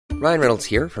Ryan Reynolds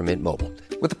here from Mint Mobile.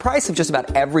 With the price of just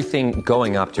about everything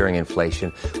going up during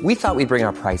inflation, we thought we'd bring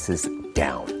our prices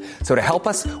down. So to help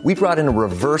us, we brought in a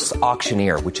reverse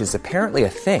auctioneer, which is apparently a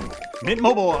thing. Mint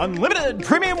Mobile Unlimited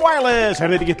Premium Wireless. How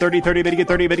to get 30, 30, bit to get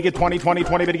 30, bit to get 20, 20,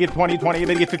 20, bit to get 20, 20,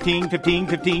 bit to get 15, 15,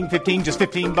 15, 15, just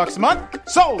 $15 a month?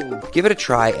 Sold! Give it a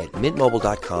try at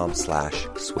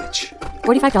mintmobile.com/switch.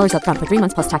 $45 up front for 3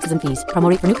 months plus taxes and fees. Promo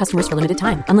rate for new customers for limited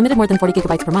time. Unlimited more than 40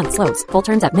 gigabytes per month. Slows full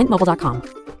terms at mintmobile.com.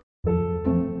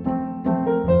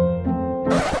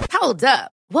 Hold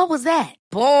up. What was that?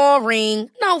 Boring.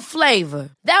 No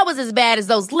flavor. That was as bad as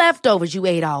those leftovers you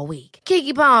ate all week.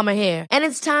 Keke Palmer here, and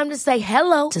it's time to say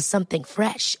hello to something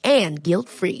fresh and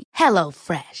guilt-free. Hello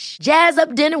Fresh. Jazz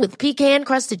up dinner with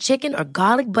pecan-crusted chicken or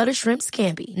garlic butter shrimp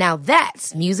scampi. Now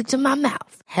that's music to my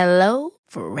mouth. Hello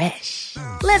Fresh.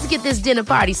 Let's get this dinner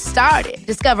party started.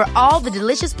 Discover all the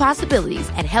delicious possibilities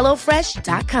at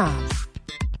hellofresh.com.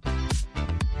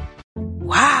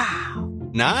 Wow.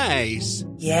 Nice.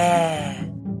 Yeah.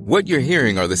 What you're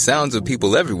hearing are the sounds of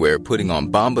people everywhere putting on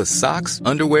Bombas socks,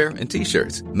 underwear, and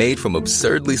T-shirts made from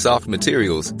absurdly soft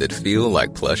materials that feel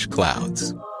like plush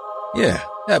clouds. Yeah,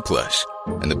 that plush.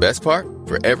 And the best part?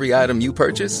 For every item you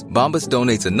purchase, Bombas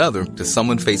donates another to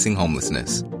someone facing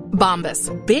homelessness. Bombas.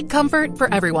 Big comfort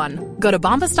for everyone. Go to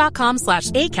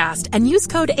bombas.com/ACAST and use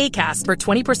code ACAST for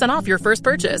 20% off your first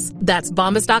purchase. That's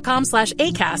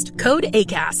bombas.com/ACAST. Code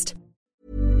ACAST.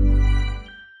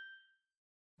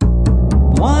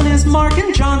 One is Mark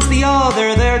and John's the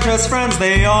other. They're just friends,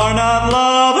 they are not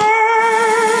lovers.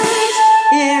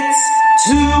 It's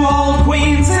two old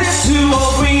queens, it's two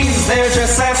old queens. They're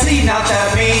just sassy, not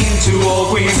that mean. Two old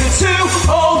queens, it's two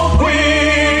old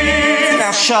queens.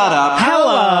 Now shut up.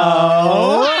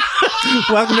 Hello.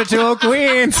 Welcome to Two Old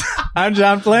Queens. I'm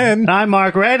John Flynn. I'm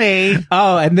Mark Rennie.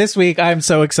 Oh, and this week I'm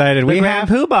so excited. We have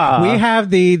Poobah. We have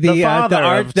the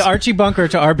Archie Bunker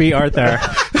to R.B. Arthur.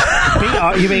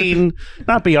 You mean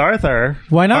not B. Arthur?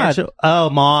 Why not?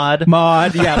 Maud.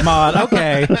 Maud, yeah, Maud.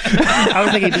 Okay. I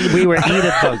was thinking we were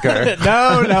Edith Bunker.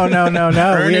 No.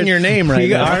 Earning your name right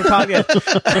now.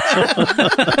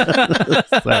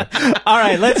 All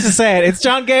right, let's just say it. It's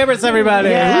John Gabers, everybody.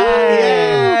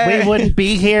 Yay. We wouldn't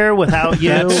be here without you.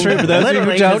 That's true. For those of you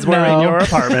who don't know, we're in your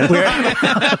apartment.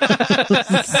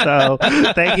 So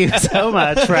thank you so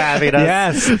much for having us.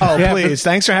 Yes. Oh, yeah, please.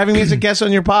 Thanks for having me as a guest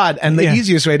on your pod. And the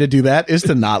easiest way to do that is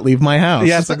to not leave my house.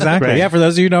 Yes, exactly. Right. Yeah, for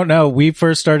those of you who don't know, we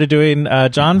first started doing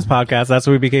John's podcast. That's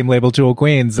when we became labeled Two Old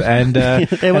Queens. And,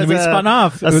 it was we spun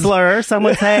off. A slur, some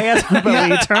would say. But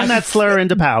we turned that slur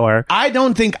into power. I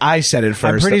don't think I said it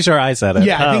first. I'm pretty sure I said it.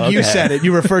 Yeah, I think you said it.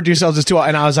 You referred to yourselves as two.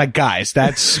 And I was like, guys,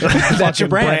 that's your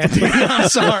brand. I'm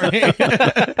sorry.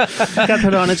 Got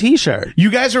put on a t-shirt. You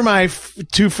guys were my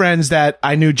two friends that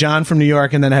I knew, John from New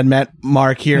York, and then had met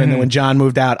Mark here. And then when John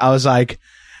moved out, I was like,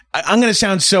 I'm going to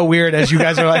sound so weird as you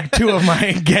guys are like two of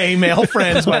my gay male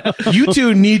friends, but you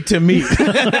two need to meet. And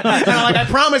I'm like, I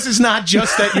promise it's not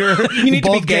just that you need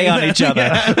both to be gay on each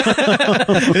other.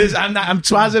 I'm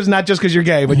positive it's not just because you're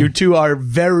gay, but you two are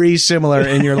very similar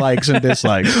in your likes and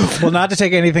dislikes. Well, not to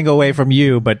take anything away from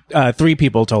you, but 3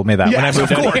 people told me that when I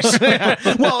moved out. Course. Yeah.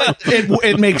 Well,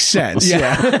 it makes sense.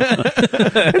 Yeah.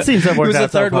 It seems that It was the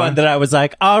third one that I was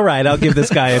like, all right, I'll give this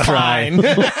guy a try.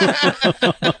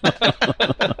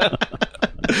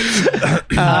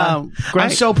 I'm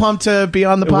so pumped to be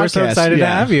on the podcast. We're so excited to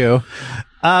have you.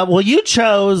 Well, you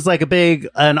chose like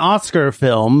an Oscar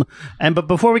film, but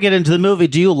before we get into the movie,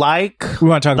 do you like? We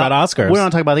want to talk about Oscars. We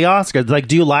want to talk about the Oscars. Like,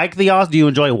 do you like the Oscars? Do you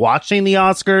enjoy watching the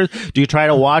Oscars? Do you try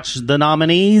to watch the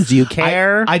nominees? Do you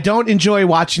care? I don't enjoy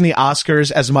watching the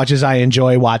Oscars as much as I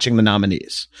enjoy watching the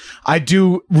nominees. I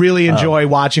do really enjoy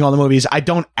watching all the movies. I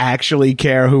don't actually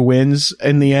care who wins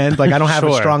in the end. Like, I don't have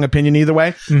a strong opinion either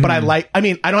way. But I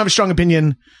don't have a strong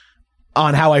opinion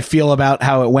on how I feel about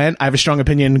how it went. I have a strong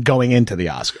opinion going into the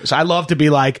Oscars. I love to be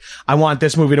like, I want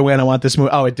this movie to win. I want this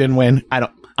movie. Oh, it didn't win. I'm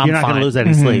You're not going to lose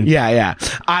any sleep. Yeah.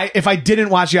 If I didn't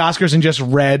watch the Oscars and just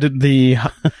read the,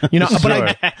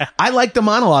 but I like the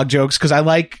monologue jokes because I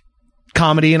like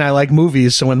comedy and I like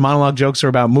movies. So when monologue jokes are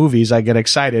about movies, I get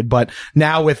excited. But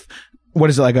now with, what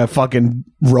is it, like a fucking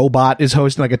robot is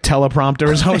hosting, like a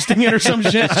teleprompter is hosting it or some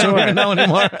shit? I don't even know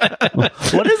anymore.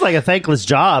 What is like a thankless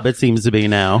job, it seems to be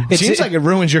now. It seems like it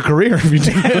ruins your career if you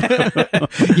do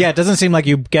it. Yeah, it doesn't seem like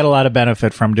you get a lot of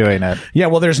benefit from doing it. Yeah,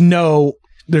 well, there's no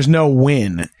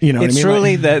win. You know, it's what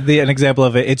I mean? truly an example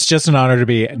of it. It's just an honor to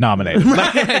be nominated.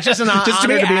 It's just an honor to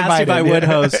be to be asked invited. if I would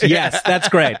host. Yes, that's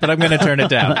great, but I'm going to turn it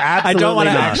down. I don't want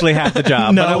to actually have the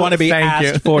job, but I want to be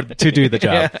asked to do the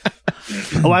job.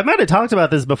 Well, I might have talked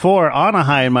about this before on A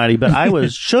High and Mighty, but I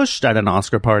was shushed at an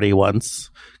Oscar party once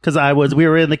because we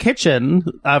were in the kitchen.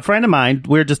 A friend of mine,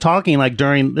 we were just talking like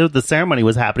during the ceremony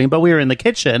was happening, but we were in the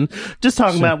kitchen just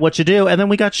talking about what you do, and then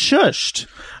we got shushed.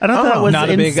 I don't know. That was not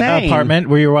insane. A big apartment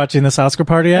where you were watching this Oscar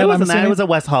party at? It wasn't that. It was a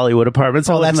West Hollywood apartment.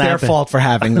 So that's their fault for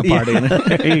having the party.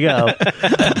 There you go.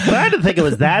 But I didn't think it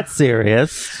was that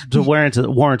serious to warrant a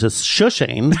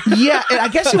shushing. Yeah, I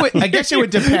guess it would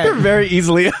depend. You're very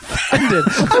easily offended.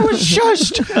 I was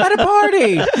shushed at a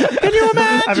party. Can you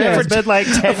imagine? I mean, it's been like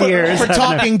 10 years for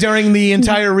talking during the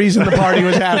entire reason the party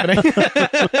was happening.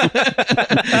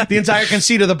 The entire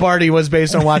conceit of the party was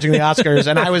based on watching the Oscars,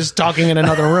 and I was talking in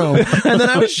another room, and then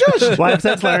I was shushed. Well, I've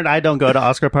since learned I don't go to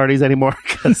Oscar parties anymore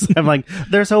because I'm like,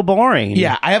 they're so boring.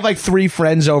 Yeah, I have like 3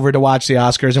 friends over to watch the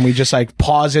Oscars, and we just like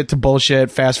pause it to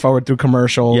bullshit, fast forward through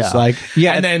commercials,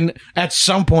 and then at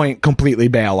some point completely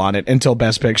bail on it until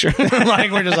Best Picture.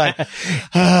 Like we're just like,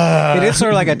 It is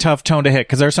sort of like a tough tone to hit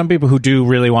because there are some people who do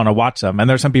really want to watch them, and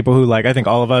there's some people who like I think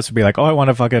all of us would be like, oh, I want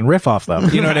to fucking riff off them.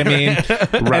 You know what I mean?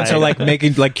 Right. And so like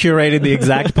curating the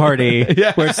exact party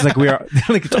where it's like we are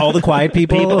like it's all the quiet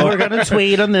people who are gonna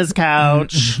tweet on this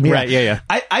couch. Right? Yeah.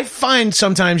 I find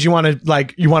sometimes you want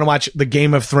to watch the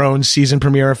Game of Thrones season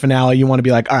premiere or finale. You want to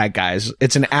be like, all right, guys,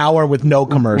 it's an hour with no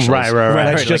commercials. Right.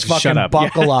 Let's just like, fucking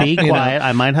buckle up. Be quiet.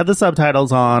 I might have the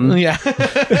subtitles on. Yeah.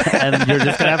 And you're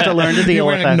just gonna have to learn to deal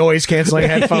with that. Noise canceling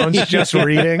headphones, just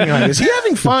reading. Like, is he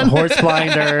having fun? Horse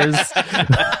blinders.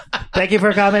 Thank you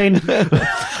for coming.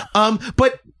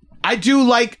 But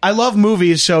I love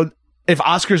movies, so if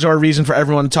Oscars are a reason for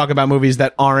everyone to talk about movies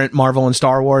that aren't Marvel and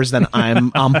Star Wars, then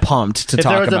I'm pumped to talk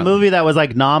about. If there was a movie that was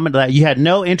like that you had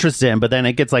no interest in, but then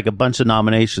it gets like a bunch of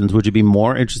nominations, would you be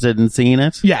more interested in seeing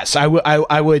it? Yes, I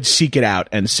would seek it out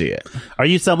and see it. Are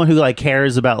you someone who like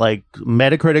cares about like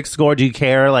Metacritic score? Do you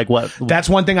care like what? That's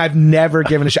one thing I've never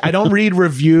given a shit. I don't read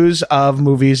reviews of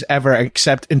movies ever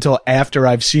except until after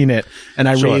I've seen it, and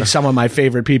I read some of my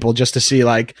favorite people just to see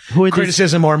like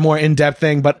criticism or more in-depth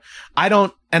thing, but I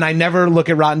don't. And I never look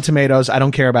at Rotten Tomatoes. I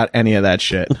don't care about any of that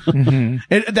shit.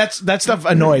 Mm-hmm. That stuff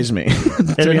annoys me.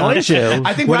 It annoys you.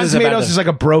 I think Rotten Tomatoes is like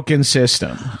a broken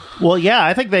system. Well, yeah,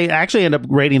 I think they actually end up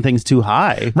rating things too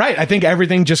high. Right. I think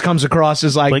everything just comes across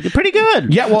as like pretty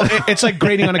good. Yeah, well, it's like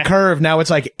grading on a curve. Now it's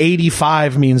like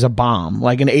 85 means a bomb.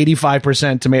 Like an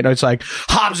 85% tomato. It's like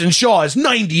Hobbs and Shaw is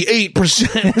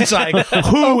 98%. It's like,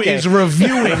 who is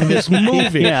reviewing this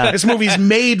movie? Yeah. This movie's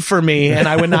made for me, and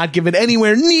I would not give it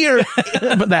anywhere near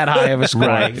that high of a score.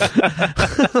 Right.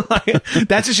 Like,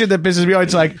 that's the shit that pisses me off.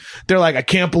 It's like, they're like, I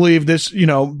can't believe this,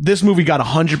 this movie got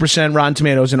 100% Rotten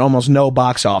Tomatoes and almost no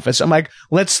box office. I'm like,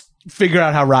 let's figure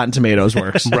out how Rotten Tomatoes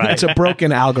works. Right. It's a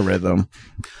broken algorithm.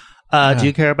 Do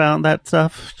you care about that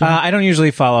stuff? I don't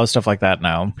usually follow stuff like that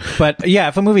now. But yeah,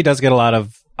 if a movie does get a lot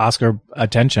of Oscar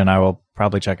attention, I will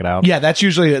probably check it out. Yeah, that's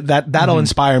usually that'll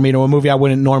inspire me to a movie I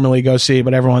wouldn't normally go see,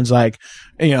 but everyone's like,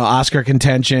 Oscar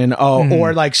contention.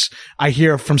 Or like I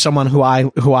hear from someone who I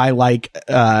like,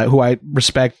 who I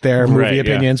respect their movie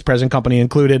opinions, present company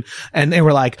included, and they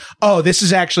were like, oh, this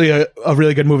is actually a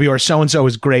really good movie, or so and so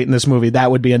is great in this movie. That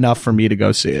would be enough for me to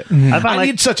go see it. Mm-hmm. I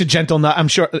need such a gentle nut. I'm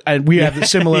sure we have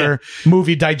similar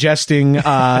movie digesting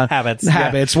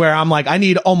habits where I'm like, I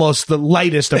need almost the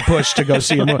lightest of push to go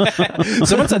see a movie.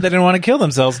 Someone said they didn't want to kill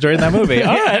themselves during that movie.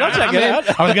 All right, I'll check it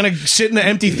out. I was going to sit in the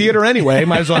empty theater anyway.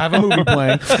 Might as well have a movie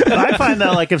playing. But I find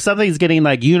that like if something's getting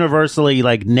like universally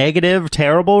like negative,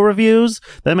 terrible reviews,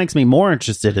 that makes me more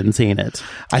interested in seeing it.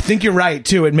 I think you're right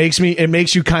too. It makes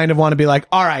you kind of want to be like,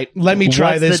 all right, let me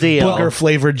try this booger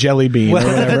flavored jelly bean. Well,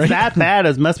 or whatever. If it's that bad,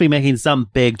 it must be making some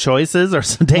big choices or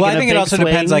taking I think it also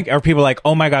depends. Like, are people like,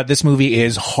 oh my god, this movie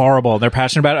is horrible, and they're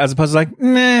passionate about it, as opposed to like,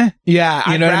 meh.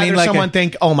 Yeah, you know what I mean? Like someone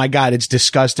think, oh my god, it's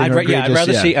disgusting. I'd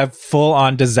rather see a full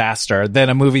on disaster than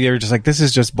a movie that you're just like, this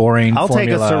is just boring. I'll take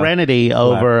a Serenity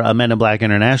over a Men in Black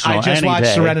International. I just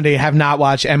watched Serenity, have not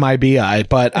watched MIBI,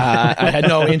 but I had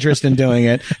no interest in doing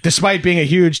it. Despite being a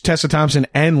huge Tessa Thompson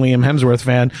and Liam Hemsworth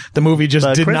fan, the movie just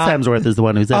did Chris not. Hemsworth is the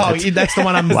one who's in it. Oh, that's the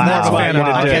one I'm more of a fan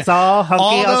of. It's all hunky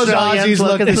all those Australians Aussies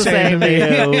look the same to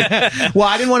you. Well,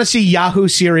 I didn't want to see Yahoo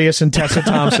Serious and Tessa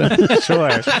Thompson. Sure.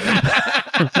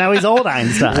 Now he's old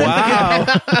Einstein. Wow.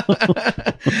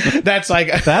 That's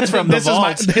from the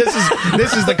vault.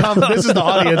 This is the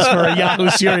audience for a Yahoo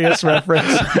Serious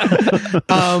reference.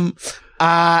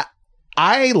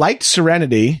 I liked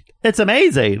Serenity. It's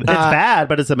amazing. It's bad,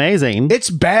 but it's amazing. It's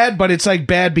bad, but it's like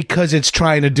bad because it's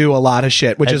trying to do a lot of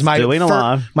shit, which is my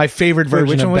favorite version.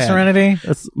 Which of one was bad. Serenity?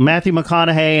 It's Matthew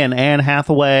McConaughey and Anne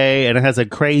Hathaway, and it has a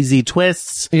crazy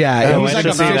twist. Yeah, I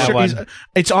should see that one.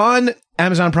 It's on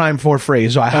Amazon Prime for free,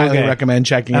 so I highly recommend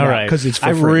checking it out because it's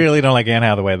for free. I really don't like Anne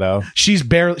Hathaway though. She's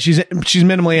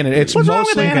minimally in it. It's What's wrong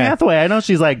mostly with Anne Hathaway? I know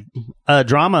she's like a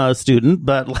drama student,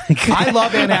 but like I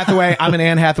love Anne Hathaway. I'm an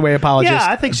Anne Hathaway apologist. yeah,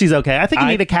 I think she's okay. I think you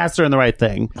need to cast her in the right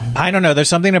thing. I don't know. There's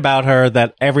something about her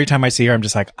that every time I see her, I'm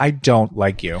just like, I don't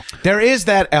like you. There is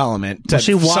that element. Well,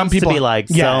 she wants some people to be liked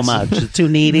so much. It's too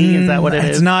needy. Is that what it is?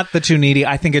 It's not the too needy.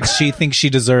 I think she thinks she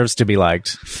deserves to be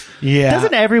liked. Yeah.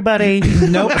 Doesn't everybody?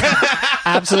 Nope.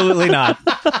 Absolutely not.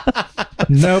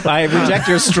 Nope. I reject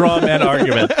your straw man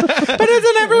argument. But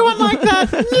isn't everyone like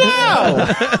that?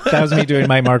 No. That was me doing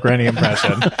my Mark Rennie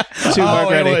impression. Mark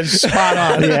Rennie. It was spot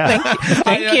on. Yeah.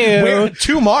 Thank you.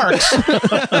 2 marks.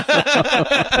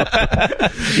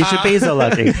 You should be so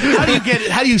lucky.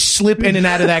 How do you slip in and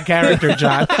out of that character,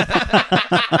 John?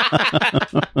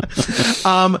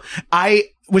 I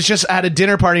was just at a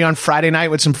dinner party on Friday night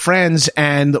with some friends,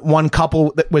 and one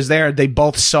couple that was there. They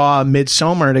both saw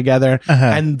Midsommar together,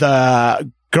 and the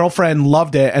girlfriend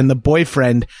loved it, and the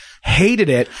boyfriend hated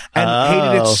it, and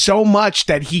hated it so much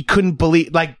that he couldn't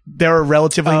believe, like, they're a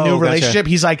relatively new relationship.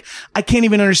 He's like, I can't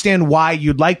even understand why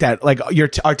you'd like that. Like,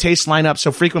 our tastes line up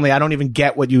so frequently. I don't even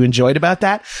get what you enjoyed about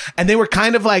that. And they were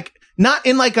kind of like, not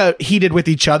in like a heated with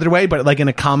each other way, but like in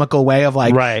a comical way of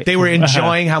like, they were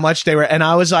enjoying how much they were. And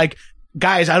I was like,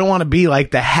 guys, I don't want to be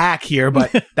like the hack here,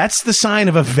 but that's the sign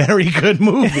of a very good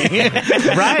movie.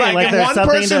 Right. Like if one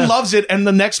person loves it and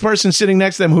the next person sitting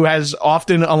next to them who has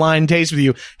often aligned taste with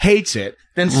you hates it,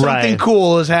 then something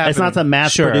cool is happening. It's not some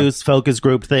mass-produced focus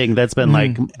group thing that's been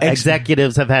like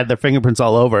executives have had their fingerprints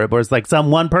all over it, where it's like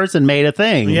some one person made a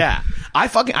thing. Yeah. I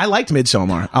liked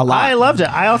Midsommar a lot. I loved it.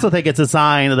 I also think it's a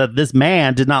sign that this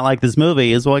man did not like this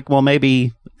movie. Is like, well,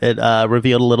 maybe it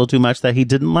revealed a little too much that he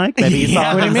didn't like. Maybe he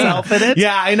saw himself in it.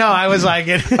 Yeah, I know. I was like,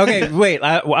 okay, wait.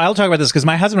 I'll talk about this because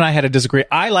my husband and I had a disagree.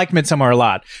 I like Midsommar a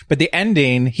lot, but the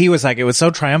ending, he was like, it was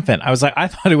so triumphant. I was like, I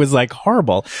thought it was like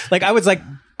horrible. Like I was like,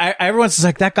 everyone's just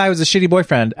like, that guy was a shitty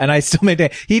boyfriend, and I still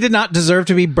maintain he did not deserve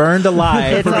to be burned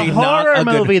alive. It's a horror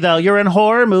movie, though. You're in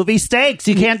horror movie stakes.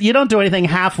 You don't do anything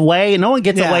halfway. No one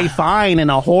gets away fine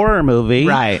in a horror movie.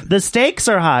 Right. The stakes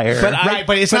are higher.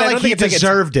 But it's not like he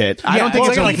deserved it. I don't think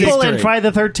it's like people in Friday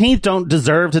the 13th don't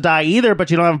deserve to die either,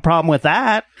 but you don't have a problem with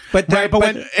that. But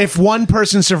if one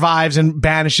person survives and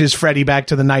banishes Freddy back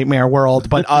to the nightmare world,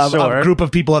 but a group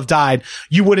of people have died,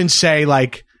 you wouldn't say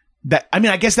like that. I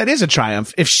mean, I guess that is a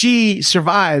triumph if she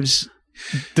survives.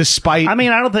 Despite,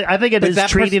 I think it is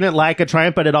treating it like a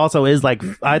triumph, but it also is like,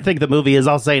 I think the movie is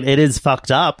also saying it is fucked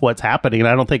up what's happening. And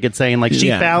I don't think it's saying like she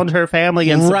found her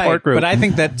family and support group. But I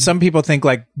think that some people think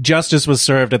like justice was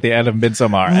served at the end of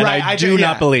Midsommar. And I do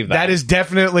not believe that. That is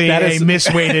definitely a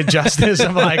misweighted justice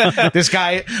of like, this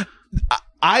guy.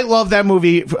 I love that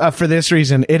movie for this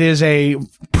reason. It is a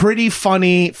pretty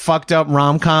funny, fucked up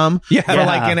rom-com for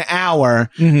like an hour.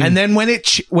 Mm-hmm. And then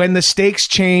when the stakes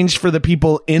change for the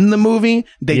people in the movie,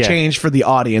 they change for the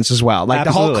audience as well. Like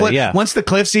the whole clip, once the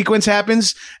cliff sequence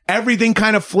happens, everything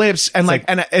kind of flips. And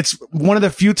and it's one of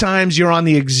the few times you're on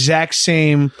the exact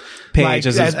same page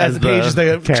as the page as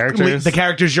the characters. The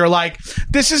characters, you're like,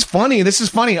 this is funny. This is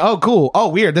funny. Oh, cool. Oh,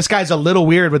 weird. This guy's a little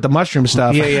weird with the mushroom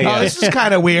stuff. Oh, this is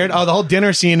kind of weird. Oh, the whole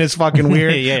dinner scene is fucking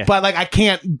weird. But like,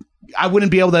 I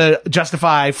wouldn't be able to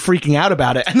justify freaking out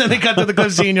about it. And then they cut to the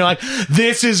clip scene, you're like,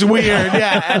 this is weird.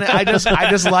 Yeah. And I just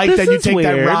like that you take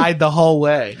that ride the whole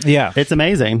way. Yeah. It's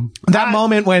amazing. That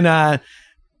moment when,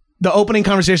 the opening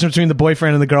conversation between the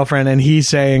boyfriend and the girlfriend, and he's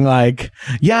saying like,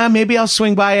 yeah, maybe I'll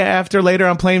swing by after later.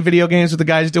 I'm playing video games with the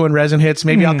guys doing resin hits.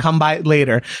 Maybe I'll come by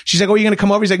later. She's like, oh, you're going to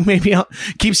come over? He's like, maybe I'll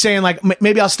keep saying like,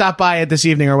 maybe I'll stop by it this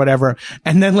evening or whatever.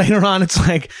 And then later on, it's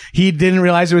like, he didn't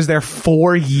realize it was their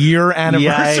 4-year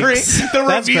anniversary. Yikes. The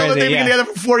reveal that they've been together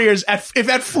for 4 years. If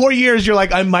at 4 years, you're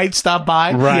like, I might stop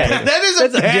by. Right. That is a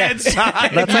bad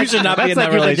sign. You should not be in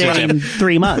that like relationship. Dating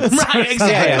 3 months. Right,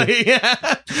 exactly.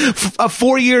 Yeah.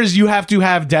 4 years, you have to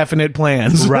have definite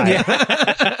plans. Right.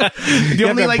 The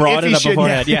only like iffy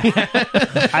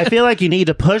shit. I feel like you need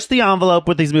to push the envelope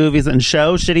with these movies and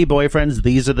show shitty boyfriends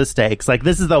these are the stakes. Like,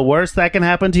 this is the worst that can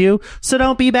happen to you, so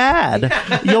don't be bad.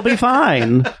 You'll be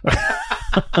fine.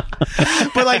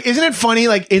 But like, isn't it funny?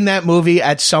 Like in that movie,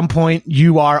 at some point,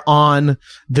 you are on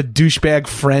the douchebag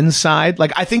friend side.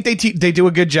 Like, I think they do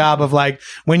a good job of like,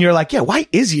 when you're like, yeah, why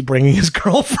is he bringing his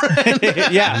girlfriend?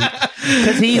 Yeah,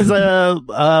 because he's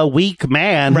a weak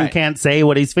man who can't say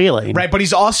what he's feeling. Right, but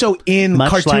he's also in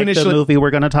much cartoonish like the movie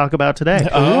we're going to talk about today.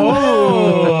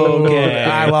 Oh, okay. All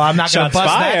right, well, I'm not going to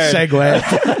bust that segue.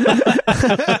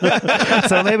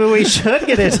 So maybe we should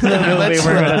get into the movie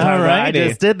we're going to talk about. I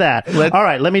just did that. All All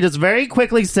right, let me just very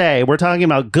quickly say we're talking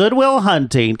about Good Will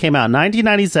Hunting. Came out in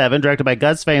 1997, directed by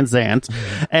Gus Van Sant.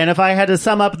 And if I had to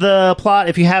sum up the plot,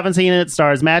 if you haven't seen it, it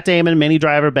stars Matt Damon, Minnie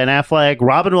Driver, Ben Affleck,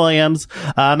 Robin Williams.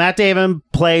 Matt Damon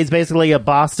plays basically a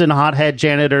Boston hothead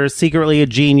janitor, secretly a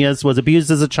genius, was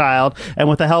abused as a child, and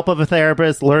with the help of a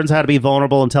therapist, learns how to be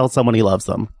vulnerable and tell someone he loves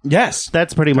them. Yes.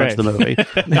 That's pretty much the movie.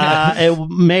 It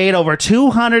made over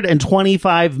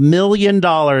 $225 million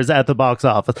at the box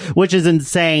office, which is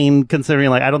insane considering,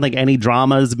 like, I don't think any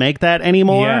dramas make that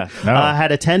anymore. Yeah, no.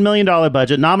 Had a $10 million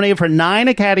budget, nominated for 9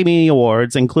 Academy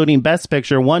Awards, including Best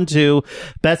Picture, 1-2,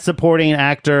 Best Supporting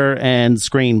Actor, and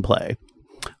Screenplay.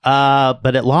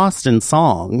 But it lost in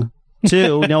song.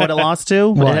 2, you know what it lost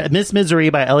to? Miss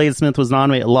Misery by Elliott Smith was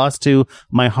nominated. It lost to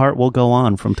My Heart Will Go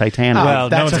On from Titanic. Well,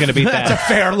 no one's going to beat that. That's a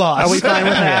fair loss. Are we fine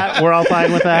with that? We're all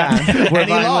fine with that? We're And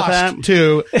he fine with lost that?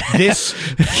 to this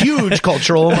huge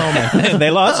cultural moment.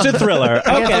 They lost to Thriller.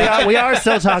 Okay. Yes, we are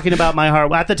still talking about My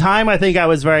Heart. At the time, I think I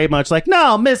was very much like,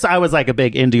 no, I was like a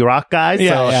big indie rock guy.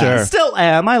 Yeah, sure. Still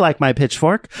am. I like my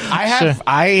Pitchfork.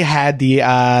 I had the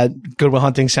Good Will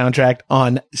Hunting soundtrack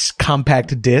on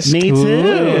compact disc. Me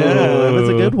too. It was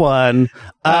a good one.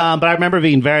 But I remember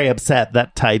being very upset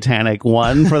that Titanic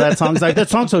won for that song. It's like, that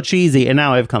song's so cheesy, and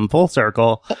now I've come full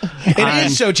circle. It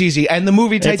is so cheesy, and the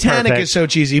movie Titanic is so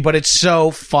cheesy, but it's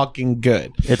so fucking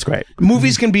good. It's great.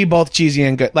 Movies can be both cheesy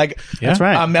and good. Like, That's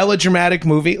right. A melodramatic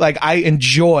movie, like, I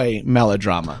enjoy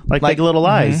melodrama. Like Big Little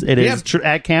Lies. It is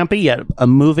at campy, yet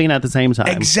moving at the same time.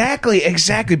 Exactly.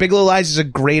 Big Little Lies is a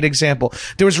great example.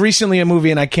 There was recently a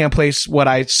movie, and I can't place what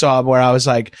I saw, where I was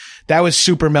like, that was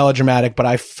super melodramatic, but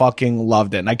I fucking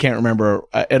loved it. And I can't remember.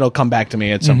 It'll come back to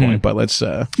me at some point, but let's,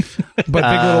 but Big Little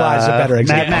Lies is a better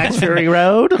example. Mad Max Fury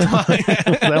Road. Is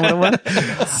that what it was?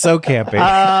 So campy.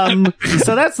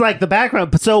 So that's like the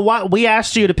background. So we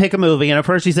asked you to pick a movie, and at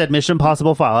first you said Mission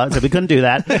Impossible Fallout, so we couldn't do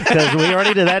that because we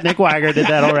already did that. Nick Weiger did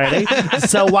that already.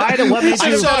 So what made you?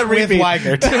 I saw it with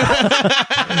Weiger.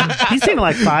 He's seen it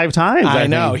like 5 times. I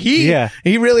know. He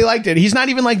really liked it. He's not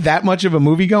even like that much of a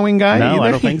movie going guy. No, either.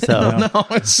 I don't think so. No,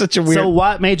 it's such a weird. So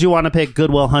what made you want to pick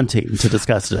Good Will Hunting to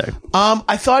discuss today?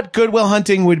 I thought Good Will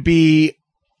Hunting would be.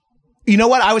 You know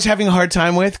what I was having a hard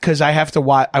time with, because I have to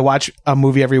watch. I watch a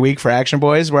movie every week for Action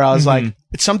Boys, where I was like,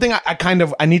 it's something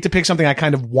I need to pick something I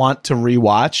kind of want to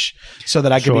rewatch so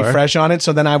that I can be fresh on it.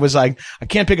 So then I was like, I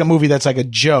can't pick a movie that's like a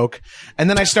joke. And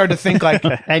then I started to think like,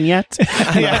 and yet,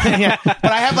 yeah. But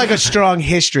I have like a strong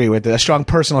history with it, a strong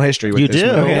personal history with this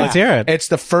movie. Okay, let's hear it. It's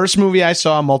the first movie I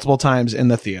saw multiple times in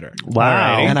the theater.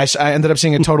 Wow. And I ended up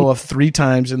seeing a total of 3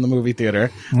 times in the movie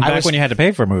theater. Back when you had to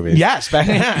pay for movies. Yes, back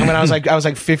when I was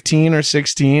like 15 or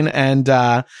 16, and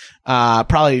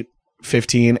probably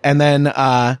 15, and then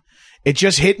it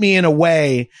just hit me in a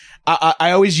way.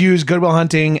 I always use Good Will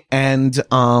Hunting and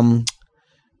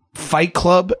Fight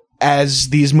Club as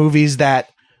these movies that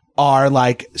are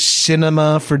like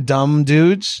cinema for dumb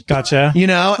dudes. Gotcha. You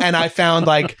know, and I found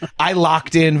like I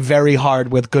locked in very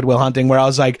hard with Good Will Hunting, where I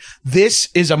was like, this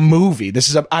is a movie.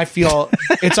 I feel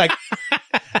it's like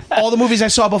all the movies I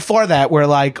saw before that were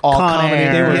like all comedy.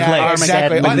 They were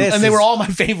exactly. And they were all my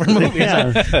favorite movies.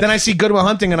 Then I see Good Will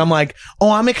Hunting and I'm like,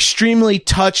 oh, I'm extremely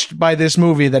touched by this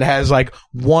movie that has like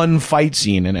 1 fight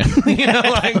scene in it. You know,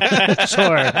 like,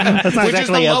 sure. That's not which is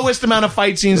the lowest amount of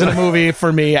fight scenes in a movie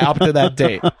for me up to that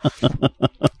date.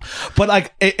 But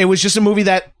like, it was just a movie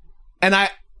that, and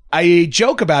I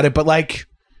joke about it, but like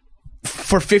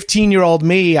for 15-year-old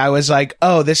me, I was like,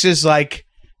 oh, this is like,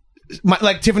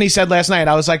 like Tiffany said last night,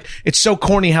 I was like, it's so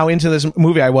corny how into this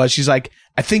movie I was. She's like,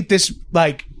 I think this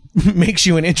like makes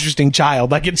you an interesting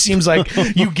child. Like, it seems like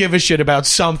you give a shit about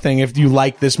something if you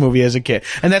like this movie as a kid.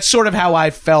 And that's sort of how I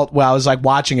felt while I was like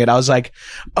watching it. I was like,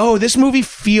 oh, this movie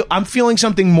I'm feeling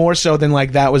something more so than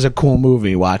like that was a cool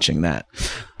movie watching that.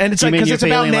 And it's like, because it's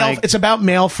about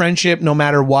male friendship no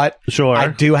matter what. Sure. I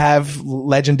do have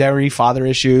legendary father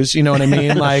issues. You know what I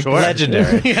mean? Like, sure.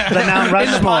 Legendary. Yeah. The Mount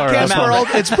Rushmore. In the podcast world,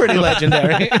 it's pretty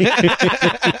legendary.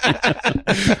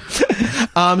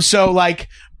 So like,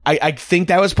 I think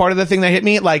that was part of the thing that hit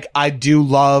me. Like, I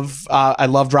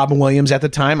loved Robin Williams at the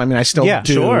time. I mean, I still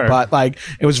do, sure. But like,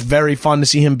 it was very fun to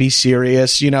see him be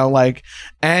serious, you know, like,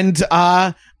 and,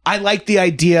 I like the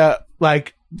idea,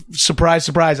 like, surprise,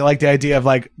 surprise. I like the idea of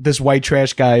like, this white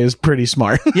trash guy is pretty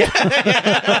smart. Yeah.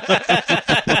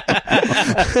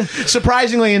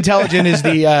 Surprisingly intelligent is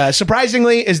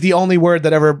the only word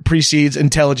that ever precedes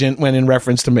intelligent when in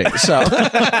reference to me. So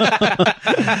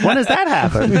when does that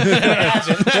happen? It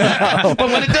hasn't. But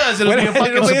when it does, it'll be a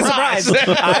fucking surprise.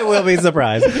 I will be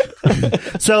surprised.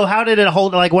 So how did it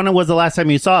hold? Like, when was the last time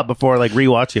you saw it before like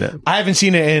rewatching it? I haven't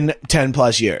seen it in 10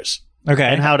 plus years. Okay.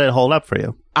 And how did it hold up for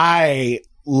you? I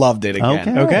loved it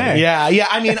again. Okay. Yeah.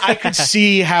 I mean, I could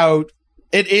see how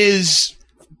it is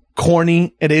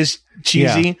corny. It is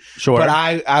cheesy. Yeah, sure. But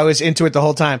I was into it the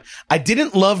whole time. I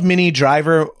didn't love Minnie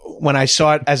Driver when I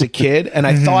saw it as a kid, and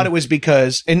I thought it was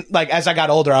because, and like as I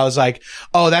got older, I was like,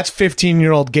 "Oh, that's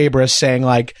 15-year-old Gabrus saying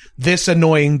like this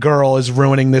annoying girl is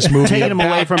ruining this movie, taking him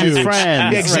away from his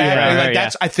friends." Exactly. Right, like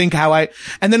that's I think how I.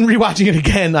 And then rewatching it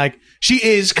again, like she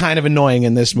is kind of annoying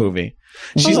in this movie.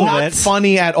 She's not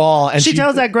funny at all, and she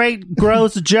tells that great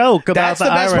gross joke about that's the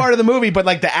best part of the movie. But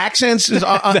like the accents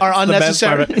are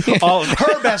unnecessary.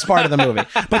 Her best part of the movie,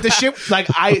 but the shit like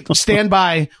I stand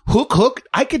by hook.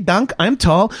 I could dunk. I'm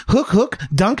tall. Hook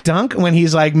dunk. When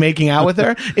he's like making out with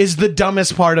her is the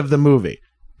dumbest part of the movie.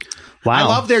 Wow, I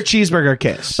love their cheeseburger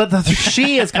kiss. But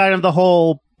she is kind of the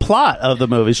whole plot of the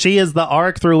movie. She is the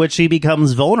arc through which she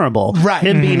becomes vulnerable. Right.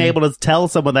 Him being able to tell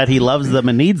someone that he loves them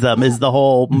and needs them is the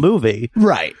whole movie.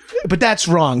 Right. But that's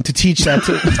wrong to teach that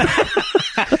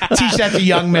to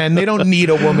young men. They don't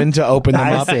need a woman to open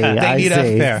them up. They need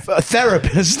a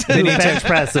therapist. They need bench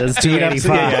presses.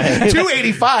 285.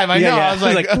 285. I know. I was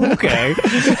like, okay.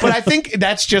 But I think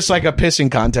that's just like a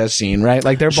pissing contest scene, right?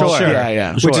 Like they're both,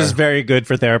 yeah. Which is very good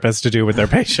for therapists to do with their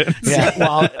patients. Yeah.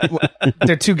 Well,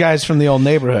 they're two guys from the old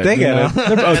neighborhood. They get it.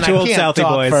 They're two old Southie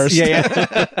boys. First. Yeah.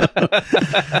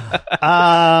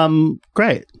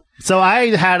 Great. So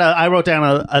I wrote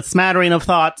down a smattering of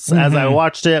thoughts as I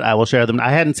watched it. I will share them. I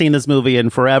hadn't seen this movie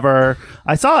in forever.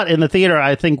 I saw it in the theater.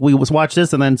 I think we watched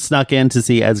this and then snuck in to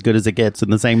see As Good as It Gets in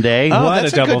the same day. Oh, what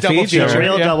a double feature. A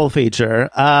real double feature.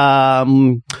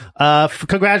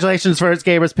 Congratulations first,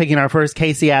 Gabrus, picking our first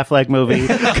Casey Affleck movie.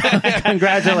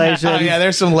 Congratulations. Oh, yeah,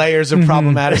 there's some layers of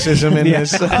problematicism in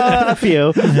this. A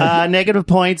few. Negative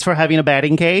points for having a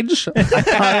batting cage in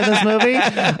this movie.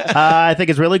 I think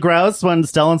it's really gross when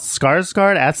Stellan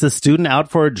Skarsgård asks the student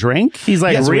out for a drink. He's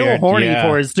like real horny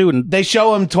for his student. They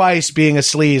show him twice being a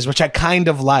sleaze, which I kind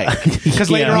of like.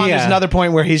 Because later on, there's another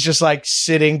point where he's just like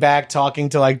sitting back talking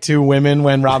to like two women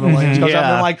when Robin Williams goes up.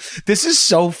 And I'm like, this is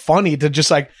so funny to just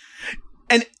like,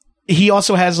 and he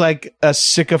also has like a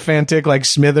sycophantic like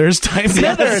Smithers type.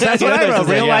 Smithers, that's what I wrote.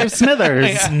 Real life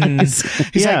Smithers.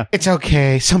 He's like, it's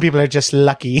okay. Some people are just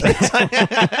lucky.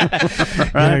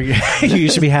 You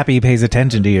should be happy he pays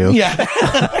attention to you. Yeah.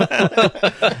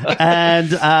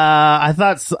 And I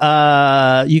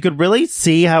thought you could really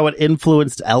see how it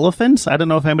influenced Elephant. I don't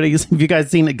know if you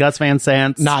guys seen it, Gus Van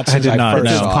Sant. Not since I first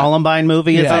It's saw it. Columbine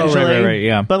movie, essentially. Right,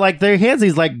 yeah. But like he has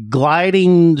these like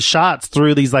gliding shots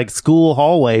through these like school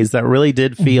hallways that really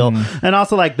did feel, and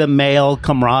also like the male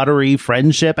camaraderie,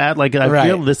 friendship at like I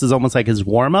feel this is almost like his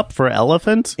warm up for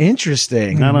Elephant.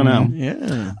 Interesting. I don't know.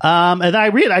 Yeah. And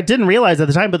I didn't realize at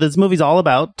the time, but this movie's all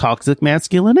about toxic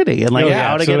masculinity and like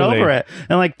how to get over it,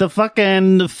 and like the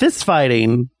fucking fist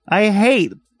fighting.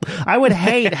 I would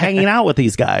hate hanging out with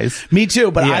these guys. Me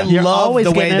too, but I love the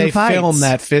way they film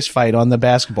that fist fight on the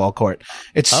basketball court.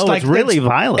 It's it's really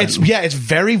violent. It's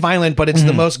very violent, but it's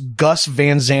the most Gus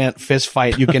Van Sant fist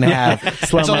fight you can have.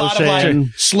 Slow it's motion. a lot of like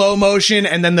slow motion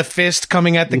and then the fist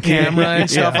coming at the camera and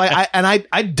stuff.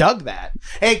 I dug that.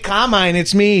 Hey, Carmine,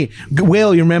 it's me.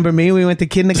 Will, you remember me? We went to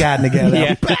kindergarten together.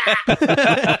 And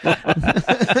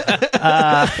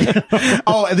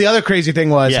the other crazy thing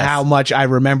was how much I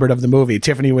remembered of the movie.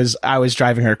 Tiffany I was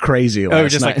driving her crazy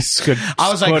last night.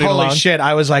 I was like, holy shit.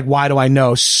 I was like, why do I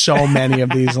know so many of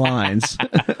these lines?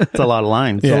 It's a lot of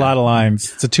lines. It's a lot of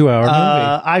lines. It's a 2-hour movie.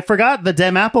 I forgot the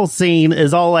Dem Apple scene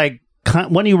is all like,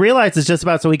 when you realize it's just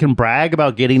about so he can brag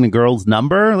about getting the girl's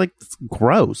number, like, it's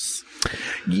gross.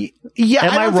 Yeah.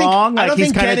 Am I wrong? Like,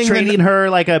 he's kind of treating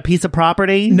her like a piece of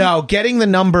property? No, getting the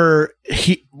number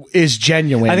is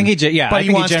genuine. I think but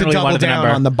he wants to double down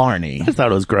on the Barney. I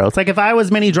thought it was gross. Like, if I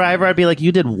was Minnie Driver, I'd be like,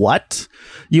 you did what?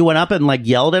 You went up and like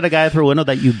yelled at a guy through a window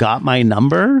that you got my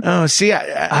number? Oh, see,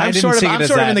 I'm sort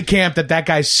of in the camp that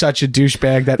guy's such a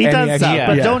douchebag that he does suck,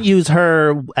 but don't use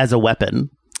her as a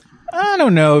weapon. I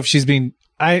don't know if she's being...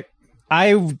 it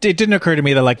didn't occur to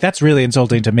me that like that's really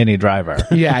insulting to Minnie Driver.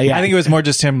 Yeah. I think it was more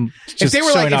just him. If they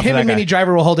were like, if him and Minnie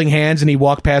Driver were holding hands and he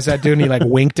walked past that dude and he like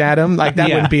winked at him, like that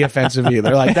wouldn't be offensive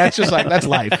either. Like that's just like that's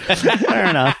life. Fair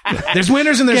enough. There's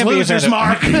winners and there's losers,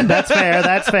 Mark. That's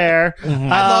fair.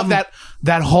 Mm-hmm. I love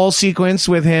that whole sequence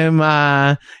with him.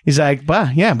 He's like,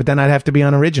 but then I'd have to be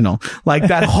unoriginal. Like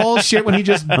that whole shit when he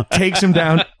just takes him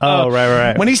down. Oh,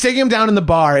 right. When he's taking him down in the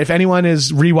bar, if anyone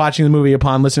is rewatching the movie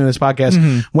upon listening to this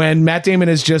podcast, when Matt Damon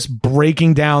is just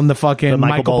breaking down the fucking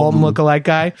Michael Bolton lookalike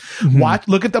guy,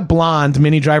 look at the blonde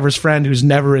Minnie Driver's friend who's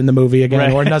never in the movie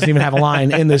again or doesn't even have a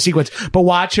line in the sequence, but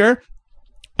watch her.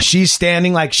 she's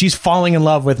standing like she's falling in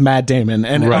love with Matt Damon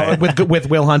and with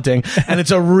Will Hunting, and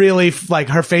it's a really like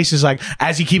her face is like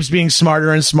as he keeps being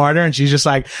smarter and smarter, and she's just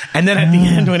like, and then at the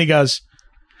end when he goes,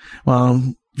 well,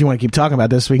 if you want to keep talking about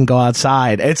this, we can go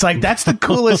outside. It's like that's the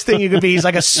coolest thing you could be. He's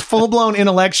like a full blown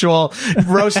intellectual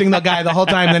roasting the guy the whole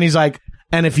time. And then he's like,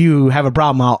 and if you have a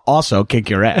problem, I'll also kick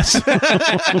your ass.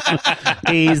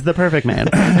 He's the perfect man.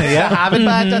 Yeah, I've been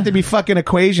thought to be fucking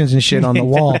equations and shit on the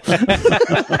wall.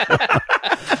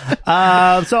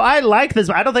 So I like this.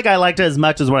 I don't think I liked it as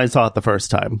much as when I saw it the first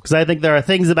time, because I think there are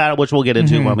things about it which we'll get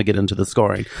into when we get into the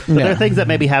scoring. But there are things that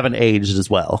maybe haven't aged as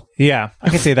well. Yeah, I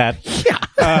can see that.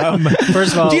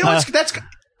 First of all, do you know what's, that's?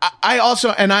 I also,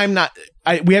 and I'm not.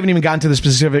 We haven't even gotten to the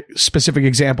specific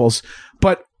examples,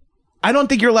 but I don't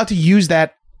think you're allowed to use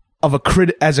that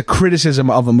as a criticism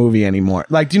of a movie anymore.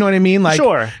 Like, do you know what I mean? Like,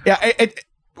 sure. Yeah.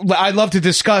 I'd love to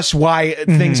discuss why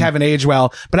things haven't aged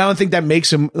well, but I don't think that makes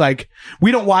them like,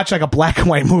 we don't watch like a black and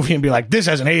white movie and be like, this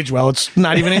hasn't aged well. It's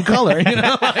not even in color, you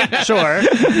know? Sure.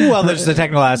 Well, there's the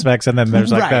technical aspects, and then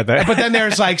there's like that. But then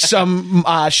there's like some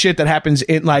shit that happens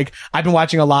in like, I've been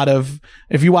watching a lot of,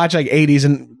 if you watch like 80s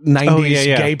and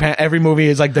 90s gay every movie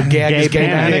is like the gag is gay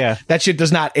panic. Yeah. That shit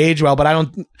does not age well, but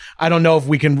I don't know if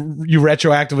you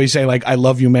retroactively say like, I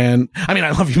Love You Man. I mean,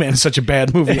 I Love You Man is such a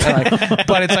bad movie, like,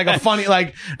 but it's like a funny,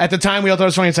 like at the time we all thought it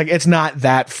was funny. It's like, it's not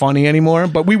that funny anymore,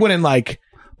 but we wouldn't like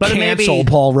cancel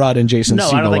Paul Rudd and Jason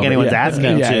Segel. No, I don't think anyone's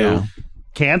asking to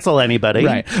cancel anybody.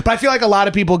 Right. But I feel like a lot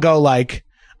of people go like,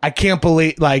 I can't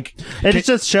believe, like... It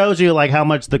just shows you, like, how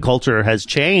much the culture has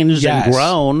changed and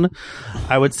grown,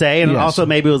 I would say. And also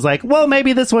maybe it was like, well,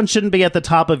 maybe this one shouldn't be at the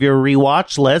top of your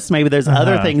rewatch list. Maybe there's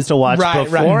other things to watch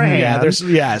beforehand. Yeah,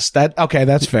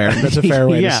 that's fair. That's a fair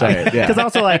way to say it. Yeah. Because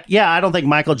also, like, I don't think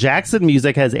Michael Jackson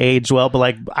music has aged well, but,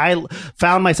 like, I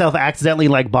found myself accidentally,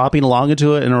 like, bopping along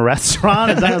into it in a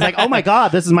restaurant. And then I was like, oh, my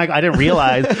God, this is Michael. I didn't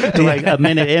realize till, like, a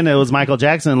minute in it was Michael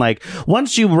Jackson. Like,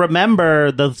 once you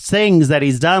remember the things that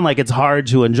he's done, like, it's hard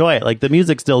to enjoy it. Like, the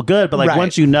music's still good, but like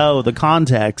once you know the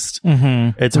context,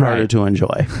 it's harder to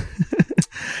enjoy.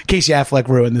 Casey Affleck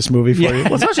ruined this movie for you.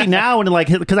 Well, especially now when like,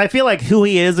 because I feel like who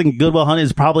he is in Good Will Hunting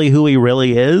is probably who he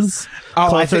really is.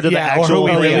 Closer to the actual or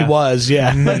who he really was.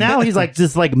 Yeah. But now he's like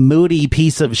this like moody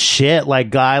piece of shit, like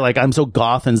guy, like I'm so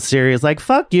goth and serious. Like,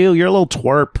 fuck you, you're a little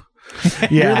twerp.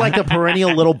 You're like the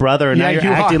perennial little brother, and now you're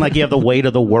acting like you have the weight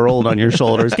of the world on your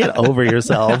shoulders. Get over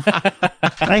yourself.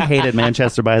 I hated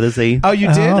Manchester by the Sea. Oh, you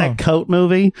did? That coat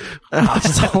movie?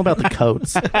 It's all about the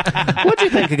coats. What'd you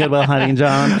think of Good Will Hunting,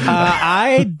 John?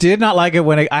 I did not like it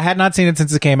when I had not seen it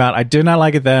since it came out. I did not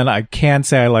like it then. I can't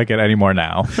say I like it anymore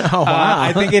now. Oh, wow.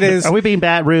 I think it is... Are we being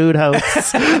bad, rude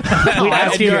hosts? We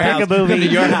ask you to pick a movie. Come to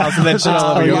your house and then shit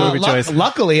all over your movie choice.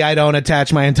 Luckily, I don't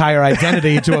attach my entire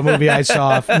identity to a movie I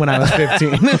saw when I was 15.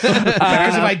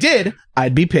 Because if I did,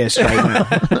 I'd be pissed right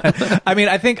now. I mean,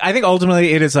 I think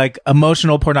ultimately it is like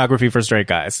emotional pornography for straight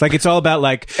guys. Like it's all about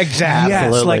like, exactly.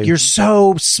 Yes, like you're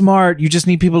so smart. You just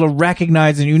need people to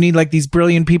recognize, and you need like these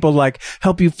brilliant people to like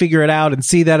help you figure it out and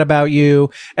see that about you.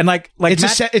 And like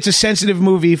it's a sensitive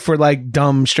movie for like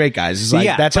dumb straight guys. It's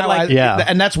like, that's how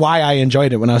and that's why I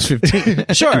enjoyed it when I was 15.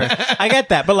 Sure. I get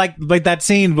that. But like that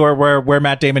scene where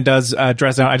Matt Damon does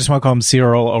dress down, I just want to call him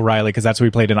Cyril O'Reilly because that's what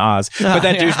we played in Oz. But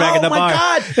that douchebag in the bar. Oh my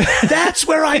God. That's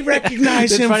where I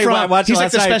recognize him funny, from. He's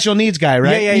like the special needs guy,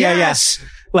 right? Yeah. Yes.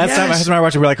 Last time my husband and I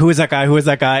watched it, we were like, who is that guy? Who is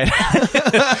that guy?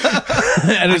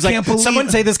 And it was like, someone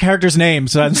say this character's name.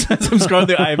 So I'm scrolling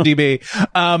through IMDb.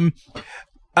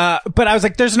 But I was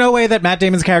like, there's no way that Matt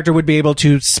Damon's character would be able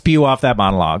to spew off that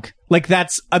monologue. Like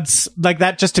that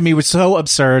just to me was so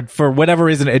absurd for whatever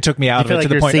reason. It took me out of it to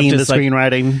the point of just the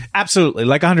screenwriting. Absolutely.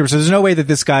 Like 100%. There's no way that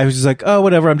this guy who's just like, oh,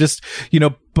 whatever. I'm just,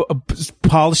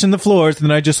 polishing the floors. And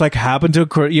then I just like happen to,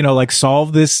 like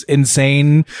solve this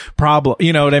insane problem.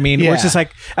 You know what I mean? Yeah. It's just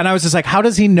like, and I was just like, how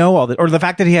does he know all that? Or the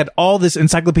fact that he had all this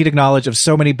encyclopedic knowledge of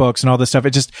so many books and all this stuff.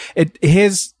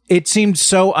 It seemed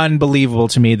so unbelievable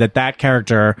to me that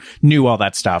character knew all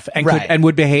that stuff and and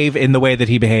would behave in the way that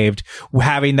he behaved,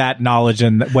 having that knowledge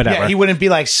and whatever. Yeah, he wouldn't be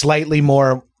like slightly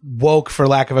more woke, for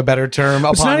lack of a better term.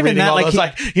 It's not even that.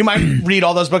 Like you might read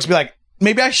all those books and be like,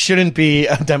 maybe I shouldn't be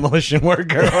a demolition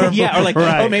worker. Or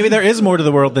oh, maybe there is more to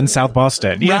the world than South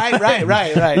Boston.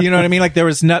 Right. You know what I mean? Like there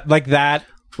was not like that.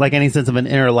 Like any sense of an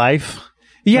inner life.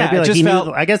 Yeah, maybe,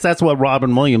 like, I guess that's what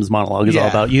Robin Williams' monologue is all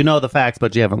about. You know the facts,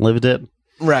 but you haven't lived it.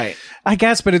 Right. I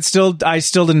guess, but I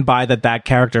still didn't buy that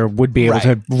character would be able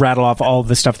to rattle off all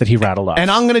the stuff that he rattled off. And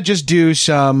I'm going to just do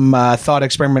some thought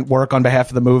experiment work on behalf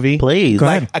of the movie. Please. Go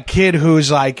like ahead. a kid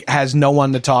who's like has no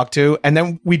one to talk to, and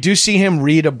then we do see him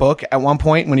read a book at one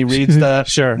point when he reads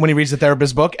the when he reads the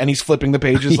therapist's book, and he's flipping the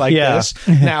pages like this.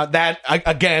 Now that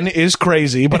again is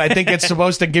crazy, but I think it's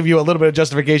supposed to give you a little bit of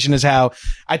justification as how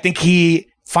I think he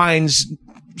finds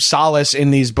solace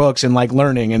in these books and like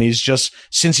learning, and he's just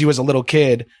since he was a little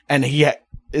kid, and he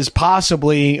is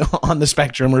possibly on the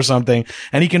spectrum or something,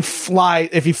 and he can fly.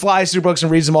 If he flies through books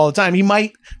and reads them all the time, he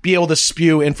might be able to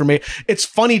spew information. It's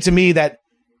funny to me that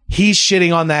he's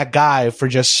shitting on that guy for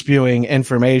just spewing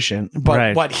information,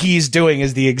 but what he's doing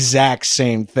is the exact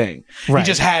same thing. He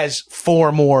just has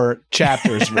 4 more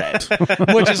chapters read,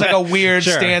 which is like a weird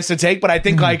stance to take, but I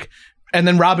think like, and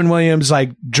then Robin Williams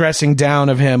like dressing down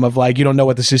of him of like, you don't know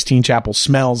what the Sistine Chapel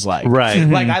smells like. Right.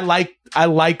 Like I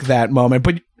like that moment,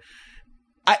 but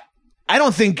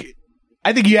I think,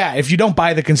 if you don't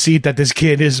buy the conceit that this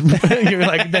kid is, you're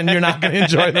like, then you're not going to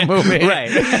enjoy the movie. Right.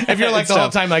 If you're like the whole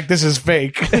time, like, this is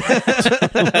fake.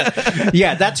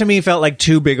 Yeah, that to me felt like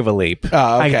too big of a leap.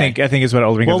 Oh, okay. I think is what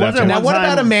ultimately comes down to. Now, what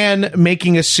about a man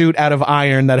making a suit out of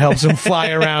iron that helps him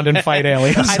fly around and fight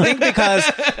aliens? I think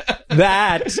because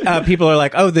that people are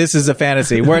like, oh, this is a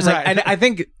fantasy. Whereas, like, and I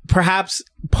think perhaps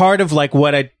part of like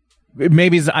what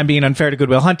maybe I'm being unfair to Good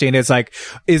Will Hunting is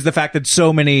the fact that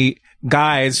so many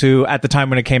guys who at the time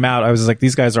when it came out, I was like,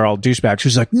 these guys are all douchebags. She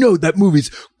was like, no, that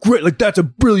movie's great. Like, that's a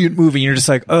brilliant movie. And you're just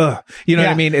like, ugh. You know what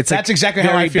I mean? That's like exactly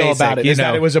how I feel about it. Is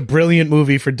that it was a brilliant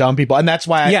movie for dumb people. And that's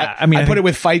why I put it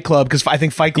with Fight Club, because I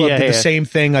think Fight Club did the same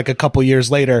thing like a couple years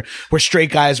later, where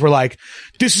straight guys were like,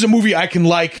 this is a movie I can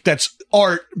like that's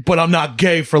art, but I'm not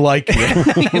gay for liking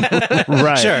it.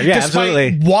 Right. Sure. Yeah,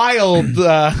 absolutely. Wild,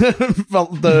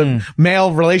 the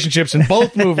male relationships in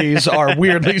both movies are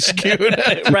weirdly skewed.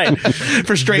 Right.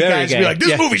 For straight guys to be like,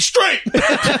 this movie's straight.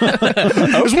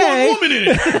 There's one woman in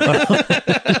it.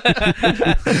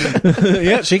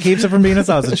 Yeah, she keeps it from being a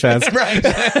sausage fest. Right.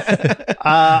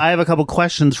 I have a couple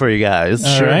questions for you guys.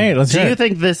 All right, let's Do hear you it.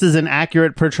 think this is an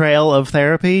accurate portrayal of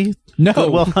therapy? No.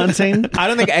 Good Will Hunting? I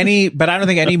don't think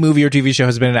any movie or TV show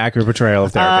has been an accurate portrayal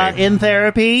of therapy. In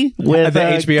Therapy with The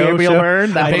HBO Gabriel show?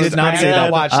 Byrne. I did not see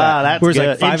that. Watch that. That's Where's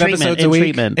good. like 5 In treatment, episodes in a week?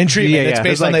 treatment. In treatment. Yeah, It's yeah.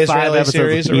 based There's on like the 5 Israeli episodes.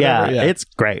 series or whatever. Yeah, it's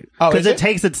great. Oh, because is it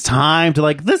takes its time to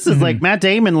like, this is like Matt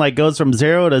Damon like goes from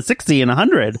 0 to 60 in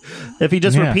 100. If you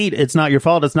just repeat, it's not your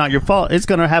fault, it's not your fault, it's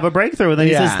going to have a breakthrough. And then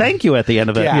he says thank you at the end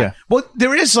of it. Yeah. Well,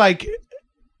 there is like,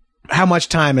 how much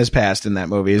time has passed in that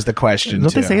movie is the question.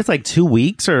 Don't they say it's like 2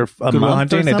 weeks or a Will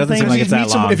month Hunting? or It doesn't something? seem like it's that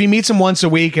long. If he meets him once a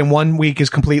week and 1 week is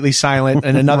completely silent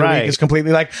and another Right. week is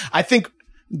completely like, I think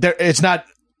it's not.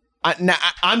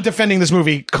 I'm defending this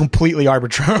movie completely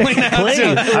arbitrarily now. Please. too.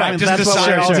 I mean, that's what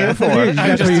we're all here for.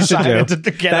 I just what you should decided do.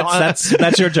 to get on.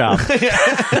 That's your job.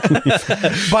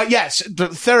 But yes, the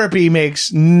therapy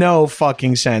makes no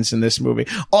fucking sense in this movie.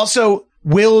 Also,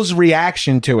 Will's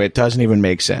reaction to it doesn't even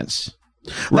make sense.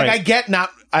 Like, Right.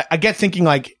 I get thinking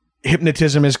like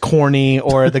hypnotism is corny,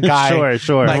 or the guy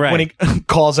Sure. like Right. when he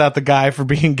calls out the guy for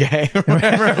being gay or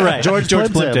whatever. Right. George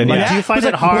Plimpton. Like, Yeah. do you find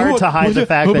it hard to hide the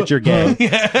fact that you're gay?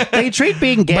 They treat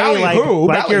being gay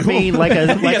like you're being like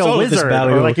a wizard,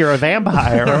 or like you're a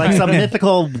vampire, or like some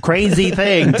mythical crazy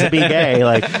thing to be gay.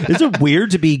 Like, is it weird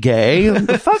to be gay?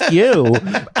 Fuck you.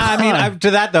 I mean,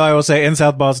 to that though, I will say in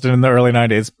South Boston in the early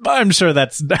 90s, I'm sure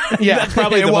that's that's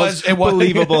probably it the was most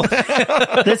believable.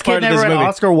 This kid part of never this read movie.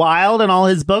 Oscar Wilde in all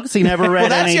his books. He never read Well,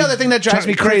 that's any. the other thing that drives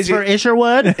me crazy. For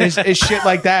Isherwood. is shit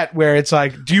like that where it's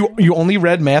like, do you only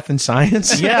read math and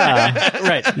science? Yeah,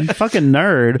 Right. You fucking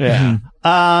nerd. Yeah.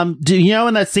 Do you know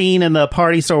in that scene in the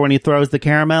party store when he throws the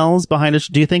caramels behind us?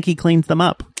 Do you think he cleans them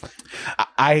up?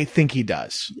 I think he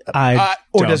does. I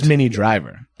or don't. does Minnie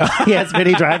Driver? He has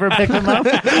Minnie Driver pick them up.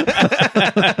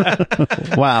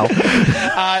 Wow.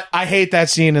 I hate that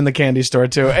scene in the candy store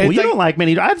too. Well, you don't like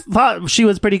Minnie. I thought she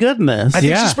was pretty good in this. I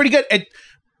think she's pretty good.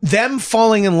 Them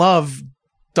falling in love.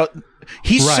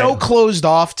 He's so closed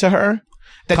off to her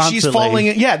that she's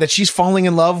Constantly. falling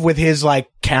in love with his like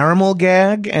caramel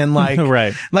gag and like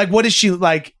Right. Like, what is she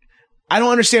like? I don't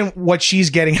understand what she's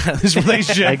getting out of this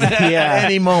relationship at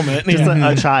any moment. Just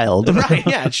a child. Right?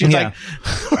 Yeah. She's like,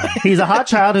 He's a hot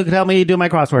child who could help me do my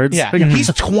crosswords. yeah.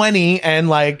 He's 20 and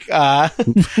like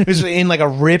he's in like a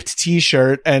ripped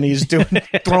t-shirt and he's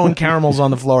throwing caramels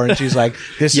on the floor and she's like,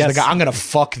 this is the guy. I'm gonna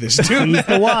fuck this dude. He's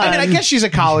the one. I mean, I guess she's a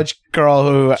college girl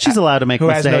who She's allowed to make who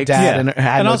has no mistakes. dad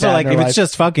Yeah. and also, dad like, in if her it's life.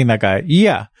 just fucking that guy,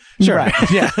 yeah, sure. Right.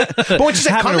 Yeah. But when she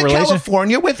said, Having come a to relation-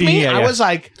 California with me, Yeah, I yeah. was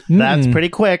like, That's pretty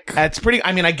quick. that's pretty.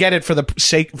 I mean, I get it for the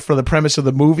sake for the premise of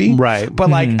the movie, Right. But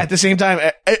like at the same time,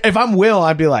 if I'm Will,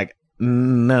 I'd be like,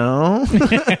 no.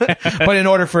 But in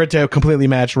order for it to completely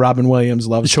match Robin Williams'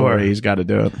 love story, he's got to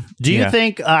do it. Do you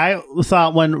think, I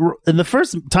thought in the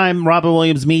first time Robin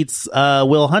Williams meets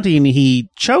Will Hunting, he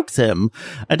chokes him.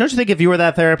 And don't you think if you were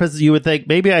that therapist, you would think,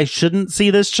 maybe I shouldn't see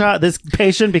this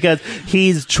patient because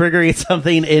he's triggering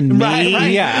something in me?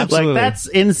 Right. Yeah, absolutely. Like, that's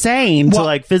insane to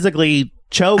like physically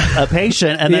choke a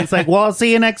patient and then it's like, well, I'll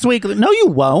see you next week. No, you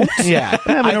won't. Yeah.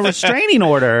 I'm having a restraining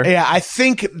order. Yeah, I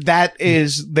think that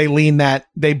is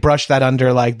they brush that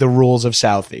under like the rules of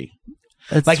Southie.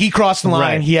 Like he crossed the line,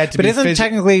 Right. he had to But be isn't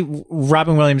technically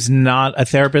Robin Williams not a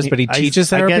therapist, but he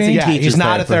teaches I guess therapy? he Yeah, teaches he's not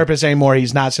therapy. a therapist anymore.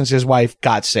 He's not since his wife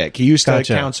got sick. He used to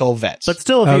Gotcha. counsel vets. But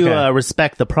still, if you Okay.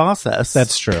 Respect the process.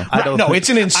 That's true. I don't no, think- it's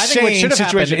an I think what insane should have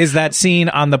happened situation. is that scene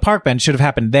on the park bench should have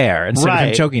happened there instead of him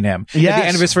Right. choking him. At Yes. the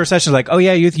end of his first session, like, oh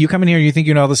yeah, you come in here, you think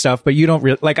you know all this stuff, but you don't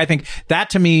really like. I think that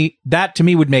to me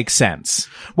would make sense.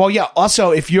 Well, yeah.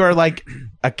 Also, if you're like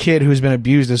a kid who's been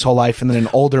abused his whole life, and then an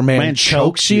older man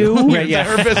chokes you, Right, yeah.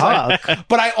 therapist, like-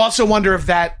 but I also wonder if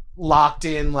that locked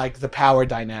in like the power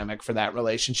dynamic for that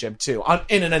relationship too,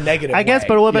 in a negative. I guess, way.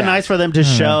 but it would have been Yeah. nice for them to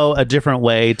show a different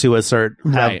way to assert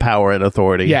have Right. power and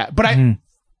authority. Yeah, but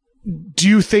do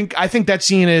you think? I think that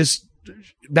scene is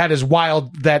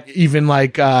wild. That even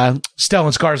like Stellan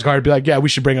Skarsgård would be like, yeah, we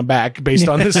should bring him back based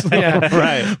on this. Yeah,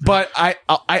 Right. But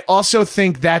I also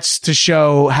think that's to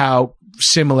show how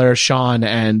similar Sean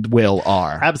and Will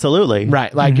are. Absolutely.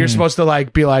 Right. Like you're supposed to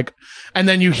like be like, and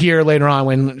then you hear later on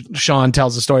when Sean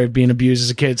tells the story of being abused as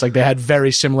a kid, it's like they had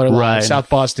very similar lives. Right. South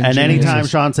Boston. And geniuses. anytime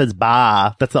Sean says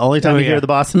 "bah," that's the only time you yeah. hear the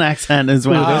Boston accent is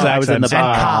when I was in the accents.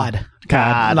 bar. and cod.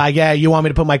 Cod. Like, yeah, you want me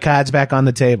to put my cods back on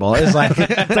the table. It's like,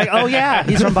 It's like, oh yeah,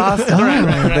 he's from Boston.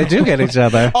 They do get each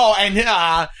other. oh,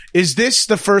 and is this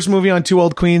the first movie on Two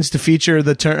Old Queens to feature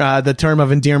the term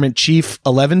of endearment "chief"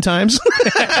 11 times?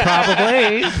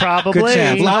 Probably. Good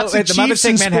chance. Lots of The Muppets chiefs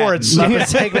in Take Manhattan. sports.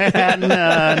 Muppets Take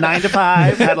Manhattan, 9 to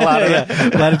 5 had a lot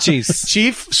of A lot of Chiefs.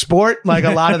 Chief sport, like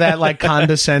a lot of that like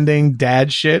condescending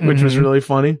dad shit, which was really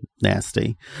funny.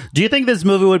 nasty. Do you think this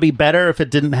movie would be better if it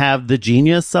didn't have the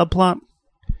genius subplot?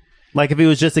 Like if he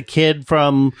was just a kid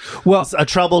from, a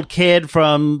troubled kid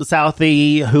from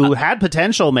Southie who had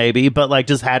potential maybe, but like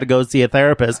just had to go see a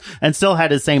therapist and still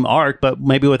had his same arc, but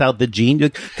maybe without the genius.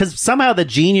 Because somehow the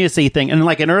genius-y thing, and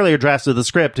like in earlier drafts of the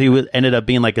script, ended up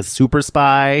being like a super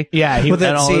spy. Yeah, he Well, that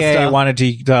and all this CA stuff. wanted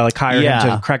to like hire Yeah.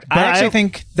 him to crack. But I actually I-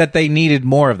 think that they needed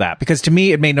more of that because to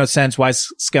me it made no sense why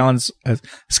Stellan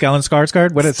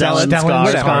Skarsgård, what is it? Stellan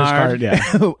Skarsgård,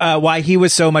 yeah. Why he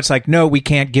was so much like, no, we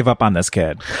can't give up on this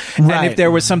kid. And Right. if there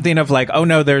was something of like, oh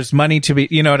no, there's money to be,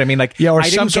 you know what I mean? Like, Yeah, or I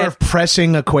some didn't sort get- of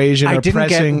pressing equation I or didn't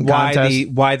pressing get why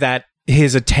contest. why that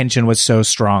his attention was so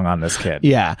strong on this kid.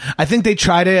 Yeah, I think they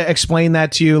try to explain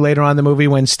that to you later on in the movie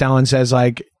when Stellan says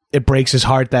like it breaks his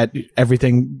heart that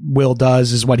everything Will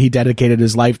does is what he dedicated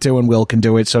his life to, and Will can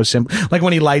do it so simple. Like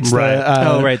when he lights Right.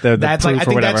 The that's proof like I or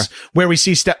think whatever. that's where we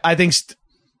see. I think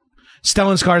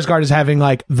Stellan Skarsgård is having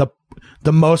like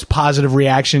the most positive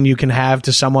reaction you can have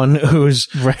to someone who's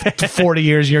 40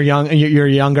 years you're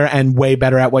younger and way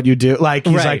better at what you do. Like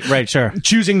he's like sure.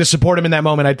 choosing to support him in that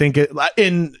moment. I think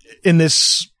in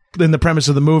the premise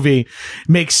of the movie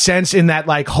makes sense in that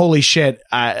like, holy shit,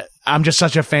 I'm just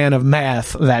such a fan of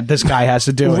math that this guy has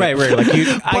to do it. Right. Like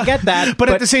I get that, But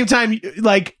at the same time,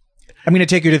 like, I'm going to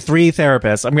take you to 3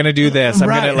 therapists. I'm going to do this. I'm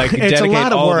going to like It's a lot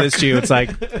dedicate of all work. this to you. It's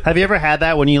like, Have you ever had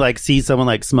that when you like see someone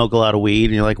like smoke a lot of weed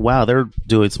and you're like, wow, they're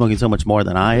smoking so much more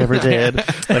than I ever did?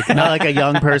 Like not like a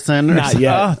young person. Not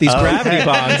yet. oh, these gravity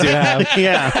bombs you have.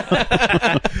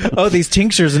 Yeah. Oh, these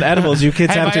tinctures and edibles you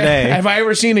kids have today. Have I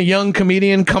ever seen a young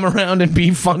comedian come around and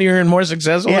be funnier and more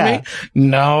successful Yeah. than me?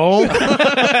 No.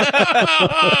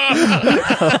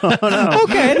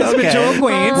 Okay, this is Joel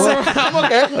Queens.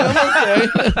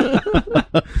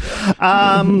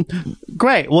 I'm okay.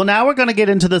 Great. Well, now we're going to get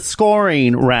into the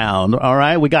scoring round. All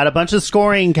right. We got a bunch of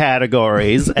scoring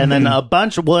categories and then a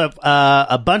bunch of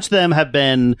them have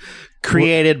been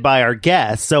created by our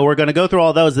guests. So we're going to go through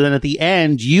all those. And then at the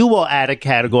end, you will add a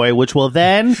category, which will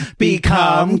then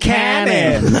become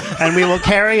canon. And we will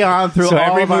carry on through So all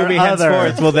every of our movie other.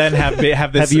 henceforth will then have this,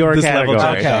 Have your this level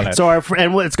category. to it on it. So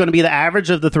and it's going to be the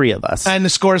average of the three of us. And the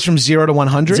score is from 0 to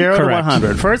 100? 0 to Correct.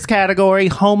 100. First category,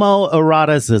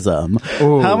 homoeroticism.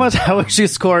 How would you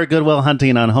score Good Will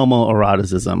Hunting on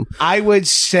homoeroticism? I would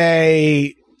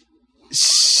say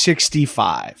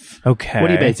 65. Okay. What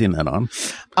are you basing that on?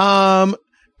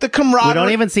 The camaraderie. We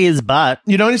don't even see his butt.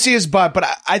 You don't even see his butt, but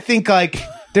I think like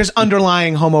there's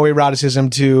underlying homoeroticism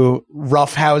to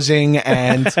roughhousing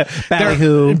and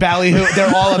Ballyhoo.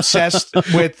 They're all obsessed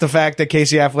with the fact that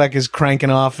Casey Affleck is cranking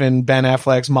off in Ben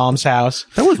Affleck's mom's house.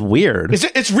 That was weird.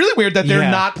 It's really weird that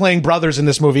they're not playing brothers in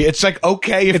this movie. It's like,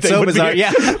 okay, if It's they so would bizarre. be,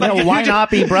 Yeah. like, Why not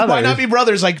be brothers? Why not be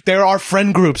brothers? Like there are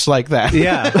friend groups like that.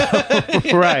 Yeah.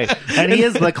 Right. And he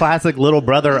is the classic little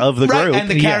brother of the Right, group. and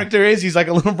the character is he's like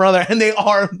a little brother, and they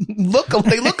look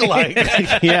alike.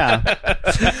 Yeah.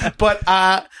 But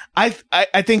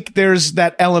I think there's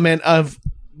that element of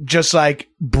just like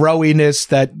broiness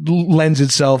that lends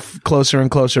itself closer and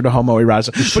closer to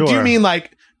homoerotic. Sure. But do you mean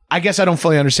like? I guess I don't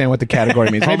fully understand what the category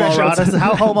means. Maybe I should- Homoerotic,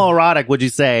 how homoerotic would you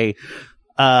say?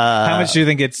 How much do you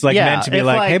think it's like meant to be if,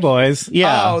 like, hey boys?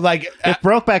 Yeah. Oh, like if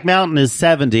Brokeback Mountain is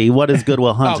 70, what is Good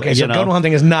Will Hunting? okay, so Good Will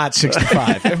Hunting is not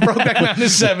 65. If Brokeback Mountain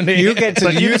is 70, You get to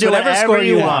But you use can do whatever whatever score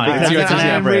you you want. want. It's your That's an I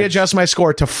average. readjust my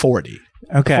score to 40.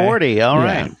 Okay. 40. All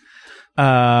right.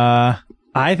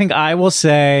 I think I will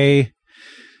say,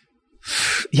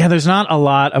 yeah, there's not a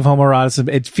lot of homoeroticism.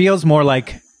 It feels more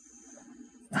like,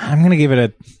 I'm going to give it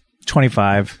a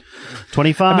 25.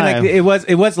 25. I mean, like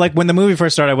it was like when the movie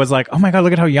first started, I was like, oh my God,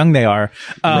 look at how young they are.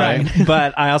 Right.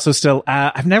 But I also still,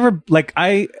 I've never, like,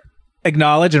 I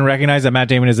acknowledge and recognize that Matt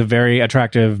Damon is a very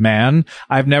attractive man.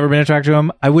 I've never been attracted to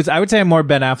him. I would say I'm more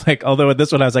Ben Affleck, although with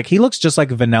this one I was like, he looks just like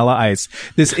Vanilla Ice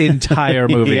this entire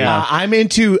movie. Yeah. I'm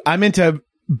into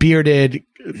bearded,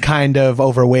 kind of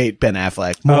overweight Ben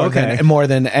Affleck more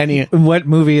than any. What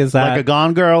movie is that? like a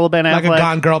Gone Girl, Ben Affleck. Like a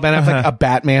Gone Girl Ben Affleck, a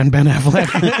Batman Ben Affleck.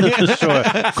 Sure.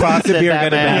 CrossFit beer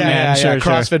good Batman. Batman. Sure.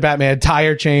 CrossFit Batman,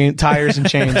 tires and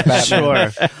chains Batman. Sure.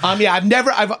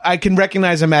 Yeah, I can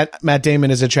recognize Matt Damon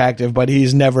is attractive, but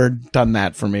he's never done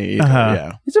that for me either.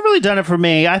 Yeah. He's never really done it for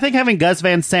me. I think having Gus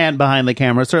Van Sant behind the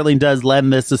camera certainly does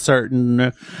lend this a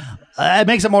certain... it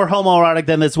makes it more homoerotic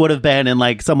than this would have been in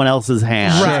like someone else's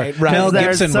hands. Right. Mel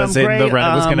There's Gibson some was in great, the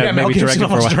run. Was going to Mel maybe direct Gibson it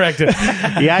for a almost while. directed.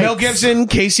 Yikes. Mel Gibson,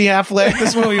 Casey Affleck.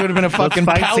 This movie would have been a fucking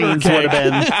Fight powder scenes keg. would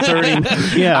have been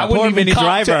 30. Yeah. I wouldn't Poor even Minnie cop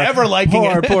Driver. to ever liking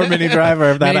it. Poor Minnie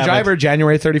Driver. If that Minnie happened. Driver,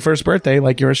 January 31st birthday,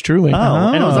 like yours truly. Oh,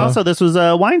 and it was also, this was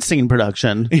a Weinstein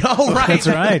production. Oh, right. That's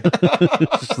right.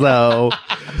 So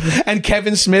And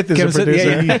Kevin Smith is Kevin a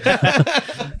Smith, producer.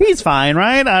 he's fine,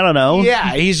 right? I don't know.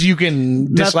 Yeah, you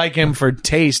can dislike him for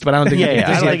taste, but I don't think you Yeah, can I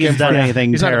don't dislike think he's him done for anything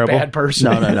he's terrible. not a bad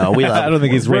person. No. We love I don't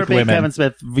think he's We're raped big women. Kevin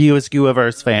Smith View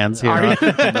Askew-averse fans here.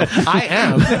 I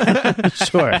am.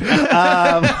 Sure.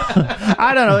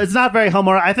 I don't know. It's not very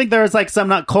homo. I think there's like some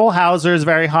not. Cole Hauser's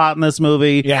very hot in this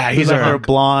movie. Yeah, he's he's like a her hunk.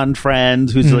 blonde friend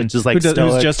who's like, just like Who's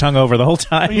stoic. just hungover the whole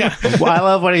time. Yeah. Well, I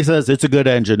love when he says it's a good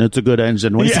engine. It's a good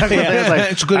engine. When he's talking about it,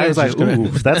 like, It's a good I was engine, like,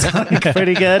 it's ooh, that's like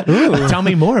pretty good. Tell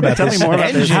me more about Tell this. me more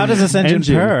about this. How does this engine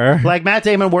purr? Like Matt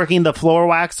Damon working the floor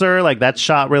waxer, like that's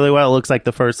shot really well. It looks like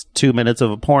the first 2 minutes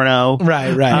of a porno.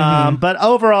 Right. But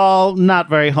overall, not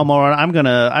very homo. I'm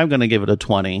gonna give it a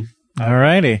 20.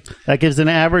 Alrighty. That gives an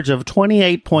average of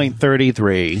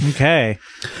 28.33. Okay.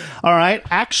 All right,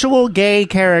 actual gay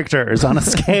characters on a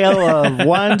scale of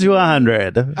 1 to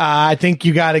 100. I think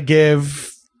you got to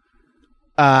give.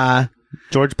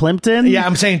 George Plimpton? Yeah,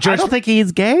 I'm saying George. I don't think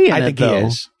he's gay in I it, think though. he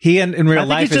is. He in I real think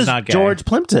life he's is just not gay. George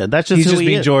Plimpton. That's just He's who just he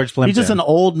being is. George He's just Plimpton. an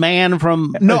old man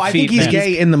from No, a I think feet he's man.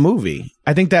 gay in the movie.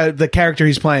 I think that the character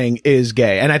he's playing is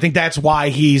gay, and I think that's why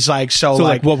he's like so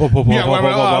like whoa, yeah,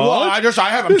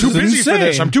 I'm too busy for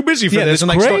this. I'm too busy for Yeah, this. this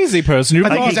And crazy person. You're I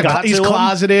think Like he he's got to him?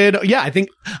 closeted. Yeah, I think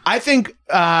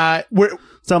we're.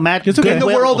 So Matt, In the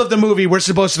world of the movie, we're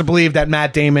supposed to believe that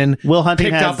Matt Damon Will Hunting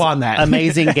picked has up on that.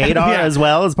 amazing gaydar Yeah. as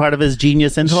well as part of his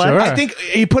genius intellect. Sure. I think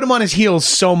he put him on his heels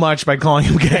so much by calling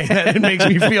him gay that it makes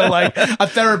me feel like a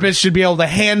therapist should be able to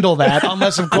handle that,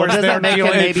 unless of Well, course does they're that make him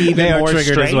dealing. maybe even they are more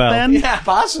triggered straight as well. then? Yeah,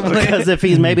 possibly. Because if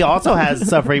he's maybe also has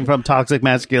suffering from toxic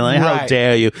masculinity, how Right.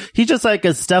 dare you? He's just like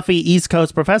a stuffy East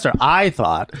Coast professor, I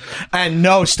thought. And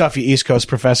no stuffy East Coast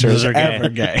professors are ever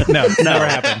gay. No, never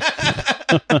happened.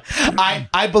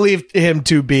 I believe him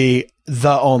to be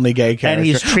the only gay character. And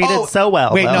he's treated so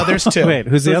well. Wait, though. no, there's two. Wait,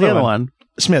 who's the Who's other one?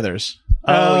 Smithers.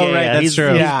 Oh, Oh, yeah, right, yeah. that's he's, true.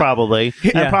 He's Yeah. probably.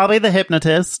 Yeah. And probably the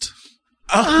hypnotist.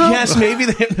 Yes, maybe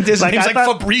his Like, name's I like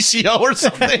thought- Fabricio or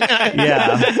something.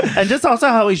 Yeah, and just also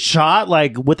how he's shot,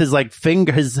 like with his like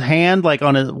finger, his hand, like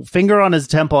on his finger on his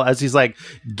temple as he's like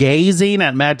gazing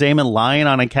at Matt Damon lying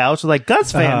on a couch. Like,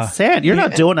 Gus Van Sant, you're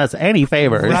not doing us any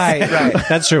favors. Right.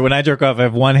 That's true. When I jerk off, I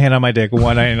have one hand on my dick,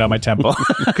 one hand on my temple.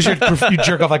 Because you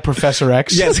jerk off like Professor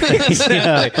X. Yes.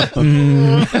 Yeah.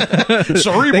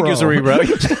 Cerebro. Thank you, Cerebro.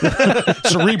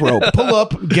 Cerebro. Pull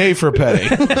up, gay for petty.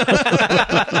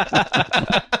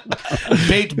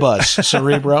 Bait bus,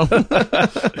 Cerebro. So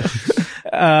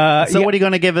what are you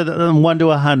going to give it 1 to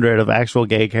 100 of actual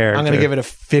gay character? I'm going to give it a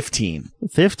 15.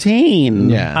 15.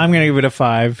 Yeah. I'm going to give it a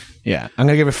 5. Yeah. I'm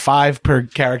going to give it 5 per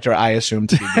character I assume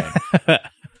to be gay.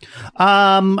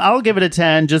 I'll give it a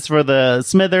 10 just for the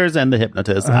Smithers and the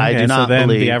hypnotist. I do not so then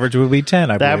believe the average would be 10.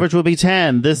 I the believe. average will be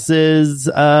 10. This is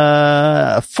number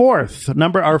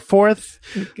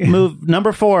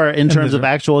 4 in terms of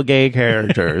actual gay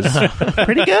characters.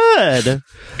 Pretty good.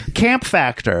 Camp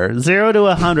factor 0 to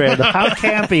 100. How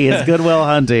campy is Good Will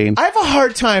Hunting? I have a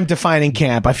hard time defining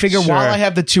camp. I figure Sure. while I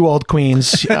have the two old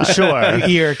queens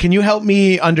here, can you help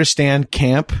me understand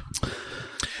camp?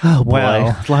 Oh boy,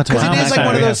 Well, Because it is like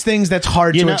one of those things that's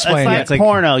hard to explain. It's like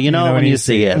porno, you know when you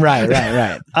see it. Right.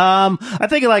 I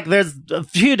think like there's a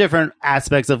few different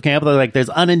aspects of camp. Like there's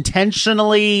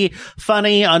unintentionally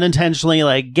funny, unintentionally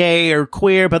like gay or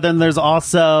queer, but then there's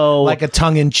also Like a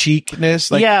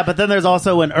tongue-in-cheekness. Like, yeah, but then there's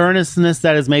also an earnestness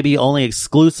that is maybe only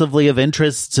exclusively of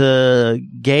interest to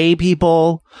gay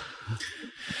people.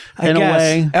 In a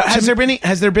way, Has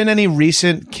there been any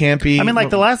recent campy? I mean, like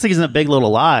the last season of Big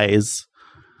Little Lies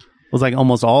was like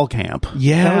almost all camp.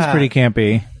 Yeah, That was pretty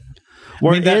campy.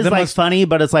 Where I mean, it is like funny,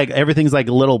 but it's like everything's like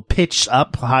a little pitched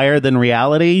up higher than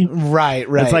reality. Right.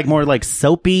 It's like more like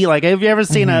soapy. Like, have you ever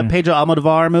seen a Pedro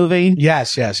Almodovar movie?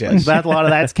 Yes. That a lot of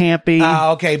that's campy.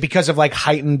 Okay, because of like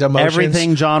heightened emotions.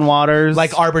 Everything John Waters.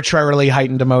 like arbitrarily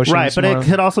heightened emotions. right, but it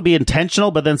could also be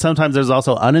intentional, but then sometimes there's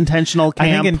also unintentional camp.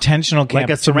 I think intentional camp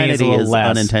like a to me is a Serenity little is less.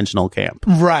 unintentional camp.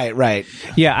 Right.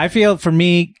 Yeah, I feel for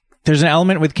me, there's an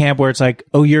element with camp where it's like,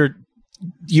 oh, your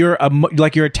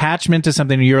attachment to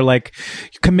something, your like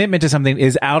commitment to something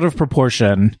is out of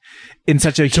proportion in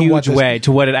such a huge way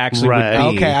to what it actually would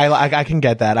be. Okay, I can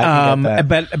get that. I can get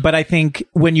that. But I think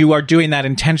when you are doing that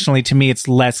intentionally, to me, it's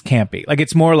less campy. Like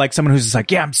it's more like someone who's just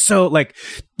like, yeah, I'm so like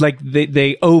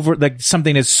they over like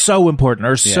something is so important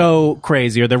or so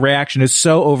crazy or the reaction is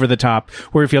so over the top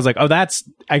where it feels like, oh, that's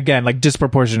again like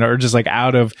disproportionate or just like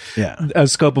out of a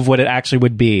scope of what it actually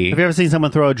would be. Have you ever seen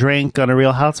someone throw a drink on a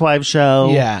Real Housewives show?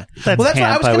 Yeah. That's Well, that's what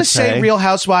I camp, was going to would say. Real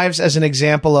Housewives as an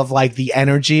example of like the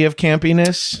energy of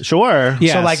campiness. Sure.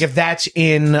 Yes. So like if that's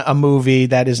in a movie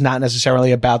that is not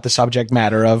necessarily about the subject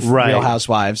matter of Real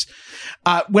Housewives.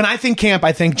 When I think camp,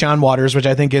 I think John Waters, which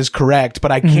I think is correct,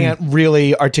 but I can't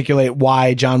really articulate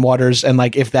why John Waters and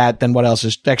like if that, then what else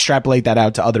is extrapolate that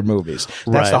out to other movies.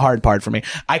 That's the hard part for me.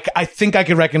 I think I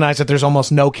could recognize that there's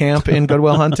almost no camp in Good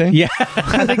Will Hunting. Yeah.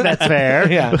 I think that's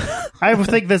fair. Yeah. I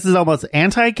think this is almost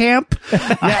anti-camp.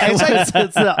 Yeah, it's like,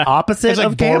 It's the opposite it's like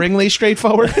of camp. boringly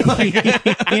straightforward.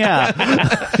 Yeah.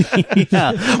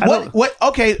 What?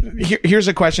 Okay, here's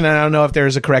a question, and I don't know if there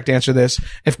is a correct answer to this.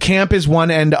 If camp is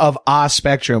one end of a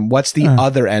spectrum, what's the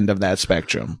other end of that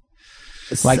spectrum?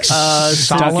 Like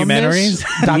documentaries?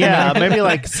 Yeah, maybe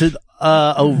like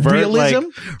overt Realism?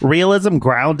 realism,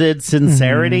 grounded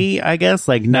sincerity, I guess,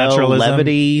 like no Naturalism.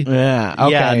 levity. Yeah.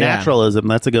 Okay, yeah, naturalism.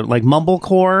 That's a good, like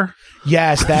mumblecore.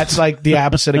 Yes, that's like the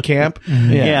opposite of camp.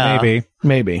 Yeah.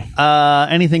 Maybe.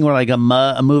 Anything where like a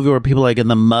movie where people are like in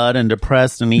the mud and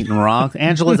depressed and eating rocks.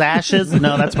 Angela's Ashes?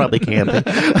 No, that's probably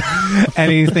campy.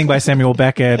 Anything by Samuel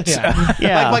Beckett.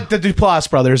 Yeah. Like the Duplass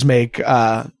brothers make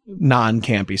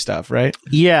non-campy stuff, right?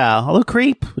 Yeah. Hello,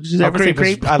 Creep. Did you ever see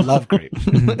Creep? I love Creep.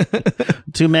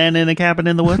 2 men in a cabin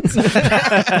in the woods.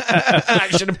 I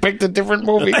should have picked a different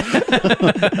movie.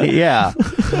 Yeah.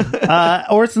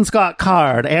 Orson Scott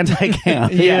Card,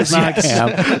 anti-camp. He is not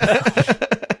camp.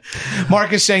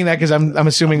 Mark is saying that because I'm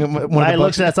assuming one of the I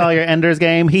books. looked at all your Ender's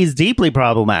Game. He's deeply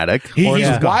problematic. He's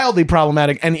wildly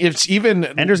problematic, and it's even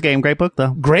Ender's Game, great book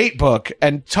though. great book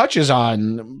and touches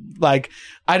on like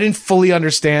I didn't fully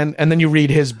understand, and then you read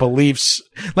his beliefs.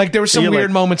 Like there were some You're weird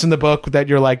like- moments in the book that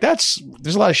you're like, there's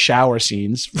a lot of shower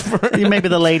scenes. Maybe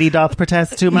the lady doth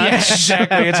protest too much. Yeah,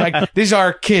 exactly. It's like these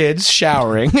are kids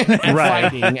showering and Right.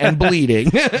 fighting and bleeding.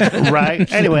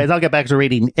 Right. Anyways, I'll get back to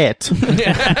reading It.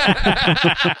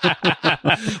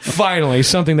 Finally,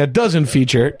 something that doesn't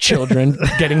feature children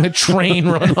getting the train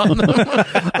run on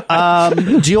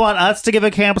them. Do you want us to give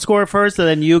a camp score first, and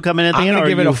then you come in at the I'm end? gonna or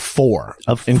give it you- a 4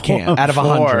 a in 4 camp out of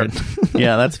 100.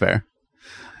 Yeah, that's fair.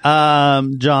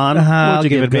 John, I'll would you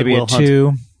give it maybe Good a Will Hunting?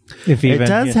 2. If even, It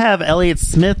does have Elliott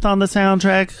Smith on the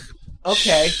soundtrack.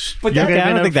 Okay, but You're that, giving I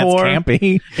don't it think that's 4?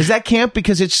 campy. is that camp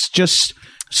because it's just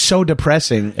so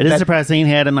depressing. It is that- depressing.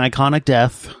 He had an iconic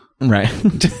death. right?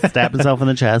 Stabbed himself in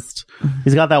the chest.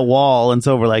 He's got that wall in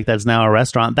Silver Lake that's now a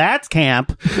restaurant. That's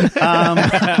camp. What's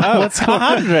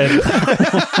 100?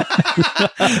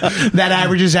 That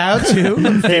averages out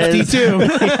to 52.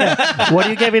 What are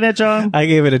you giving it, John? I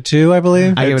gave it a 2, I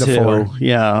believe. I gave it a 4.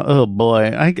 Yeah. Oh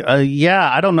boy.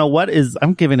 I don't know what is.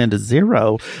 I'm giving it a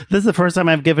 0. This is the first time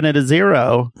I've given it a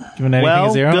 0. Giving anything Well,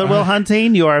 a 0? Good Will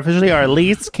Hunting, you are officially our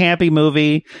least campy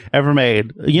movie ever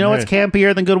made. You know what's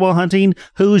campier than Good Will Hunting?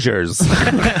 Hoosiers.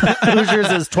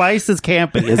 Hoosiers is twice as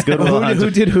campy as Good Will Hunting. Who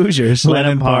did Hoosiers?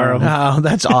 Lennon Parham. Oh,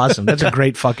 that's awesome. That's a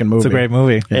great fucking movie. It's a great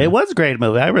movie. It was a great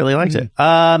movie. I really liked it.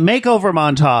 Makeover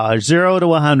montage, 0 to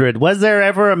 100. Was there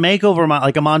ever a makeover,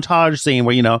 like a montage scene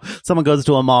where, someone goes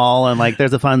to a mall and like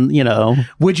there's a fun,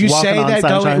 Would you walking say on that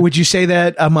sunshine? would you say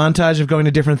that a montage of going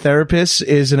to different therapists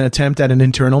is an attempt at an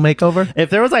internal makeover? If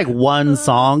there was like one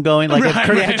song going, like if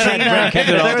Katrina, if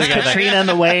there was Katrina and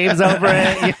the waves over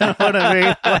it, you know what I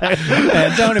mean?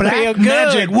 Like, Don't it feel good?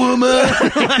 Magic woman.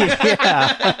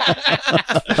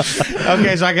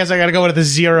 Okay, so I guess I got to go with the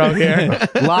 0 here.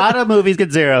 a lot of movies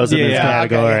get zeros in this Yeah,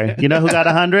 category. okay. You know who got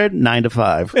 100? 9 to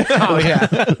 5. Oh yeah,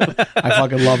 I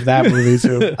fucking love that movie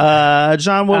too.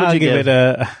 John, what would I'll you give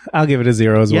give? I'll give it a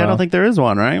 0 as well. Yeah, I don't think there is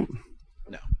one, right?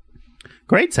 No.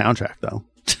 Great soundtrack, though.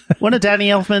 One of Danny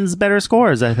Elfman's better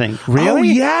scores, I think. Really? Oh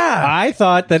yeah. I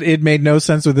thought that it made no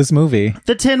sense with this movie.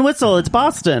 The Tin Whistle, it's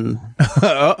Boston. It's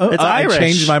I Irish.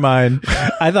 changed my mind.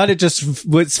 I thought it just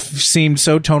seemed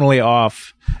so tonally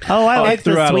off. Oh, I like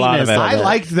threw the out a lot of sweetness it. I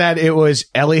liked that it was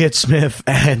Elliott Smith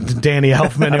and Danny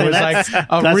Elfman. It was like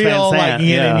a that's real Van like Sant,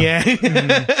 yin and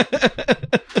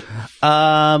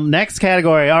yang. Next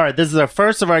category. All right, this is our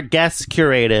first of our guests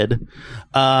curated.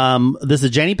 This is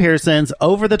Jenny Pearson's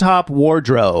over-the-top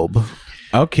wardrobe.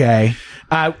 Okay.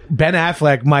 Ben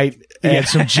Affleck might add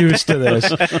some juice to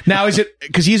this. Now, is it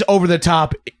because he's over the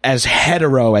top as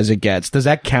hetero as it gets? Does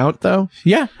that count though?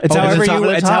 Yeah, it's Over the however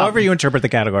top. it's however you interpret the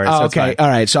category. So it's Okay. fine. All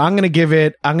right. So I'm gonna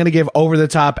give over the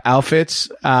top outfits.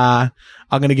 I'm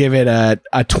gonna give it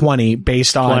a 20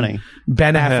 based on 20.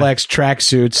 Ben Affleck's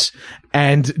tracksuits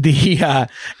and the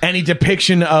any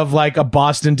depiction of like a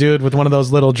Boston dude with one of those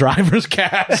little driver's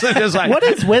caps. Just like, What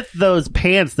is with those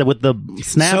pants that with the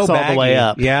snaps So all the way baggy.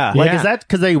 up? Yeah. Like, Yeah. is that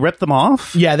because they ripped them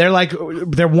off? Yeah, they're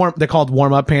warm. They're called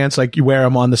warm up pants. Like you wear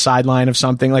them on the sideline of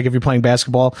something. Like if you're playing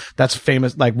basketball, that's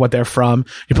famous. Like what they're from.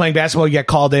 You're playing basketball, you get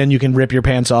called in, you can rip your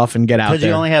pants off and get out Because there.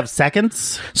 you only have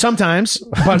seconds? Sometimes,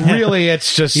 but really,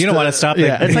 it's just You don't want to stop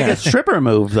the- It's like a stripper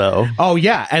move, though. Oh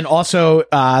yeah, and also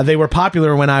they were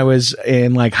popular when I was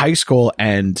in like high school,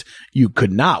 and you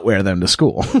could not wear them to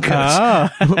school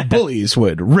because bullies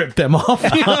would rip them off.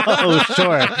 Oh,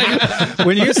 sure.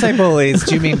 When you say bullies,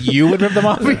 do you mean you would rip them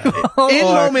off? people? In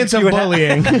Or moments of you would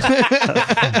bullying.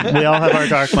 We all have our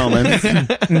dark moments.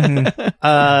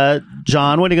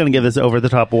 John, what are you going to give this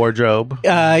over-the-top wardrobe?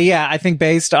 Yeah, I think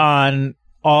based on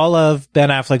all of Ben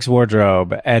Affleck's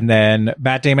wardrobe, and then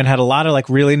Matt Damon had a lot of like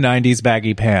really 90s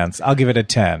baggy pants. I'll give it a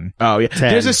 10. Oh yeah,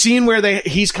 10. there's a scene where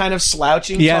he's kind of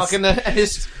slouching, Yes. talking to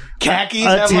his khakis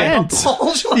A have tent. like a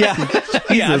bulge. Yeah,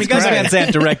 I mean, Gus Van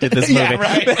Sant directed this movie. Yeah,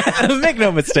 right. Make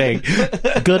no mistake.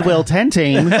 Goodwill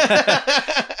Tenting.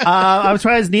 I'm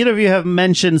surprised neither of you have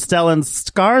mentioned Stellan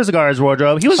Skarsgård's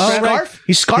wardrobe. He was Scarf?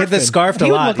 He's He had scarfing. the scarfed a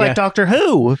He would lot. look like yeah. Doctor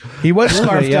Who. He was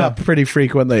scarfed yeah. up pretty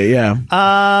frequently. Yeah.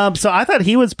 So I thought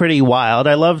he was pretty wild.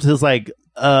 I loved his like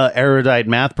erudite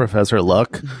math professor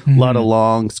look. A lot of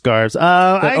long scarves.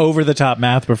 The over-the-top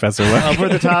math professor. Over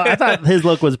the top. I thought his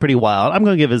look was pretty wild. I'm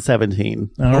going to give it 17.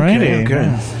 All righty.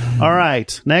 Okay. All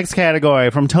right. Next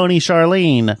category from Tony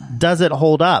Charlene. Does it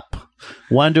hold up?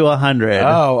 1 to 100.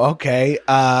 Oh, okay.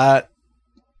 I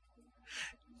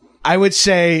would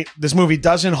say this movie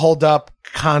doesn't hold up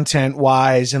content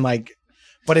wise, and like,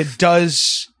 but it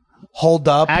does hold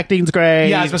up. Acting's great.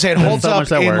 Yeah, I was gonna say it holds So much up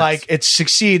that in works. like it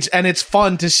succeeds, and it's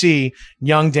fun to see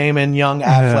young Damon, young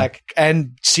Affleck,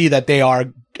 and see that they are,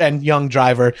 and young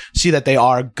Driver see that they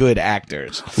are good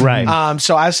actors. Right.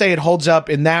 So I say it holds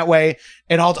up in that way.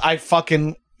 It holds. I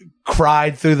fucking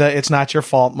cried through the "it's not your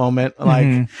fault" moment,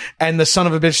 like, and the son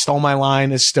of a bitch stole my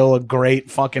line is still a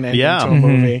great fucking ending Yeah. to a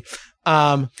movie.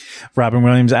 Robin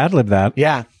Williams ad-libbed that.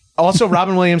 Yeah. Also,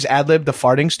 Robin Williams ad-libbed the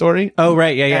farting story. Oh,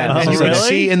 right. Yeah, yeah. And you really? can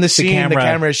see in the scene the camera-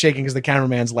 camera is shaking because the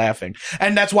cameraman's laughing,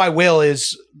 and that's why Will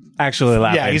is actually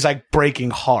laughing. Yeah, he's like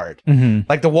breaking hard. Mm-hmm.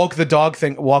 Like the walk the dog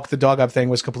up thing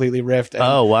was completely riffed. And,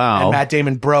 Oh, wow. And Matt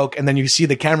Damon broke, and then you see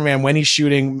the cameraman when he's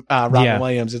shooting Robin Yeah.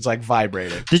 Williams, it's like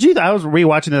vibrating. I was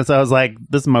rewatching this. I was like,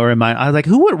 this might remind. I was like,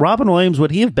 Robin Williams, would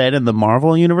he have been in the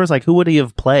Marvel universe? Like, who would he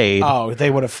have played? Oh,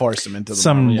 they would have forced him into the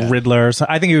some Marvel, yeah. Riddler. So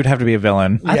I think he would have to be a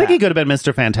villain. I think he could have been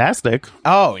Mr. Fantastic.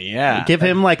 Oh yeah, Give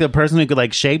him like a person who could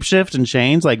like shapeshift and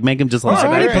change, like make him just like. He's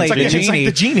already It's played like, the it's like genie.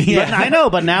 the genie. But Yeah. I know,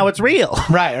 but now it's real.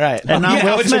 Right. And not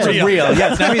Will it's Smith. real.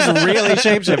 Yes, now he's really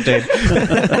shapeshifted.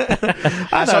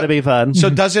 I thought it'd be fun. So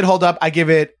does it hold up? I give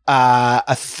it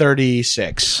a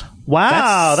 36.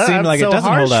 Wow, That seemed that's like it so doesn't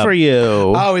harsh hold up. for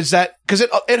you. Oh, is that because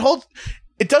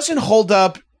it doesn't hold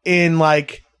up in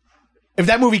like if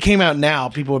that movie came out now,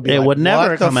 people would be It like, would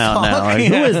never what the come out now. fuck? Like,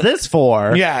 Who is this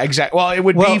for? Yeah, exactly. Well, it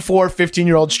would be for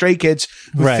 15-year-old straight kids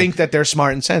who Right. think that they're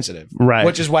smart and sensitive. Right.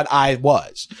 Which is what I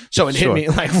was. So it Sure. hit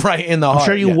me like right in the heart. I'm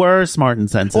sure you yeah. were smart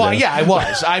and sensitive. Well, yeah, I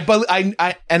was.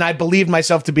 I believed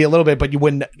myself to be a little bit, but you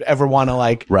wouldn't ever want to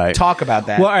like Right. talk about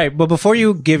that. Well, all right. But before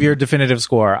you give your definitive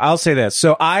score, I'll say this.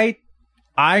 So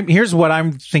here's what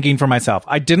I'm thinking for myself.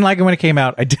 I didn't like it when it came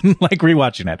out. I didn't like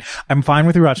rewatching it. I'm fine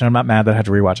with rewatching it. I'm not mad that I had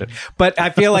to rewatch it. But I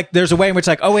feel like there's a way in which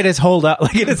like, oh, it is held up.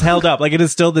 Like it is held up. Like it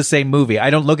is still the same movie. I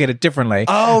don't look at it differently.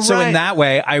 Oh, so right. in that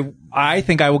way, I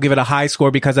think I will give it a high score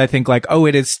because I think like, oh,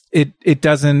 it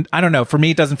doesn't, I don't know. For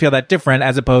me, it doesn't feel that different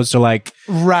as opposed to like,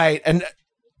 right. And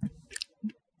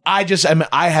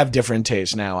I have different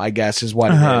tastes now, I guess is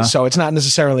what it is. So it's not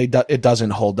necessarily it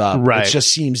doesn't hold up. Right. It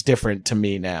just seems different to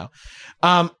me now.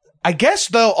 I guess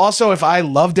though, also if I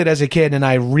loved it as a kid and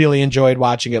I really enjoyed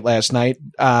watching it last night,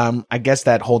 I guess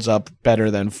that holds up better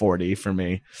than 40 for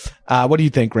me. What do you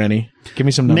think, Rennie? Give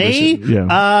me some numbers. Me? Yeah.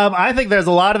 I think there's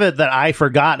a lot of it that I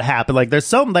forgot happened. Like there's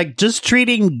some like just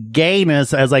treating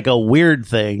gayness as like a weird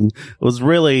thing was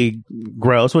really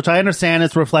gross, which I understand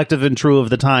is reflective and true of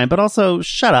the time, but also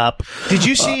shut up. Did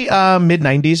you see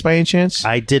mid-90s by any chance?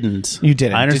 I didn't. You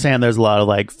didn't. I understand there's a lot of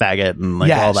like faggot and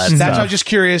like all that That's stuff. why I'm just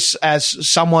curious as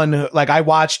someone who, like I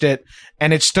watched it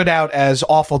and it stood out as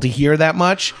awful to hear that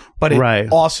much, but it Right.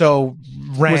 also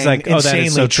rang Was like, oh, that insanely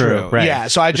is so true. Right. Yeah,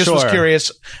 so I just was Sure.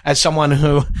 curious as someone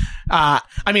who, I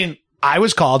mean, I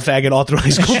was called faggot all through high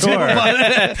school too,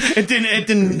 but it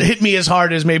didn't hit me as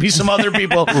hard as maybe some other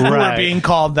people who were Right. being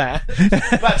called that.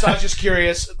 But so I was just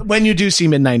curious when you do see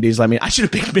mid-90s. Let me. I should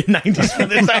have picked mid-90s for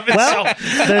this. I've been Well, I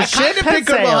the kind ship of had picked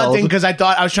Good Will Hunting sailed. because I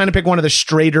thought I was trying to pick one of the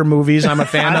straighter movies I'm a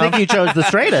fan I of. think you chose the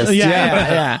straightest.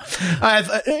 Yeah.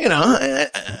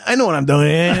 I know what I'm doing.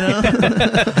 You know?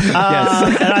 And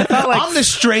I felt like I'm the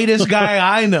straightest guy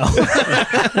I know,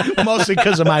 mostly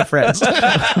because of my friends.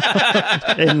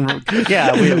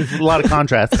 yeah, we have a lot of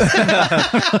contrasts.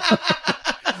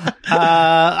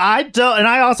 I don't, and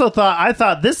I also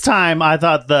thought, this time,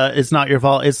 the "It's Not Your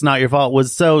Fault, It's Not Your Fault"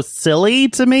 was so silly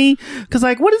to me. Cause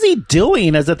like, what is he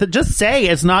doing? As if just say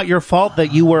it's not your fault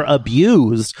that you were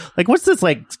abused. Like, what's this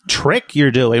like trick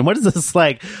you're doing? What is this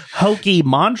like hokey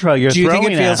mantra you're do you throwing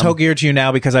think it feels at him? hokier to you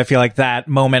now? Because I feel like that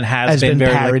moment has been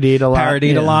very parodied a lot.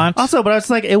 Parodied a Yeah. lot. Also, but I was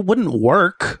like, it wouldn't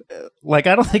work. Like,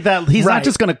 I don't think that he's Right. not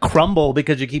just going to crumble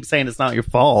because you keep saying it's not your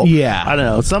fault. Yeah. I don't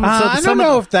know. I don't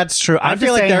know if that's true. I I'm feel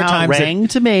just like saying there are how times it that- rang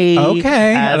to me.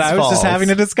 Okay, as and I was just false. having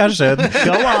a discussion.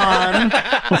 Go on.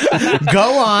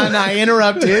 Go on. I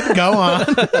interrupted. Go on.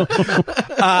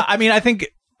 I mean,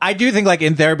 I do think like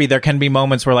in therapy there can be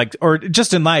moments where like, or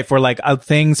just in life where like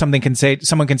someone can say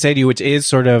to you which is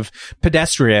sort of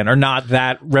pedestrian or not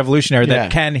that revolutionary Yeah.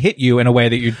 that can hit you in a way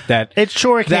that It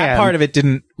sure that can. part of it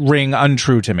didn't ring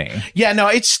untrue to me. Yeah, no,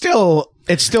 it's still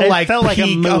It like felt like a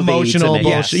peak movie emotional to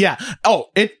me. bullshit. Yeah. Oh,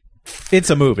 It's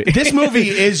a movie. this movie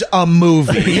is a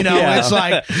movie. You know, Yeah. it's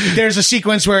like there's a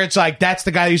sequence where it's like that's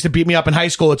the guy who used to beat me up in high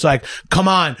school. It's like, come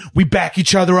on, we back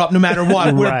each other up no matter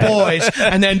what. We're Right. boys.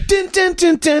 And then din din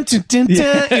din din din din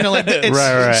din. You know, like it's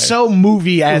Right. so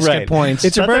movie-esque at points.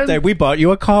 It's your But then- birthday. We bought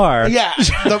you a car. Yeah.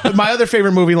 My other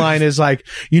favorite movie line is like,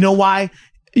 you know why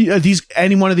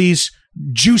any one of these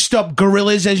juiced up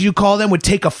gorillas, as you call them, would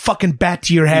take a fucking bat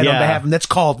to your head on Yeah. behalf of them. That's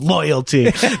called loyalty.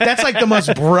 That's like the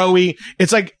most bro-y.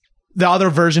 It's like the other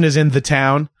version is In the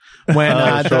Town. When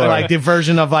sure. like the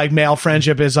version of like male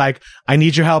friendship is like, I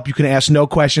need your help. You can ask no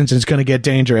questions and it's going to get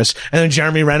dangerous. And then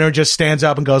Jeremy Renner just stands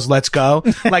up and goes, let's go.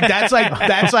 Like that's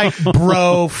like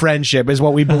bro friendship is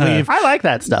what we believe. I like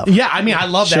that stuff. Yeah, I mean, I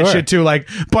love that Sure. shit too. Like,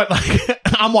 but like,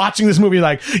 I'm watching this movie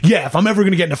like, yeah, if I'm ever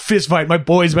going to get in a fist fight, my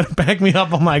boys better back me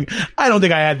up. I'm like, I don't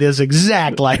think I had this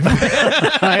exact life.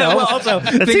 Well, also,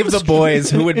 think of the boys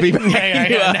who would be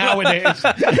nowadays.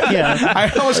 Yeah.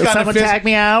 I almost got Someone tag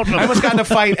me out. I almost got in a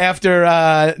fight after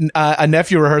a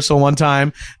nephew rehearsal one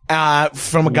time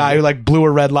from a guy who like blew a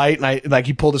red light, and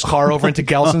he pulled his car over into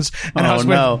Gelson's, and I was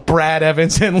with Brad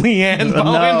Evans and Leanne Bowen,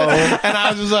 and I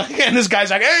was just like, and this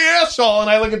guy's like, hey, asshole, and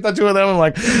I look at the two of them, I'm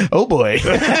like, oh boy.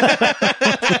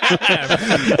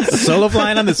 Solo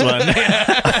flying on this one.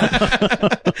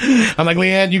 I'm like,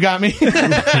 Leanne, you got me. She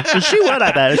would,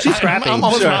 I bet. She's scrappy. I'm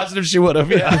almost positive she would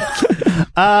have. Yeah.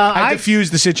 I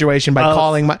diffused the situation by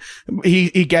calling my.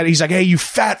 He's like, hey, you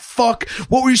fat fuck.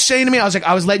 What were you saying to me? I was like,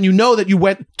 I was letting you know that you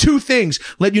went two things.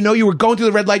 Let you know you were going through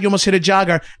the red light. You almost hit a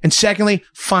jogger. And secondly,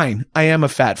 fine, I am a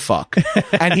fat fuck.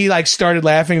 And he like started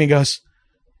laughing and he goes,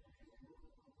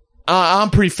 I'm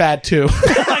pretty fat too.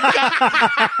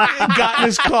 Got in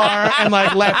his car and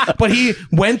like left. But he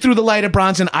went through the light at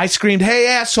Bronson. I screamed, hey,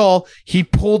 asshole. He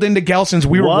pulled into Gelson's.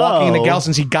 We were walking into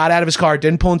Gelson's. He got out of his car,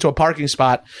 didn't pull into a parking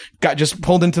spot, just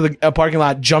pulled into the parking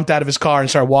lot, jumped out of his car and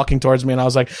started walking towards me. And I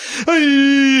was like,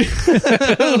 hey.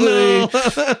 No.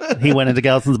 He went into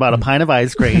Gelson's, bought a pint of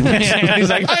ice cream. He's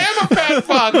like, I am a fat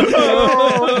fuck.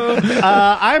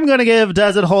 I'm going to give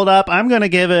Does It Hold Up? I'm going to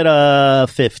give it a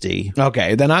 50.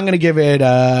 Okay, then I'm going to give it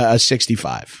a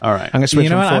 65. All right. I'm going to switch. You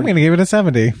know what? I'm going to give it a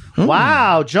 70.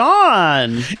 Wow,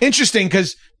 John. Interesting,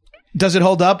 because does it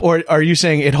hold up, or are you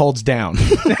saying it holds down?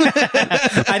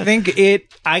 I think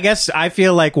I guess I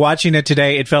feel like watching it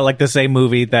today, it felt like the same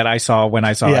movie that I saw when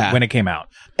it when it came out.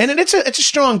 And it's a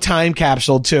strong time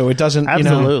capsule too. It doesn't,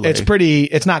 Absolutely.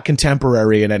 It's not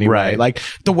contemporary in any way. Like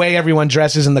the way everyone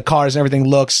dresses in the cars and everything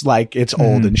looks like it's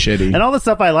old and shitty. And all the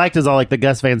stuff I liked is all like the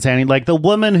Gus Van Sant, like the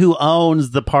woman who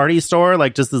owns the party store,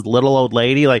 like just this little old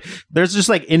lady. Like there's just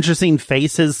like interesting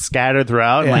faces scattered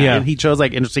throughout. And he chose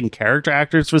like interesting character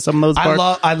actors for some of those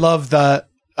parts. I love the,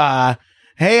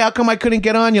 hey, how come I couldn't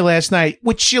get on you last night?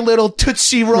 With your little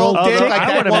Tootsie Roll dick.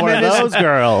 I would have more of those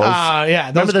girls.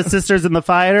 Remember the Sisters in the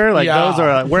Fighter? Like those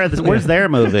are, where's their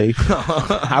movie?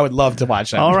 I would love to watch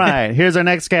that. All right. Here's our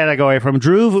next category from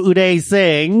Dhruv Uday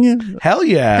Singh. Hell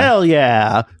yeah. Hell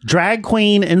yeah. Drag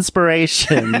queen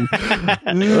inspiration.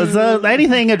 Was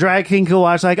anything a drag queen could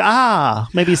watch? Like,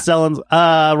 maybe Stellan's,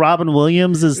 Robin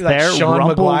Williams is like there. Sean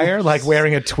McGuire, like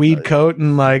wearing a tweed coat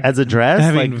and like. As a dress.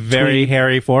 Having like very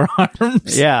hairy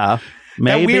forearms. Yeah.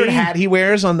 Maybe. That weird hat he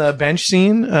wears on the bench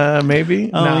scene,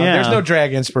 maybe. Oh, no, yeah. There's no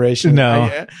drag inspiration.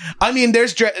 No. I mean,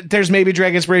 there's maybe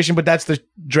drag inspiration, but that's the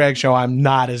drag show I'm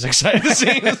not as excited to see.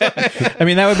 I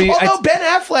mean, that would be. Although Ben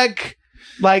Affleck,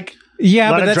 like.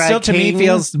 Yeah, but that drag still to king. me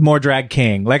feels more drag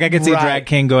king. Like I could see drag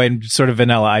king going sort of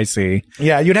vanilla icy.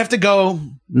 Yeah, you'd have to go.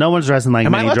 No one's dressing like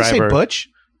Am I Minnie allowed Driver. to say Butch?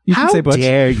 You can How say Butch.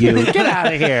 dare you? Get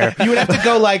out of here. You would have to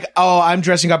go like, I'm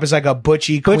dressing up as like a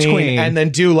butchy queen, and then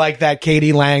do like that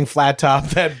Katie Lang flat top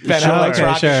that Ben Affleck's okay,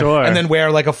 rocking, sure. and then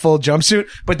wear like a full jumpsuit.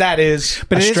 But that is,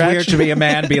 But a it is stretch. weird to be a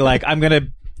man, be like, I'm gonna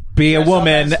be a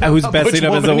woman who's bessing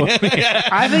up as a woman.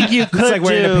 I think you could It's like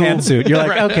wearing a pantsuit. You're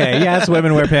like, okay, yes,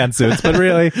 women wear pantsuits, but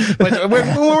really, But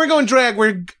when we're going drag,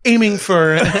 we're aiming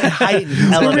for height.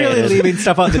 we're really leaving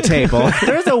stuff on the table.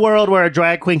 There's a world where a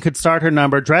drag queen could start her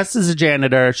number dressed as a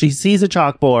janitor. She sees a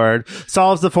chalkboard,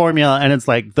 solves the formula, and it's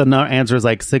like the answer is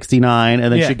like 69,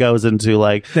 and then she goes into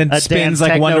like Then a spins dance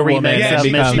like techno Wonder Woman remix and of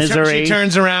becomes- Miss Misery. She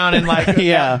turns around and like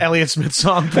Yeah. Elliott Smith's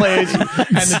song plays, and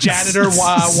the janitor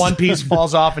one piece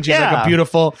falls off, and she's like Yeah. a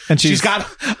beautiful, and she's got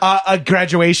a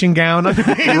graduation gown. right.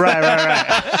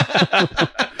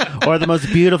 Or the most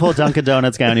beautiful Dunkin'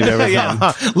 Donuts gown you've ever seen.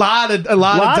 A lot of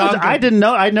Dunkin'. I didn't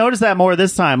know. I noticed that more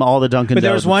this time. All the Dunkin' But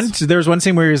Donuts. there was one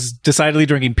scene where he was decidedly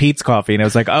drinking Pete's coffee, and it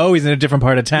was like, oh, he's in a different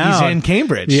part of town. He's in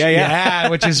Cambridge. Yeah.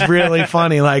 which is really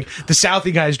funny. Like the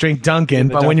Southie guys drink Dunkin',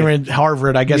 but when you're in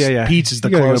Harvard, I guess Pete's is the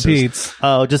You gotta go closest. Pete's.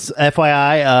 Oh, just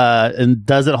FYI, in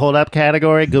Does It Hold Up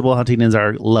category, Good Will Hunting is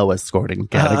our lowest scoring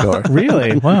category.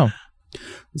 Really? Wow.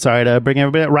 Sorry to bring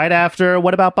everybody right after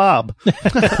What About Bob? Oh,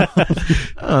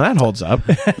 that holds up.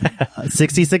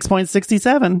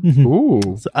 66.67.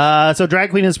 Ooh. So Drag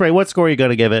Queen Inspiration, what score are you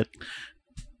going to give it?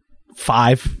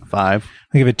 5. I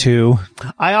give it 2.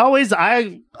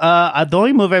 The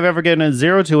only movie I've ever given a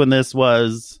 0 to in this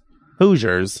was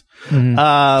Hoosiers.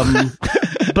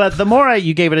 But the more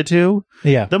you gave it a 2,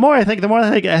 the more I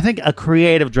think a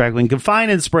creative drag queen can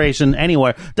find inspiration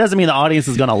anywhere. Doesn't mean the audience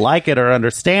is going to like it or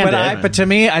understand it. But to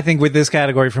me, I think with this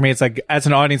category, for me, it's like, as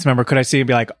an audience member, could I see and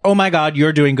be like, oh my God,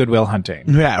 you're doing Good Will Hunting?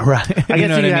 Yeah, right. I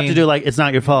guess you have to do like, it's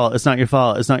not your fault. It's not your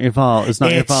fault. It's not your fault. It's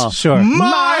not your fault. Sure.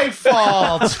 My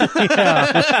fault.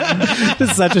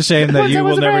 It's such a shame that you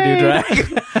will never do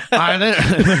drag.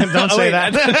 Don't say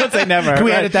that. Don't say never. Can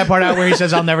we edit that part out where he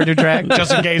says I'll never do drag,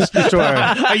 just in case? Sure.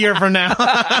 A year from now.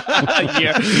 A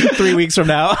year. 3 weeks from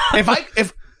now.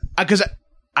 Because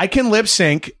I can lip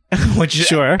sync, which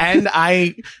sure, and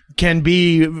I can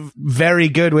be very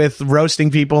good with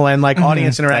roasting people and like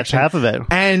audience interaction. That's half of it.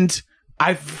 And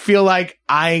I feel like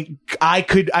I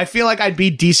feel like I'd be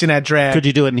decent at drag. Could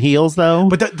you do it in heels though?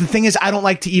 But the thing is, I don't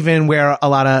like to even wear a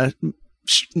lot of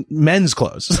men's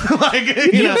clothes. Like,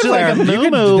 you know, like a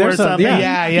muumuu or something.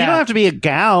 Yeah. You don't have to be a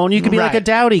gown. You could be like a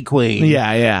dowdy queen.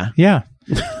 Yeah.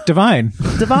 Divine.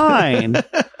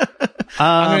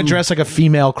 I'm going to dress like a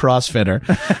female CrossFitter.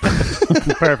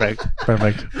 Perfect.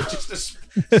 Just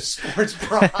a sports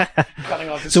bra cutting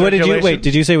off the So what did you wait?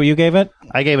 Did you say what you gave it?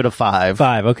 I gave it a 5.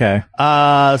 5. Okay.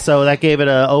 So that gave it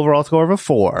an overall score of a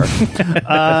 4.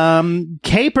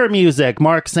 Caper music.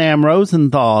 Mark Sam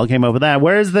Rosenthal came up with that.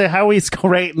 How are we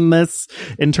rating this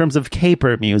in terms of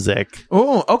caper music?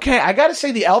 Oh, okay. I got to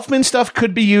say the Elfman stuff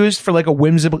could be used for like a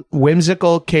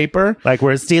whimsical caper. Like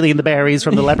we're stealing the berries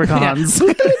from the leprechauns.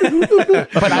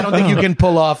 But I don't think you can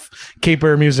pull off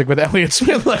caper music with Elliott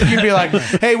Smith. Like, you'd be like,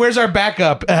 hey, where's our backup?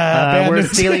 We're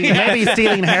stealing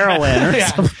heroin or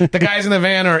something. The guys in the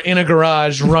van are in a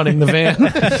garage running the van.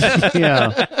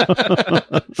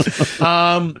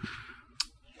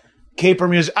 Caper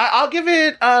music. I'll give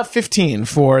it 15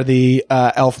 for the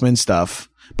Elfman stuff.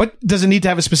 But does it need to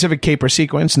have a specific caper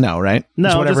sequence? No, right?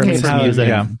 No, just caper music.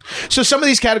 Yeah. So some of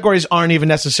these categories aren't even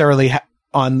necessarily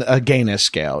on a gayness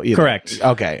scale either. Correct.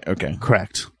 Okay.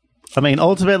 Correct. I mean,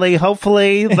 ultimately,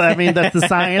 hopefully, that's the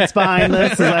science behind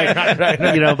this. Is like,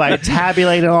 right. By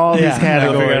tabulating all these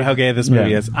categories. Figure out how gay this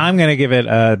movie is. I'm going to give it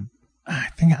I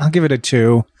think I'll give it a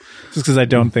 2, just because I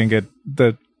don't think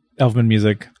the Elfman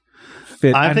music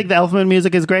fit. I think the Elfman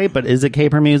music is great, but is it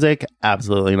caper music?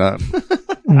 Absolutely not.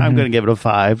 I'm going to give it a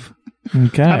 5.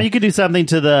 Okay. I mean, you could do something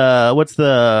to there's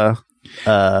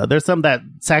that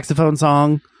saxophone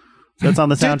song that's on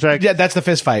the soundtrack. Yeah, that's the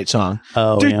fist fight song.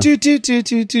 Oh, yeah.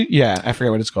 Yeah, I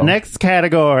forget what it's called. Next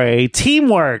category,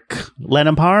 teamwork.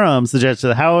 Lennon Parham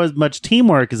suggested how much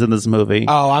teamwork is in this movie.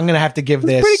 Oh, I'm going to have to give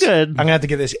this... pretty good. I'm going to have to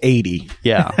give this 80.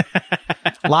 Yeah.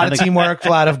 A lot of teamwork, a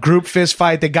lot of group fist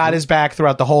fight. They got his back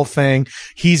throughout the whole thing.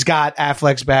 He's got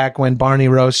Affleck's back when Barney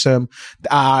roasts him.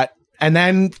 And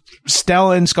then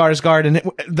Stella and Skarsgård, and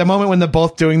the moment when they're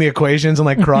both doing the equations and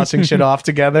like crossing shit off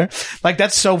together, like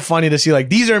that's so funny to see. Like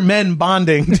these are men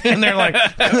bonding, and they're like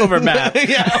over math.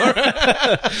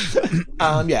 Yeah,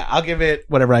 I'll give it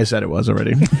whatever I said it was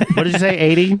already. What did you say?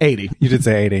 80? 80. You did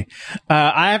say 80.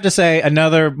 I have to say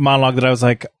another monologue that I was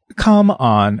like, come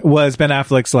on, was Ben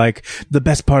Affleck's like, the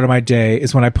best part of my day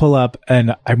is when I pull up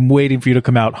and I'm waiting for you to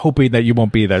come out, hoping that you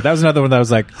won't be there. That was another one that was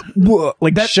like, whoa,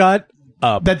 like shut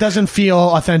up. That doesn't feel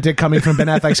authentic coming from Ben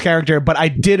Affleck's character, but I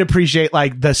did appreciate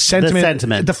like the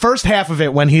sentiment. The first half of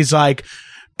it when he's like,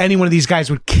 any one of these guys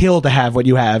would kill to have what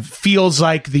you have, feels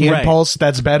like the impulse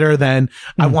that's better than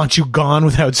I want you gone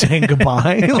without saying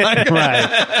goodbye. Like, right.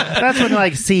 That's when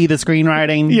like see the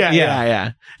screenwriting.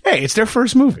 Yeah. Hey, it's their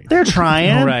first movie. They're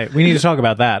trying. All right. We need to talk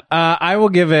about that. I will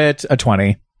give it a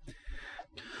 20.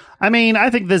 I mean, I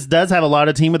think this does have a lot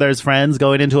of team with his friends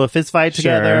going into a fist fight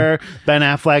together. Sure. Ben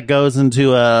Affleck goes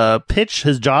into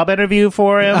his job interview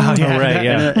for him. Oh, yeah. Right,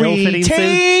 yeah.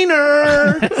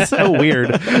 Retainer! So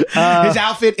weird. His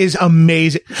outfit is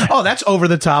amazing. Oh, that's over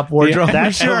the top wardrobe. Yeah,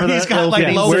 that's sure he's got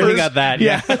like loafers. Where he got that?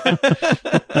 Yeah.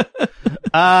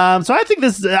 So I think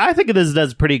this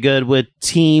does pretty good with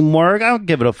teamwork. I'll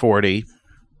give it a 40.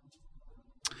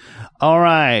 All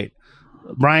right.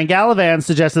 Brian Gallivan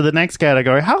suggested the next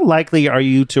category. How likely are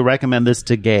you to recommend this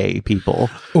to gay people?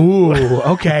 Ooh,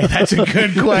 okay. That's a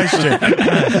good question.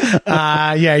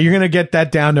 Yeah, you're going to get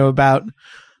that down to about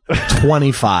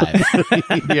 25.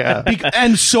 Yeah.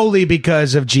 And solely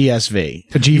because of GSV.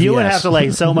 GVS. You would have to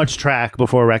lay so much track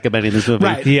before recommending this movie.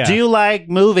 Right. Yeah. Do you like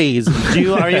movies?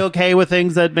 Are you okay with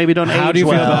things that maybe don't age well? How do you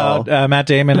feel about Matt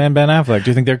Damon and Ben Affleck? Do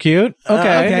you think they're cute?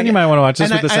 Okay. Then you might want to watch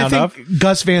this with the sound off.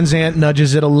 Gus Van Sant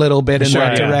nudges it a little bit in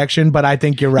that direction, but I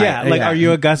think you're right. Yeah, are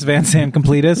you a Gus Van Sant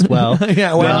completist? Well,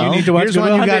 you need to watch. Here's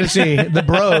one you got to see: The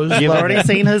Bros. You've already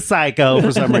seen his Psycho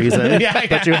for some reason,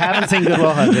 but you haven't seen Good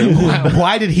Will Hunting.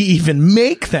 Why did he he even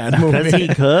make that movie? Because he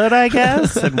could, I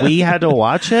guess, and we had to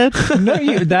watch it. No,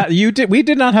 you did. We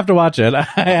did not have to watch it. I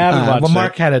haven't watched well,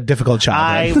 Mark it. had a difficult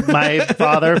childhood. My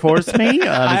father forced me.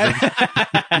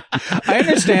 I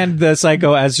understand the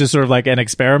Psycho as just sort of like an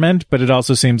experiment, but it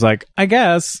also seems like, I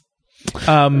guess.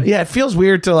 Yeah, it feels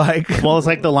weird to like. Well, it's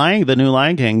like the new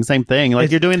Lion King, same thing.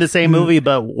 Like you're doing the same movie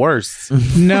but worse.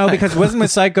 No, because wasn't with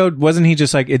Psycho? Wasn't he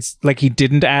just like it's like he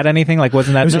didn't add anything? Like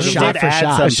wasn't that was a sort of- shot for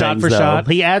shot. A shot for shot.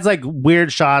 He adds like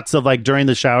weird shots of like during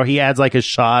the shower. He adds like a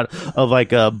shot of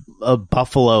like a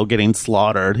buffalo getting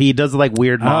slaughtered. He does like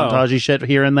weird montagey shit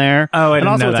here and there. Oh, I and didn't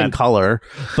also know it's that. in color,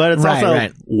 but it's also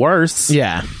worse.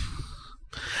 Yeah.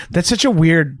 That's such a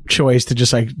weird choice to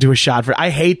just like do a shot for. I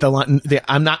hate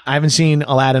I haven't seen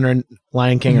Aladdin or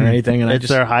Lion King or anything, and It's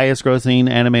their highest grossing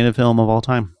animated film of all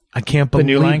time. I can't The believe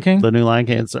new Lion King. The new Lion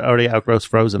King. It's already outgrossed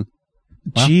Frozen.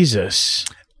 Jesus.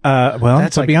 Well,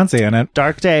 That's that's like Beyonce in it.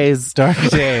 Dark Days. Dark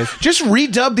Days. Just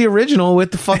redub the original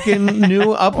with the fucking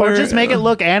new upper. Or just make it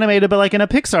look animated, but like in a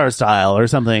Pixar style or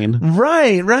something.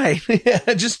 Right.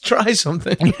 Yeah, just try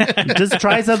something. Just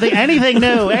try something, anything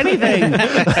new, anything.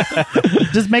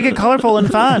 Just make it colorful and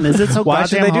fun. Is it so Why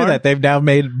should goddamn they do hard? that? They've now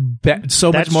made so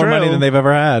much That's more true. money than they've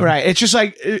ever had. Right. It's just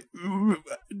like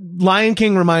Lion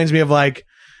King reminds me of like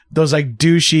those like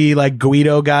douchey like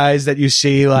Guido guys that you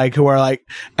see like who are like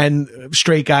and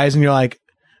straight guys and you're like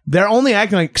they're only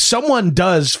acting like someone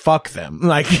does fuck them.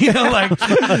 Like, you know,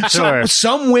 like Sure.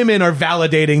 some women are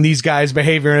validating these guys'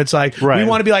 behavior. And it's like, Right. we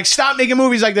want to be like, stop making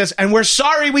movies like this. And we're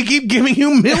sorry we keep giving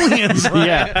you millions.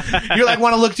 Yeah. You're like,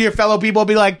 want to look to your fellow people and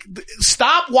be like,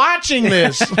 stop watching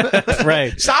this.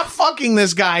 Right. Stop fucking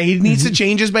this guy. He needs to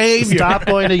change his behavior. Stop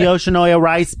going to Yoshinoya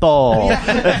Rice Bowl.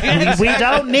 We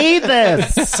don't need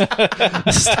this.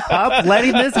 Stop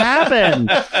letting this happen.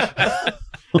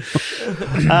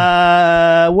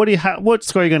 What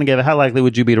score are you going to give it? How likely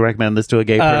would you be to recommend this to a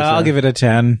gay person? I'll give it a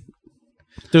 10.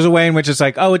 There's a way in which it's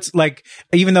like, oh, it's like,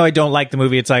 even though I don't like the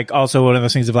movie, it's like also one of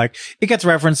those things of like, it gets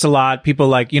referenced a lot. People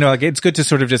like, you know, like it's good to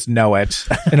sort of just know it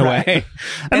in a way.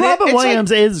 And Robin it's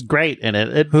Williams is great in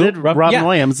it. Robin Yeah,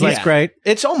 Williams. he's like, great.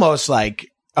 It's almost like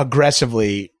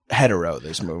aggressively hetero,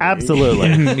 this movie.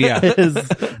 Absolutely. Yeah. It is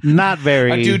not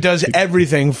very. A dude does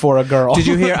everything for a girl. Did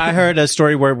you hear? I heard a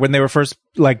story where when they were first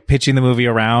like pitching the movie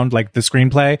around, like the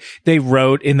screenplay, they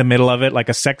wrote in the middle of it like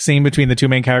a sex scene between the two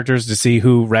main characters to see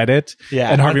who read it. Yeah.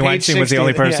 And On Harvey page Weinstein was the 60,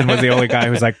 only person, yeah. was the only guy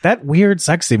who was like, that weird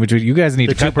sex scene between you guys need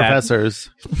the to two cut that. professors.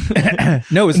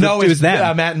 No, it was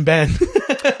them. Matt and Ben.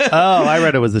 Oh, I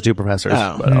read it was the two professors.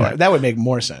 But, That would make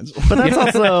more sense. but that's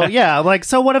also, yeah, like,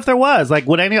 so what if there was? Like,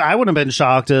 I wouldn't have been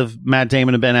shocked if Matt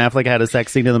Damon and Ben Affleck had a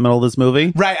sex scene in the middle of this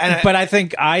movie. Right. And But I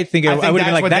think I would have been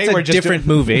that's like, what that's they were a just different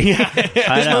doing. movie.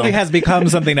 I This know. movie has become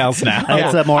something else now.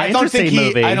 It's a more I don't interesting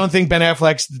think movie. I don't think Ben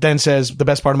Affleck then says the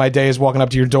best part of my day is walking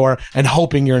up to your door and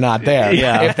hoping you're not there.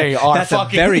 Yeah. If they are That's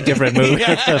fucking a very different movie.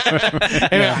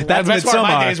 Yeah. That's the best part of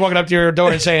my Midsommar. day is walking up to your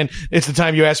door and saying it's the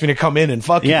time you asked me to come in and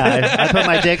fuck you. Yeah, I put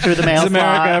my dick through the mail Is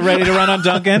America slot. ready to run on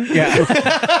Duncan? Yeah.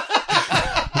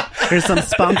 Here's some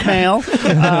spunk mail.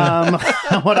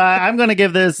 I'm going to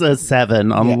give this a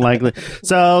 7. Unlikely.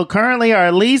 So currently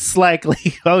our least likely.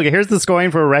 Okay, here's the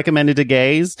scoring for recommended to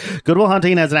gays. Good Will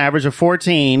Hunting has an average of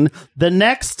 14. The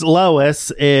next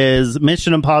lowest is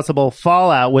Mission Impossible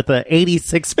Fallout with a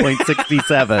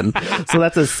 86.67. So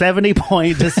that's a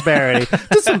 70-point disparity.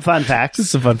 Just some fun facts.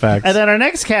 Just some fun facts. And then our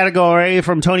next category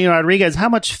from Tony Rodriguez, how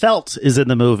much felt is in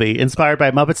the movie? Inspired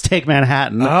by Muppets Take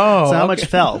Manhattan. Oh, so how okay. much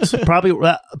felt? Probably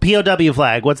POW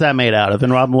flag. What's that made out of?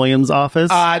 In Robin Williams' office?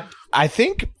 I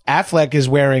think Affleck is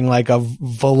wearing like a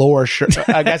velour shirt.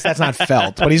 I guess that's not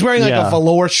felt, but he's wearing like Yeah. a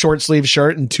velour short sleeve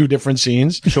shirt in two different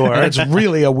scenes. Sure. And it's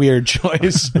really a weird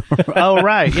choice. Oh,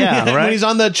 right. Yeah, When right. he's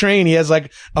on the train, he has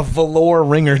like a velour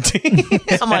ringer tee.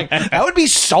 I'm like, that would be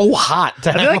so hot. To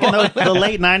I feel like in the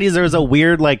late 90s, there was a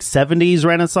weird like 70s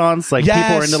renaissance. Like people were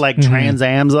Yes. into like Trans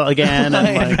Ams again.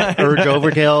 And like Urge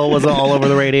Overkill was all over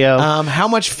the radio. how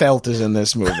much felt is in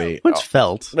this movie? Which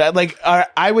felt. Like,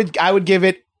 I would give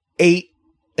it a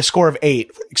score of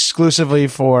 8 exclusively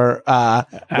for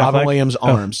Robin Affleck? Williams'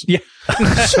 arms. Yeah.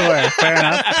 Sure. Fair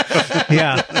enough.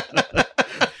 Yeah.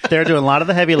 They're doing a lot of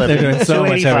the heavy lifting. They're doing so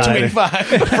much heavy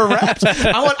 285. lifting. 25 for reps.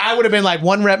 I would have been like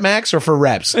 1 rep max or for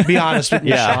reps. Be honest with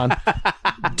me, Yeah. Sean.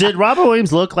 Did Robin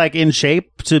Williams look like in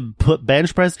shape to put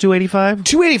bench press 285?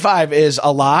 285 is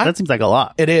a lot. That seems like a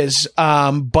lot. It is.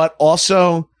 But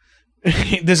also,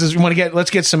 let's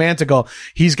get semantical.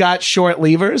 He's got short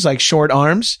levers, like short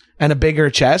arms and a bigger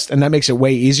chest, and that makes it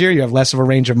way easier. You have less of a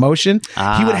range of motion.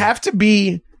 He would have to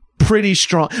be pretty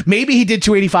strong. Maybe he did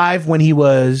 285 when he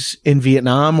was in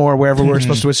Vietnam or wherever we're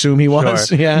supposed to assume he was.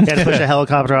 Sure. Yeah. He had to push a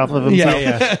helicopter off of himself.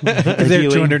 Yeah. They're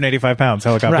 285 pounds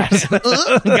helicopters. Right.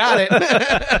 Got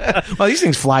it. Well, these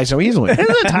things fly so easily. Isn't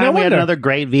it time we had another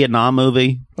great Vietnam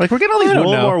movie? Like, we're getting all these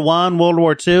World War I, World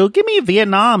War II. Give me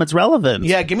Vietnam. It's relevant.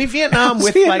 Yeah, give me Vietnam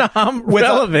with Vietnam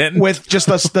relevant. with just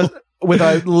with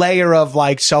a layer of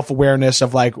like self-awareness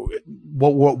of like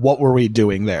what were we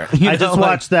doing there? I just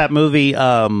watched that movie,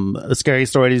 A Scary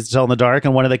Story to Tell in the Dark,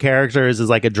 and one of the characters is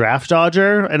like a draft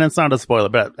dodger, and it's not a spoiler,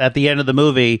 but at the end of the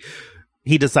movie,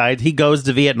 he decides he goes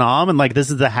to Vietnam, and like this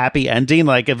is the happy ending,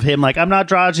 like of him, like I'm not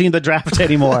dodging the draft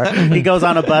anymore. He goes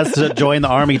on a bus to join the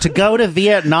army to go to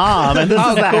Vietnam, and this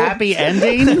is the happy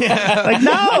ending. Like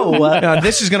no,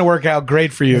 this is going to work out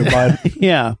great for you, bud.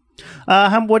 Yeah.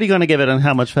 What are you going to give it, and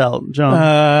how much felt, John?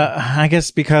 I guess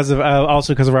because of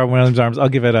Robin Williams' arms, I'll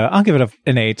give it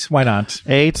an 8. Why not?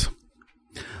 8.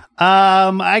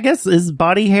 I guess is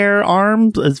body hair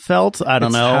armed is felt. I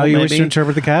don't know. How you wish to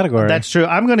interpret the category. That's true.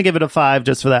 I'm going to give it a 5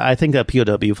 just for that. I think a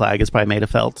POW flag is probably made of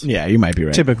felt. Yeah, you might be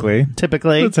right. Typically,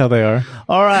 that's how they are.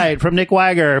 All right, from Nick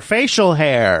Weiger, facial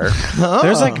hair.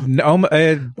 There's like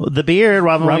the beard.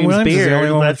 Robin Williams' beard. Is the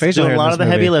only one with facial hair a lot of the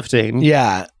movie. heavy lifting.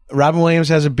 Yeah. Robin Williams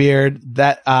has a beard.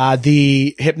 That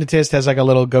the hypnotist has like a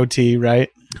little goatee, right?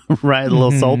 Right, a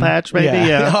little soul patch, maybe.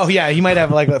 Yeah. Oh yeah, he might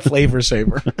have like a flavor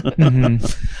saver.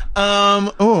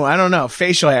 Oh, I don't know.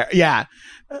 Facial hair. Yeah.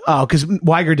 Oh, because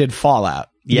Weiger did Fallout.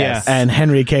 Yes. And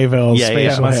Henry Cavill's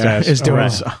facial hair is doing.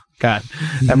 Right. So, God,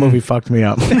 that movie fucked me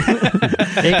up.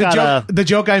 The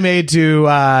joke I made to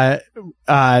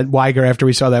Weiger after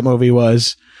we saw that movie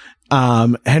was,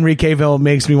 Henry Cavill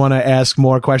makes me want to ask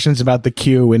more questions about the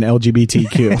Q in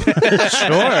LGBTQ.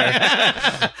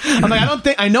 Sure. I'm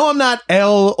like, I know I'm not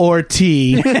L or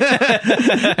T. Am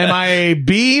I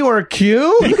B or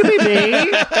Q? You could be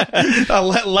B. A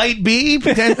light B?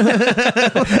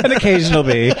 An occasional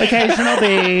B. Occasional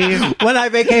B. When I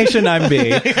vacation, I'm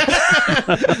B.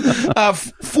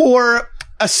 For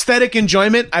aesthetic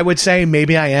enjoyment, I would say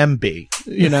maybe I am B.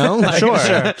 You know? Like, Sure.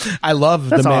 I love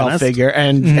That's the male honest. figure,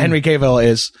 and Henry Cavill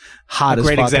is hot as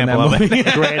Great fuck in that example of movie.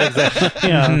 it. Great example.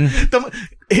 Yeah.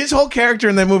 His whole character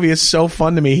in that movie is so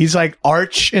fun to me. He's like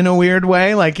arch in a weird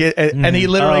way, like, and he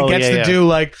literally gets to do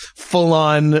like full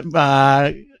on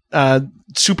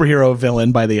superhero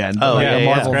villain by the end. Oh, like yeah, a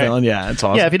Marvel yeah. villain. Yeah, it's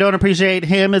awesome. Yeah, if you don't appreciate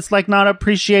him, it's like not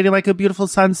appreciating like a beautiful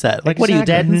sunset. Like, what are you,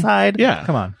 dead inside? Yeah,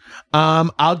 come on.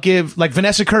 I'll give like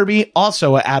Vanessa Kirby,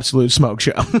 also an absolute smoke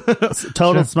show.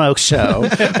 Total smoke show.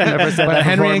 I've never said that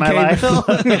Henry before in my life.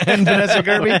 Cavill and Vanessa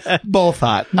Kirby, both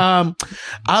hot.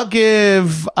 I'll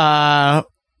give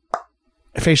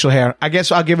facial hair. I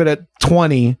guess I'll give it a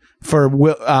 20 for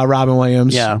Robin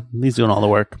Williams. Yeah, he's doing all the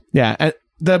work. Yeah. And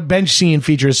the bench scene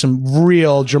features some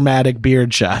real dramatic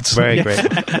beard shots. Very great.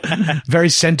 Very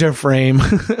center frame.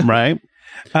 Right?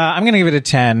 I'm going to give it a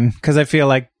 10 because I feel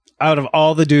like out of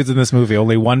all the dudes in this movie,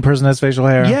 only one person has facial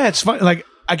hair. Yeah, it's fun. Like,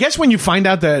 I guess when you find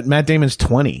out that Matt Damon's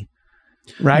 20,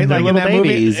 right? They're like in little that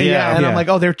babies, movie. yeah. And Yeah. I'm like,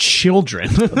 oh, they're children.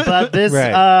 But this,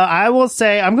 Right. I will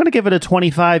say, I'm going to give it a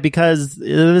 25 because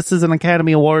this is an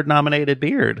Academy Award nominated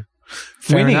beard.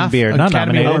 Winning beard, not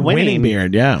Academy nominated. Award winning Winning.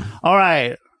 beard, yeah. All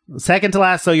right. Second to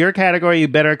last. So your category, you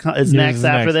better is next is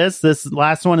after next. this. This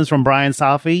last one is from Brian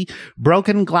Safi.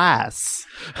 Broken Glass.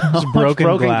 Broken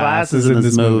Glass is in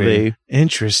this movie.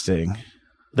 Interesting.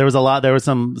 There was a lot. There was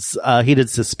some. He did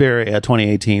Suspiria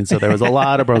 2018, so there was a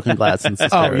lot of Broken Glass in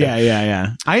Suspiria. Oh,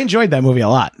 yeah. I enjoyed that movie a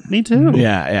lot. Me too.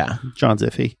 Yeah. John's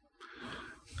iffy.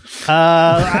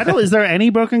 I don't. Is there any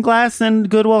Broken Glass in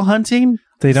Good Will Hunting?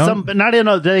 They don't? Not in.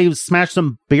 They smash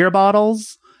some beer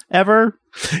bottles ever.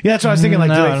 Yeah, that's what I was thinking. Like,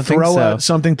 No, do I they don't think throw so.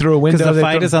 something through a window? Because the They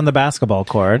fight throw- is on the basketball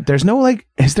court. There's no, like,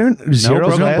 is there zero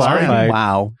broken glass? bar fight? fight.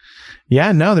 Wow.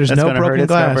 Yeah, no, there's That's no gonna hurt broken its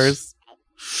glass. numbers.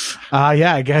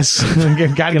 Yeah, I guess.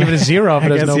 Gotta give it a 0 if I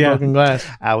there's guess, no yeah. broken glass.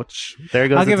 Ouch. There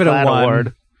goes I'll give its it a GLAAD 1. award.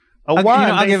 A I'll- 1 you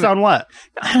know, I'll based give it- on what?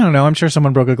 I don't know. I'm sure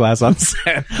someone broke a glass on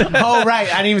set. Oh, right.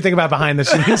 I didn't even think about behind the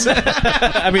scenes.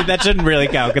 I mean, that shouldn't really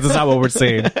count because it's not what we're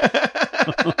seeing.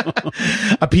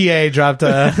 A PA dropped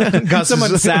Gus's,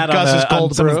 Someone sat Gus's on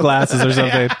cold someone's brew. glasses or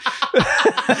something.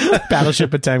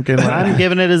 Battleship Potemkin. I'm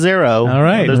giving it a 0. All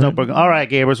right. There's no broken. All right,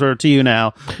 Gabriel, we're to you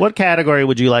now. What category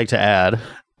would you like to add in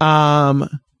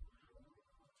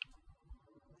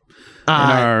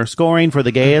our scoring for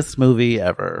the gayest movie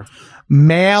ever?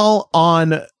 Male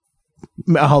on.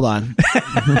 Hold on.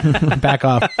 Back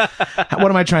off.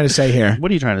 What am I trying to say here? What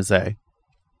are you trying to say?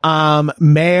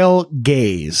 Male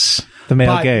gaze. The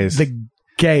male But gaze. The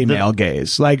gay male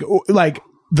gaze. Like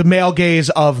the male gaze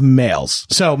of males.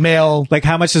 So male, Like,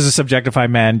 how much does it subjectify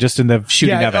men just in the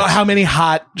shooting of it? how many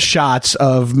hot shots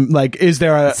of, like, is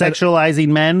there a Sexualizing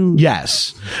men?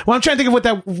 yes. Well, I'm trying to think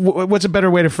of what's a better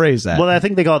way to phrase that. Well, I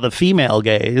think they call it the female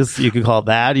gaze. You could call it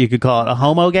that. You could call it a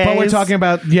homo gaze. But we're talking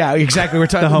about, yeah, exactly. We're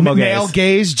talking The homo male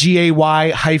gaze,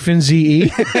 GAY-ZE.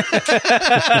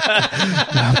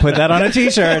 Put that on a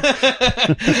t-shirt.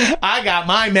 I got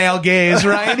my male gaze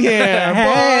right here,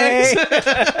 Hey.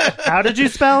 boys. How did you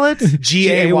spell it?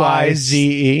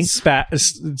 GAYZE.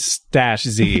 Stash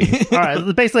Z. All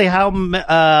right. Basically, how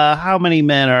many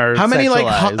men are How many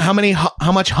sexualized?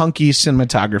 how much hunky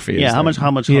cinematography is Yeah, how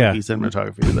there? much Yeah. hunky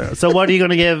cinematography is there? So, what are you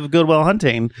going to give Good Will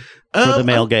Hunting for the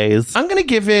male gaze? I'm gonna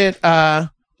give it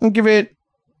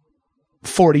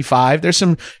 45. There's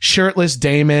some shirtless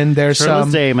Damon. There's Shirtless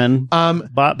some Damon,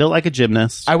 built like a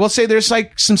gymnast. I will say there's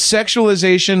like some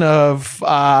sexualization of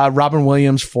Robin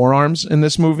Williams' forearms in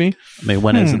this movie. I mean,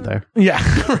 when isn't there? Yeah,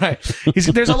 right.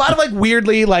 There's a lot of like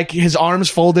weirdly like his arms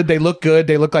folded. They look good.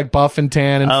 They look like buff and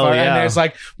tan and Oh, fun. yeah. And there's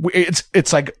like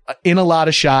it's like in a lot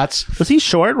of shots. Was he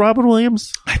short, Robin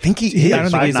Williams? I think he. I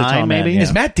don't think he's a tall 5'9", man, maybe? yeah.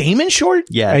 Is Matt Damon short?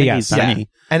 Yeah, I think yes. he's tiny.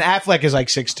 And Affleck is like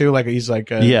 6'2", like he's like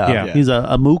a, Yeah. He's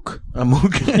a mook. a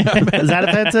mook. Is that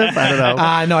offensive? I don't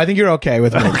know. No, I think you're okay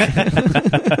with mook.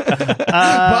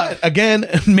 But again,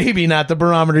 maybe not the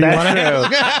barometer you want to have.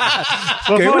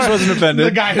 Gamers wasn't offended.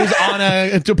 The guy who's on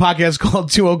a podcast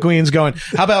called Two Old Queens going,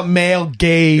 how about male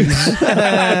gaze?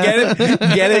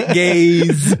 Get it,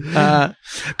 gaze.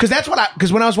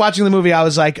 Because when I was watching the movie, I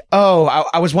was like,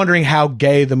 I was wondering how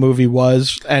gay the movie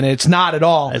was, and it's not at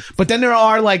all. But then there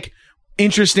are like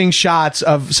interesting shots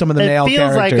of some of the male It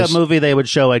feels characters. like a movie they would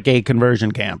show at gay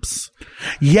conversion camps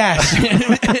Yes.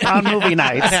 on movie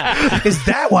nights. Is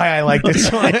that why I liked it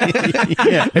so much?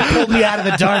 It pulled me out of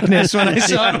the darkness when I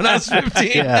saw it when I was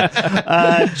 15.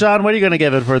 Yeah. John, what are you going to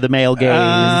give it for the male gaze?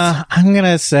 I'm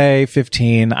gonna say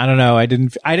 15. I don't know. I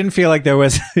didn't feel like there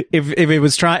was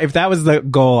if that was the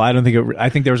goal. I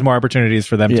think there was more opportunities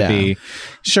for them to be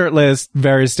shirtless,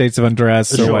 various states of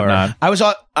undress or whatnot. I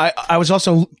was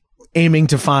also aiming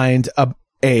to find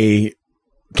a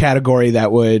category that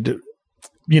would,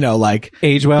 like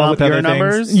Age well Bump with other your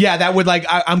numbers? things. yeah, that would like.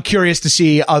 I'm curious to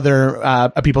see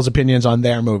other people's opinions on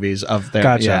their movies of their.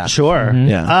 Gotcha. Yeah. Sure.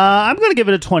 Yeah. I'm going to give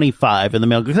it a 25 in the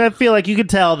middle because I feel like you could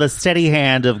tell the steady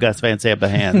hand of Gus Van Sant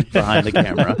behind the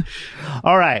camera.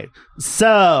 All right.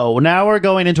 So now we're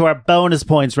going into our bonus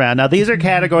points round. Now these are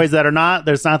categories that are not.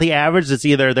 There's not the average. It's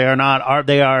either they are not.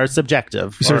 They are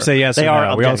subjective. You sort of say yes They or are.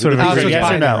 no. We all objective. sort of We can agree. say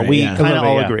yes or no. Binary, We yeah. kind of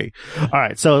all Yeah. agree. All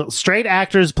right. So straight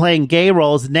actors playing gay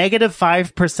roles,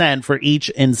 -5% for each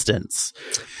instance.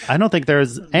 I don't think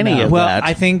there's any of Well, that.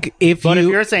 I think if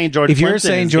you're saying George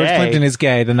Clinton is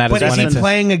gay, then that But is is one he instance.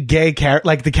 playing a gay character?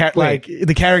 Like the character?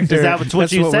 Is that what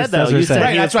That's you what said, we're though? You said saying.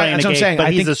 Right, he was that's right, playing that's a what I'm gay, saying. but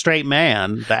I he's think- a straight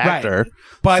man, the actor.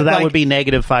 But so that like- would be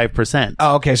 -5%.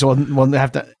 Oh, okay. So we'll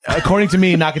have to, according to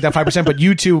me, knock it down 5%. But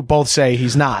you two both say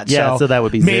he's not. Yeah, so that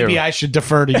would be maybe 0. I should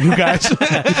defer to you guys.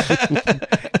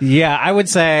 Yeah, I would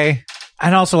say,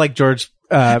 and also like George.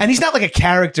 And he's not like a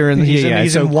character in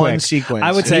he's so in one quick. sequence.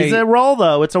 I would say He's a role,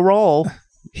 though. It's a role.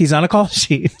 he's on a call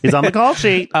sheet. He's on the call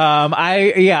sheet.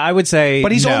 I would say,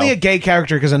 but he's no. only a gay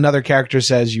character because another character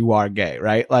says you are gay,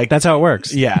 right? Like That's how it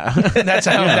works. yeah, that's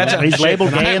how He's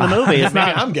labeled gay in the movie. It's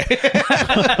Maybe not. I'm gay.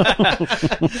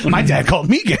 My dad called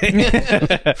me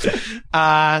gay.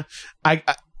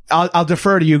 I'll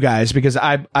defer to you guys because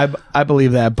I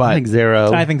believe that, but I think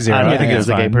 0. I think 0. I don't I think think it's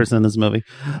there's a gay fine. person in this movie.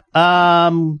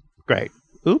 Great.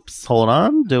 Oops. Hold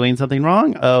on. Doing something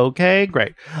wrong. Okay.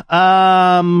 Great.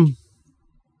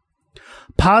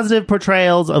 Positive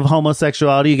portrayals of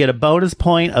homosexuality, you get a bonus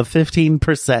point of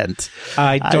 15%.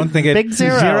 I don't think it. Big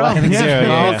 0. I think 0. Well,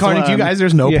 Yeah. according to you guys,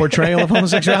 there's no portrayal of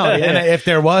homosexuality, and if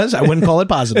there was, I wouldn't call it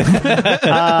positive.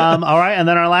 All right, and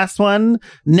then our last one,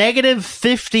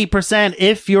 -50%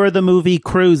 if you're the movie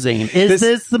Cruising. Is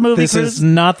this the movie This is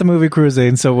Cruising? not the movie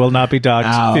Cruising, so will not be docked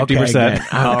 50%. Okay,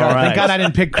 oh, God, right. Thank God I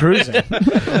didn't pick cruising.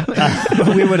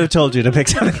 We would have told you to pick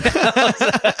something.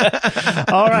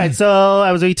 All right, so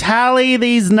as we tally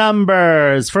these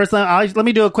numbers, first let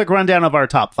me do a quick rundown of our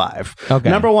top 5. Okay.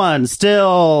 Number 1,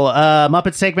 still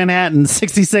Muppets Take Manhattan,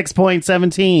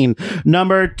 66.17.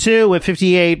 Number 2 with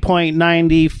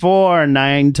 58.94,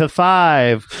 9 to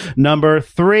 5. Number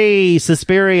 3,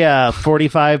 Suspiria,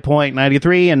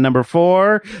 45.93. And number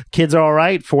 4, Kids Are All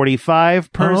Right,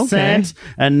 45%.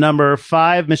 And number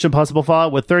 5, Mission Impossible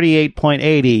Fallout with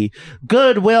 38.80.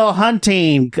 Good Will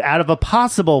Hunting, out of a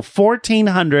possible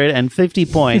 1,450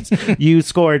 points, you You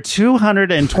scored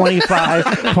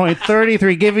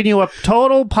 225.33, giving you a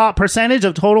total percentage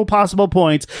of total possible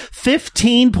points,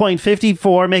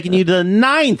 15.54, making you the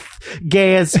 9th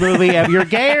gayest movie. You're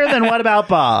gayer than What About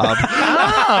Bob?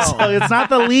 Oh. So it's not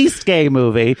the least gay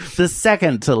movie, the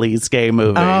second to least gay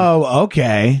movie. Oh,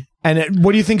 okay. And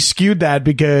what do you think skewed that?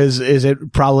 Because is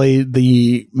it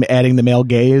probably adding the male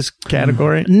gaze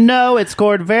category? No, it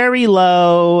scored very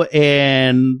low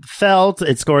in Felt.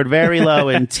 It scored very low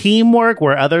in Teamwork,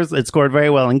 where it scored very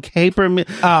well in Caper. Okay.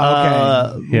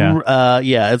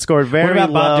 Yeah, it scored very low. What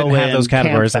About Bob didn't have those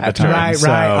categories at the time.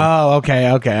 Right. Oh, okay.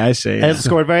 I see. It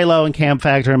scored very low in Camp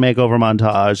Factor and Makeover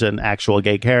Montage, and actual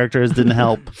gay characters didn't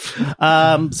help.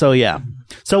 So yeah.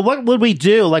 So what would we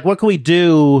do? Like, what could we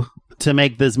do to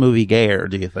make this movie gayer,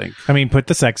 do you think? I mean, put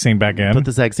the sex scene back in. Put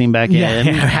the sex scene back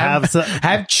in.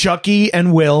 Have Chucky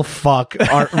and Will fuck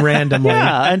randomly.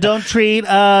 Yeah, and don't treat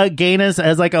gayness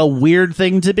as like a weird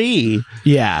thing to be.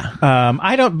 Yeah.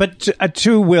 I don't, but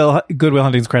to Good Will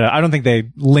Hunting's credit, I don't think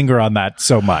they linger on that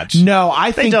so much. No,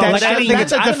 I think that's a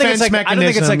defense mechanism. I don't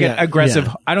think it's like an aggressive,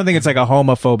 I don't think it's like a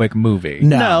homophobic movie.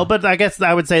 No, but I guess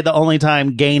I would say the only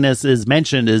time gayness is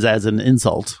mentioned is as an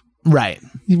insult. Right.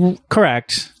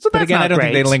 Correct. So but again, I don't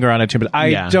think they linger on it too much.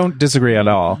 I don't disagree at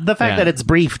all. The fact that it's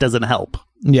brief doesn't help.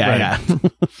 Yeah. They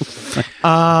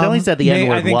only said the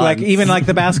N-word I think once. like even like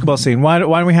the basketball scene. Why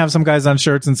don't we have some guys on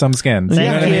shirts and some skins? Thank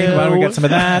know what I mean? you. Why don't we get some of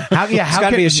that? How There's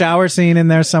got to be a shower scene in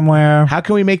there somewhere. How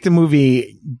can we make the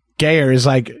movie gayer? Is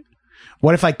like,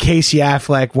 what if like Casey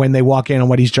Affleck, when they walk in and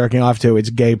what he's jerking off to,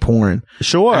 it's gay porn?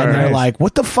 Sure. And they're like,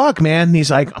 what the fuck, man? And he's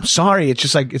like, I'm sorry. It's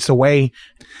just like, it's the way.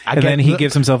 And then he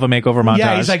gives himself a makeover montage.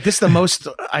 Yeah, he's like, this is the most,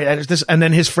 this, and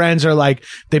then his friends are like,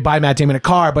 they buy Matt Damon a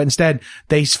car, but instead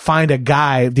they find a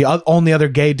guy, the only other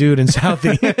gay dude in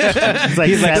Southie. It's like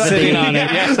he's like sitting on it.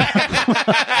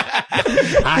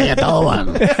 How you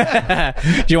doing?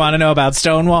 Do you want to know about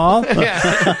Stonewall?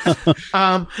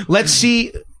 Let's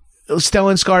see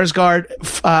Stellan Skarsgård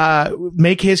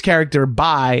make his character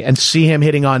bi and see him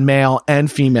hitting on male and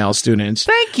female students.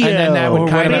 Thank you. And then that would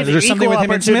kind of, there's something with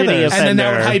him and Smithers. and then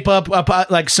that would hype up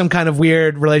like some kind of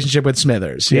weird relationship with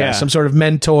Smithers. Yeah. Some sort of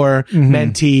mentor,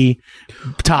 mentee,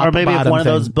 top, or maybe if one of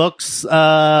those books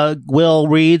Will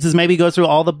reads is maybe goes through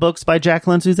all the books by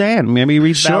Jacqueline Suzanne. Maybe he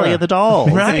reads Valley of the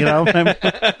Dolls. Right. You know?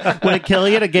 Would it kill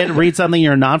you to read something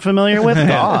you're not familiar with?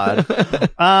 God.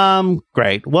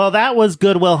 Great. Well, that was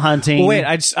Good Will Hunting. Well, wait,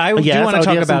 I do want to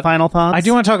talk about final thoughts. I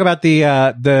do want to talk about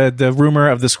the rumor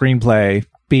of the screenplay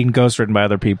being ghostwritten by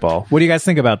other people. What do you guys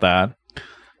think about that?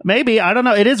 Maybe. I don't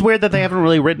know. It is weird that they haven't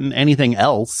really written anything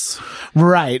else.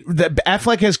 Right.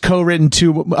 Affleck has co-written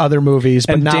 2 other movies,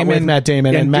 but not with Matt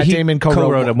Damon. And Matt Damon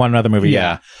co-wrote one other movie.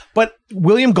 Yeah. But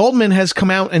William Goldman has come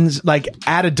out and like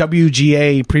at a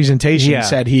WGA presentation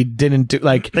said he didn't do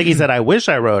like. I think he said, "I wish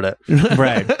I wrote it."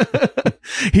 Right.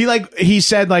 He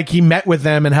said like he met with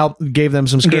them and gave them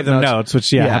some script notes, which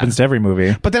happens to every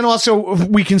movie. But then also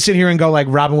we can sit here and go like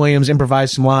Robin Williams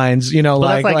improvised some lines, you know,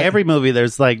 well, like every movie.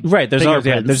 There's like there's always,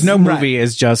 there's no movie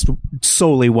is just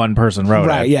solely one person wrote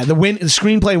it. Yeah, the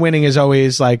screenplay winning is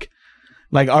always like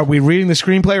are we reading the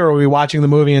screenplay or are we watching the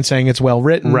movie and saying it's well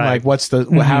written? Right. Like what's the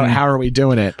how are we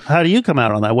doing it? How do you come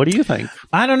out on that? What do you think?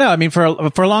 I don't know. I mean, for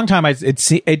a long time,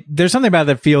 there's something about it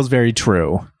that feels very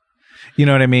true. You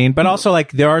know what I mean? But also,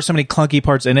 like, there are so many clunky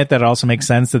parts in it that it also makes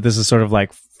sense that this is sort of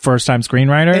like first-time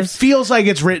screenwriters. It feels like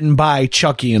it's written by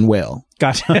Chucky and Will.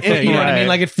 Gotcha. You know what I mean?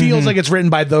 Like, it feels like it's written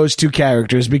by those 2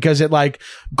 characters because it, like,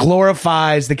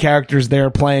 glorifies the characters they're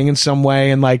playing in some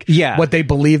way and, like, what they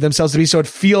believe themselves to be. So it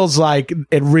feels like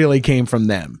it really came from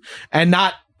them. And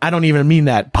not, I don't even mean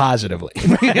that positively.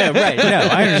 Yeah, right. No,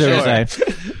 I understand what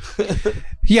you're saying.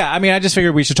 Yeah, I mean, I just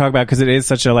figured we should talk about because it is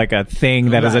such a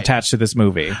thing that is attached to this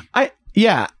movie.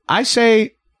 I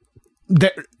say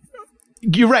that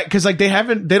you're right because like they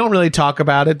don't really talk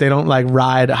about it. They don't like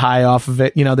ride high off of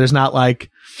it. You know, there's not like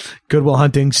Good Will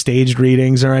Hunting staged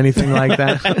readings or anything like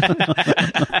that.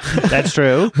 That's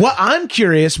true. Well, I'm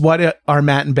curious. What's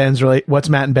Matt and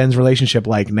Ben's relationship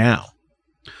like now?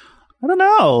 I don't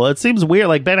know. It seems weird.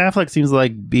 Like Ben Affleck seems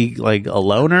like be like a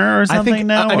loner or something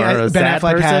now. I mean, or Ben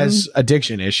Affleck person. has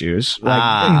addiction issues,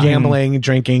 like gambling,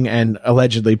 drinking, and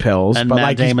allegedly pills. And but Matt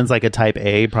like Damon's like a type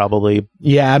A, probably.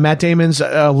 Yeah, Matt Damon's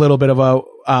a little bit of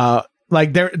a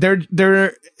like they're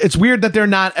it's weird that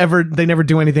they never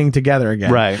do anything together again.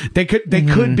 Right. They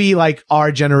could be like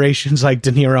our generations, like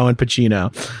De Niro and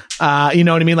Pacino. You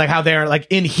know what I mean? Like how they're like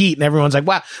in Heat and everyone's like,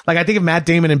 wow. Like I think if Matt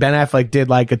Damon and Ben Affleck did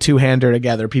like a 2-hander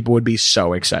together, people would be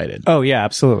so excited. Oh yeah,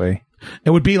 absolutely. It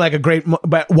would be like a great,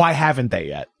 but why haven't they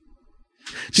yet?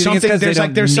 Do you think it's 'cause they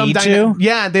don't need to?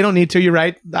 Yeah, they don't need to. You're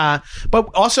right. But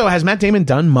also, has Matt Damon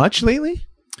done much lately?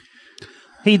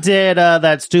 He did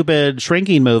that stupid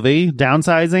shrinking movie,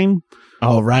 Downsizing.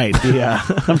 Oh, right. Yeah.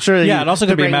 I'm sure. Yeah, it also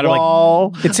could be a matter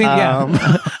of like, it seems,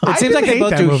 it seems like they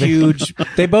both do huge,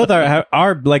 they both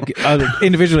are like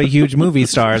individually huge movie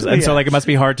stars. And so like, it must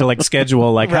be hard to like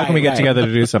schedule, like, how can we get together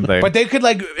to do something? But they could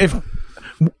like,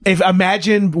 if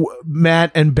imagine Matt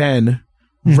and Ben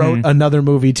wrote another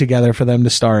movie together for them to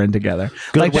star in together.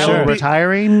 Like that would be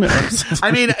retiring.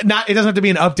 I mean, it doesn't have to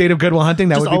be an update of Good Will Hunting.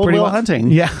 That Just would be old pretty Will well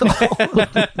Hunting. Yeah.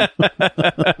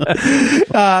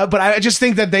 But I just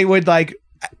think that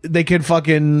they could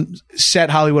fucking set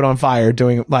Hollywood on fire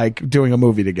doing a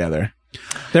movie together.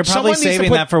 They're probably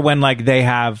saving that for when like they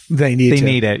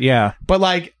need it. Yeah. But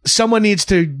like someone needs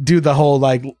to do the whole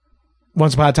like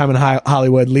Once Upon a Time in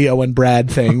Hollywood, Leo and Brad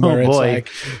thing, where it's like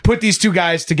put these two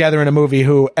guys together in a movie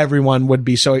who everyone would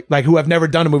be so like who have never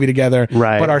done a movie together,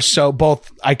 but are so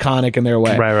both iconic in their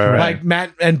way. Right. Like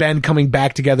Matt and Ben coming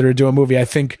back together to do a movie. I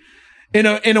think in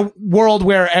a world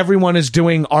where everyone is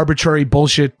doing arbitrary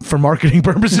bullshit for marketing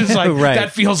purposes, like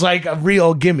that feels like a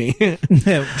real gimme.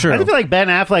 True. I feel like Ben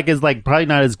Affleck is like probably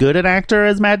not as good an actor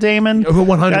as Matt Damon.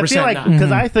 100%. I feel like because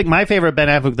I think my favorite Ben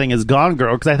Affleck thing is Gone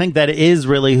Girl, because I think that is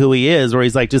really who he is, where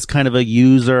he's like just kind of a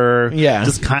user,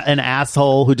 just an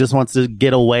asshole who just wants to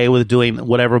get away with doing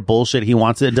whatever bullshit he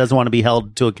wants and doesn't want to be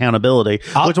held to accountability.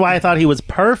 Which is why I thought he was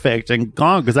perfect in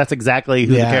Gone, because that's exactly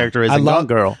who the character is in Gone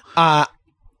Girl.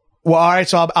 Well, all right,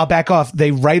 so I'll back off.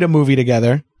 They write a movie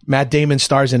together. Matt Damon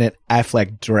stars in it.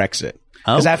 Affleck directs it.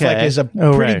 Because Affleck is a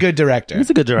pretty good director.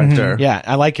 He's a good director. Yeah,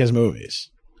 I like his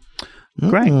movies.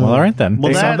 Great. Well, all right then.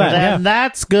 Well,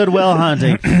 that's Good Will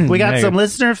Hunting. We got some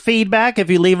listener feedback.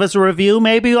 If you leave us a review,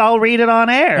 maybe I'll read it on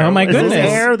air. Oh my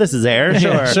goodness. This is air.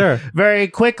 Sure. Sure. Very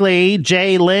quickly,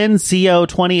 J. Lynn, CO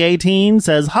 2018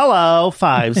 says, hello,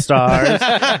 5 stars.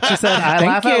 She said, I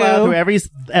laugh out loud through every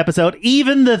episode.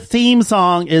 Even the theme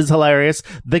song is hilarious.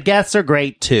 The guests are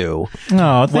great too.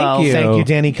 Oh, thank you. Thank you,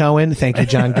 Danny Cohen. Thank you,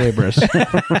 John Gabris.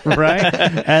 Right?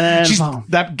 And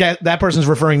then that person's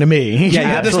referring to me.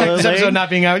 Yeah, this episode not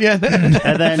being out yet.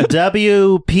 And then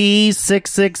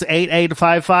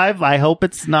WP668855. I hope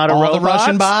it's not a robot. All the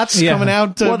Russian bots coming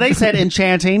out. Well, they said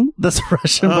enchanting. This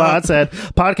Russian bot said,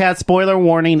 podcast spoiler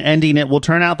warning, ending it will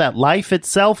turn out that life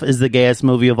itself is the gayest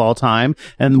movie of all time.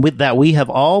 And with that, we have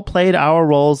all played our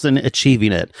roles in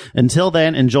achieving it. Until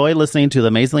then, enjoy listening to the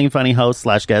amazingly funny host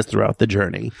 / guest throughout the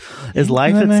journey. Is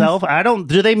life itself?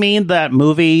 Do they mean that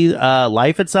movie,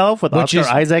 Life Itself with Oscar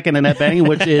Isaac and Annette Bening,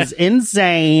 which is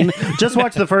insane. Just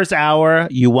watch the first hour.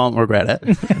 You won't regret it.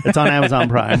 It's on Amazon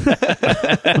Prime.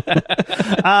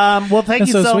 Well, thank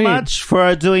you so much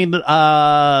for doing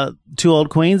Two Old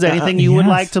Queens. Anything you would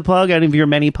like to plug? Any of your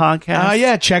many podcasts?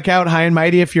 Yeah, check out High and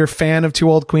Mighty if you're a fan of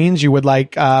Two Old Queens. You would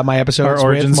like my episodes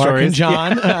with Mark and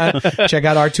John. Check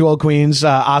out our Two Old Queens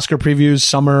Oscar previews,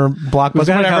 summer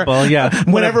blockbuster, whatever.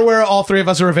 Whenever we're all three of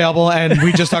us are available, and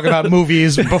we just talk about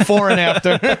movies before and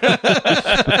after.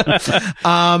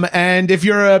 And if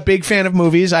you're a big fan of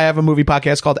movies, I have a movie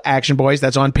podcast called Action Boys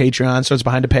that's on Patreon, so it's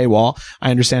behind a paywall.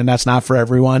 I understand that's not for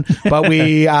everyone, but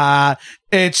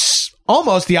it's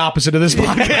almost the opposite of this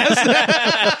podcast.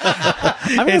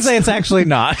 I'm going to say it's actually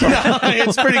not. No,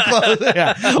 it's pretty close.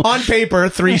 Yeah. On paper,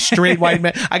 3 straight white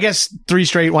men. I guess 3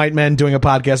 straight white men doing a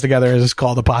podcast together is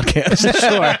called a podcast.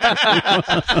 Sure.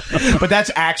 But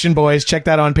that's Action Boys. Check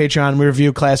that on Patreon. We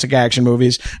review classic action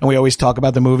movies, and we always talk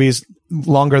about the movies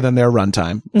longer than their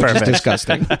runtime. Perfect. It's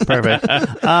disgusting. Perfect.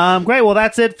 Great. Well,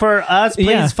 that's it for us.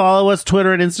 Please follow us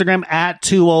Twitter and Instagram at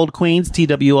 2 Old Queens,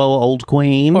 TWO Old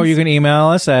Queens. Or you can email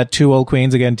us at 2 Old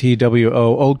Queens, again, TWO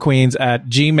Old Queens at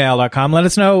gmail.com. Let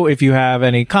us know if you have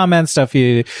any comments,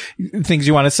 things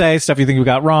you want to say, stuff you think we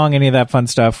got wrong, any of that fun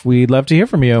stuff. We'd love to hear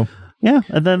from you. Yeah.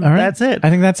 And then that's it. I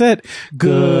think that's it.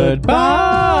 Goodbye.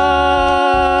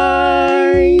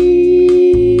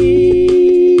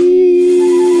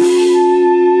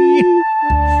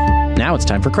 Now it's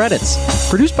time for credits.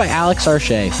 Produced by Alex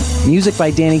Arche. Music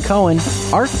by Danny Cohen.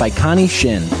 Art by Connie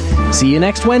Shin. See you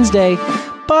next Wednesday.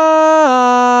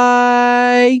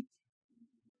 Bye!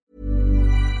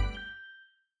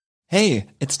 Hey,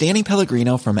 it's Danny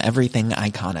Pellegrino from Everything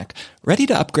Iconic. Ready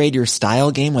to upgrade your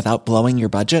style game without blowing your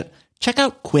budget? Check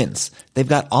out Quince. They've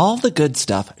got all the good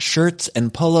stuff, shirts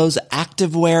and polos,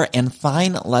 activewear, and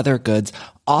fine leather goods,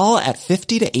 all at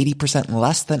 50 to 80%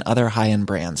 less than other high-end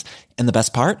brands. And the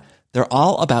best part? They're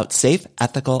all about safe,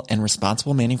 ethical, and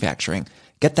responsible manufacturing.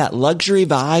 Get that luxury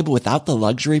vibe without the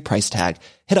luxury price tag.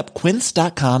 Hit up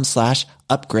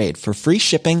quince.com/upgrade for free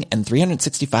shipping and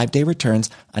 365-day returns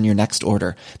on your next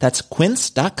order. That's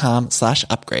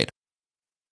quince.com/upgrade.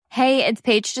 Hey, it's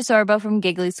Paige DeSorbo from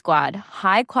Giggly Squad.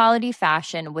 High quality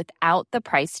fashion without the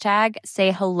price tag.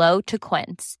 Say hello to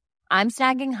Quince. I'm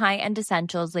snagging high-end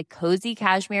essentials like cozy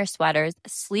cashmere sweaters,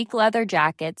 sleek leather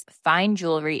jackets, fine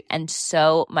jewelry, and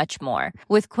so much more.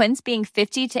 With Quince being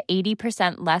 50 to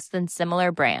 80% less than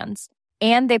similar brands.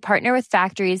 And they partner with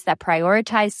factories that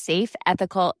prioritize safe,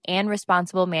 ethical, and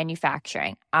responsible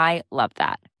manufacturing. I love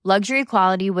that. Luxury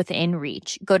quality within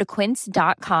reach. Go to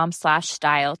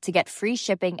quince.com/style to get free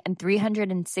shipping and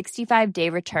 365-day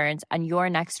returns on your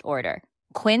next order.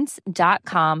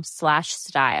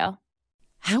 Quince.com/style.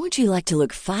 How would you like to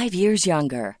look 5 years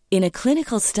younger? In a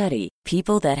clinical study,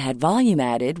 people that had volume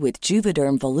added with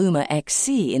Juvederm Voluma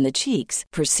XC in the cheeks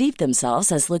perceived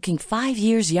themselves as looking 5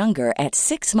 years younger at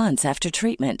 6 months after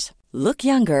treatment. Look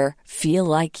younger, feel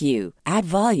like you. Add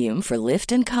volume for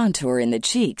lift and contour in the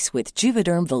cheeks with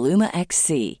Juvederm Voluma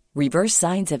XC. Reverse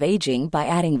signs of aging by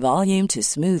adding volume to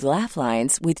smooth laugh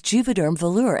lines with Juvederm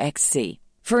Volure XC.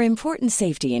 For important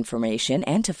safety information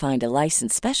and to find a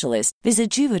licensed specialist, visit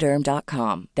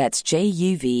Juvederm.com. That's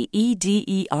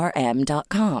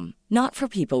JUVEDERM.com. Not for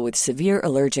people with severe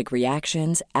allergic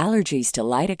reactions, allergies to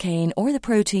lidocaine, or the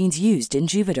proteins used in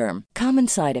Juvederm. Common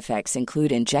side effects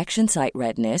include injection site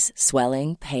redness,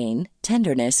 swelling, pain,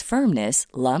 tenderness, firmness,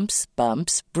 lumps,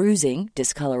 bumps, bruising,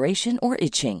 discoloration, or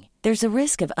itching. There's a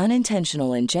risk of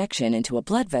unintentional injection into a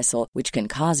blood vessel, which can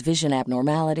cause vision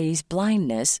abnormalities,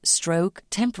 blindness, stroke,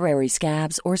 temporary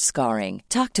scabs, or scarring.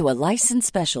 Talk to a licensed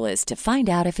specialist to find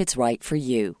out if it's right for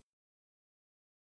you.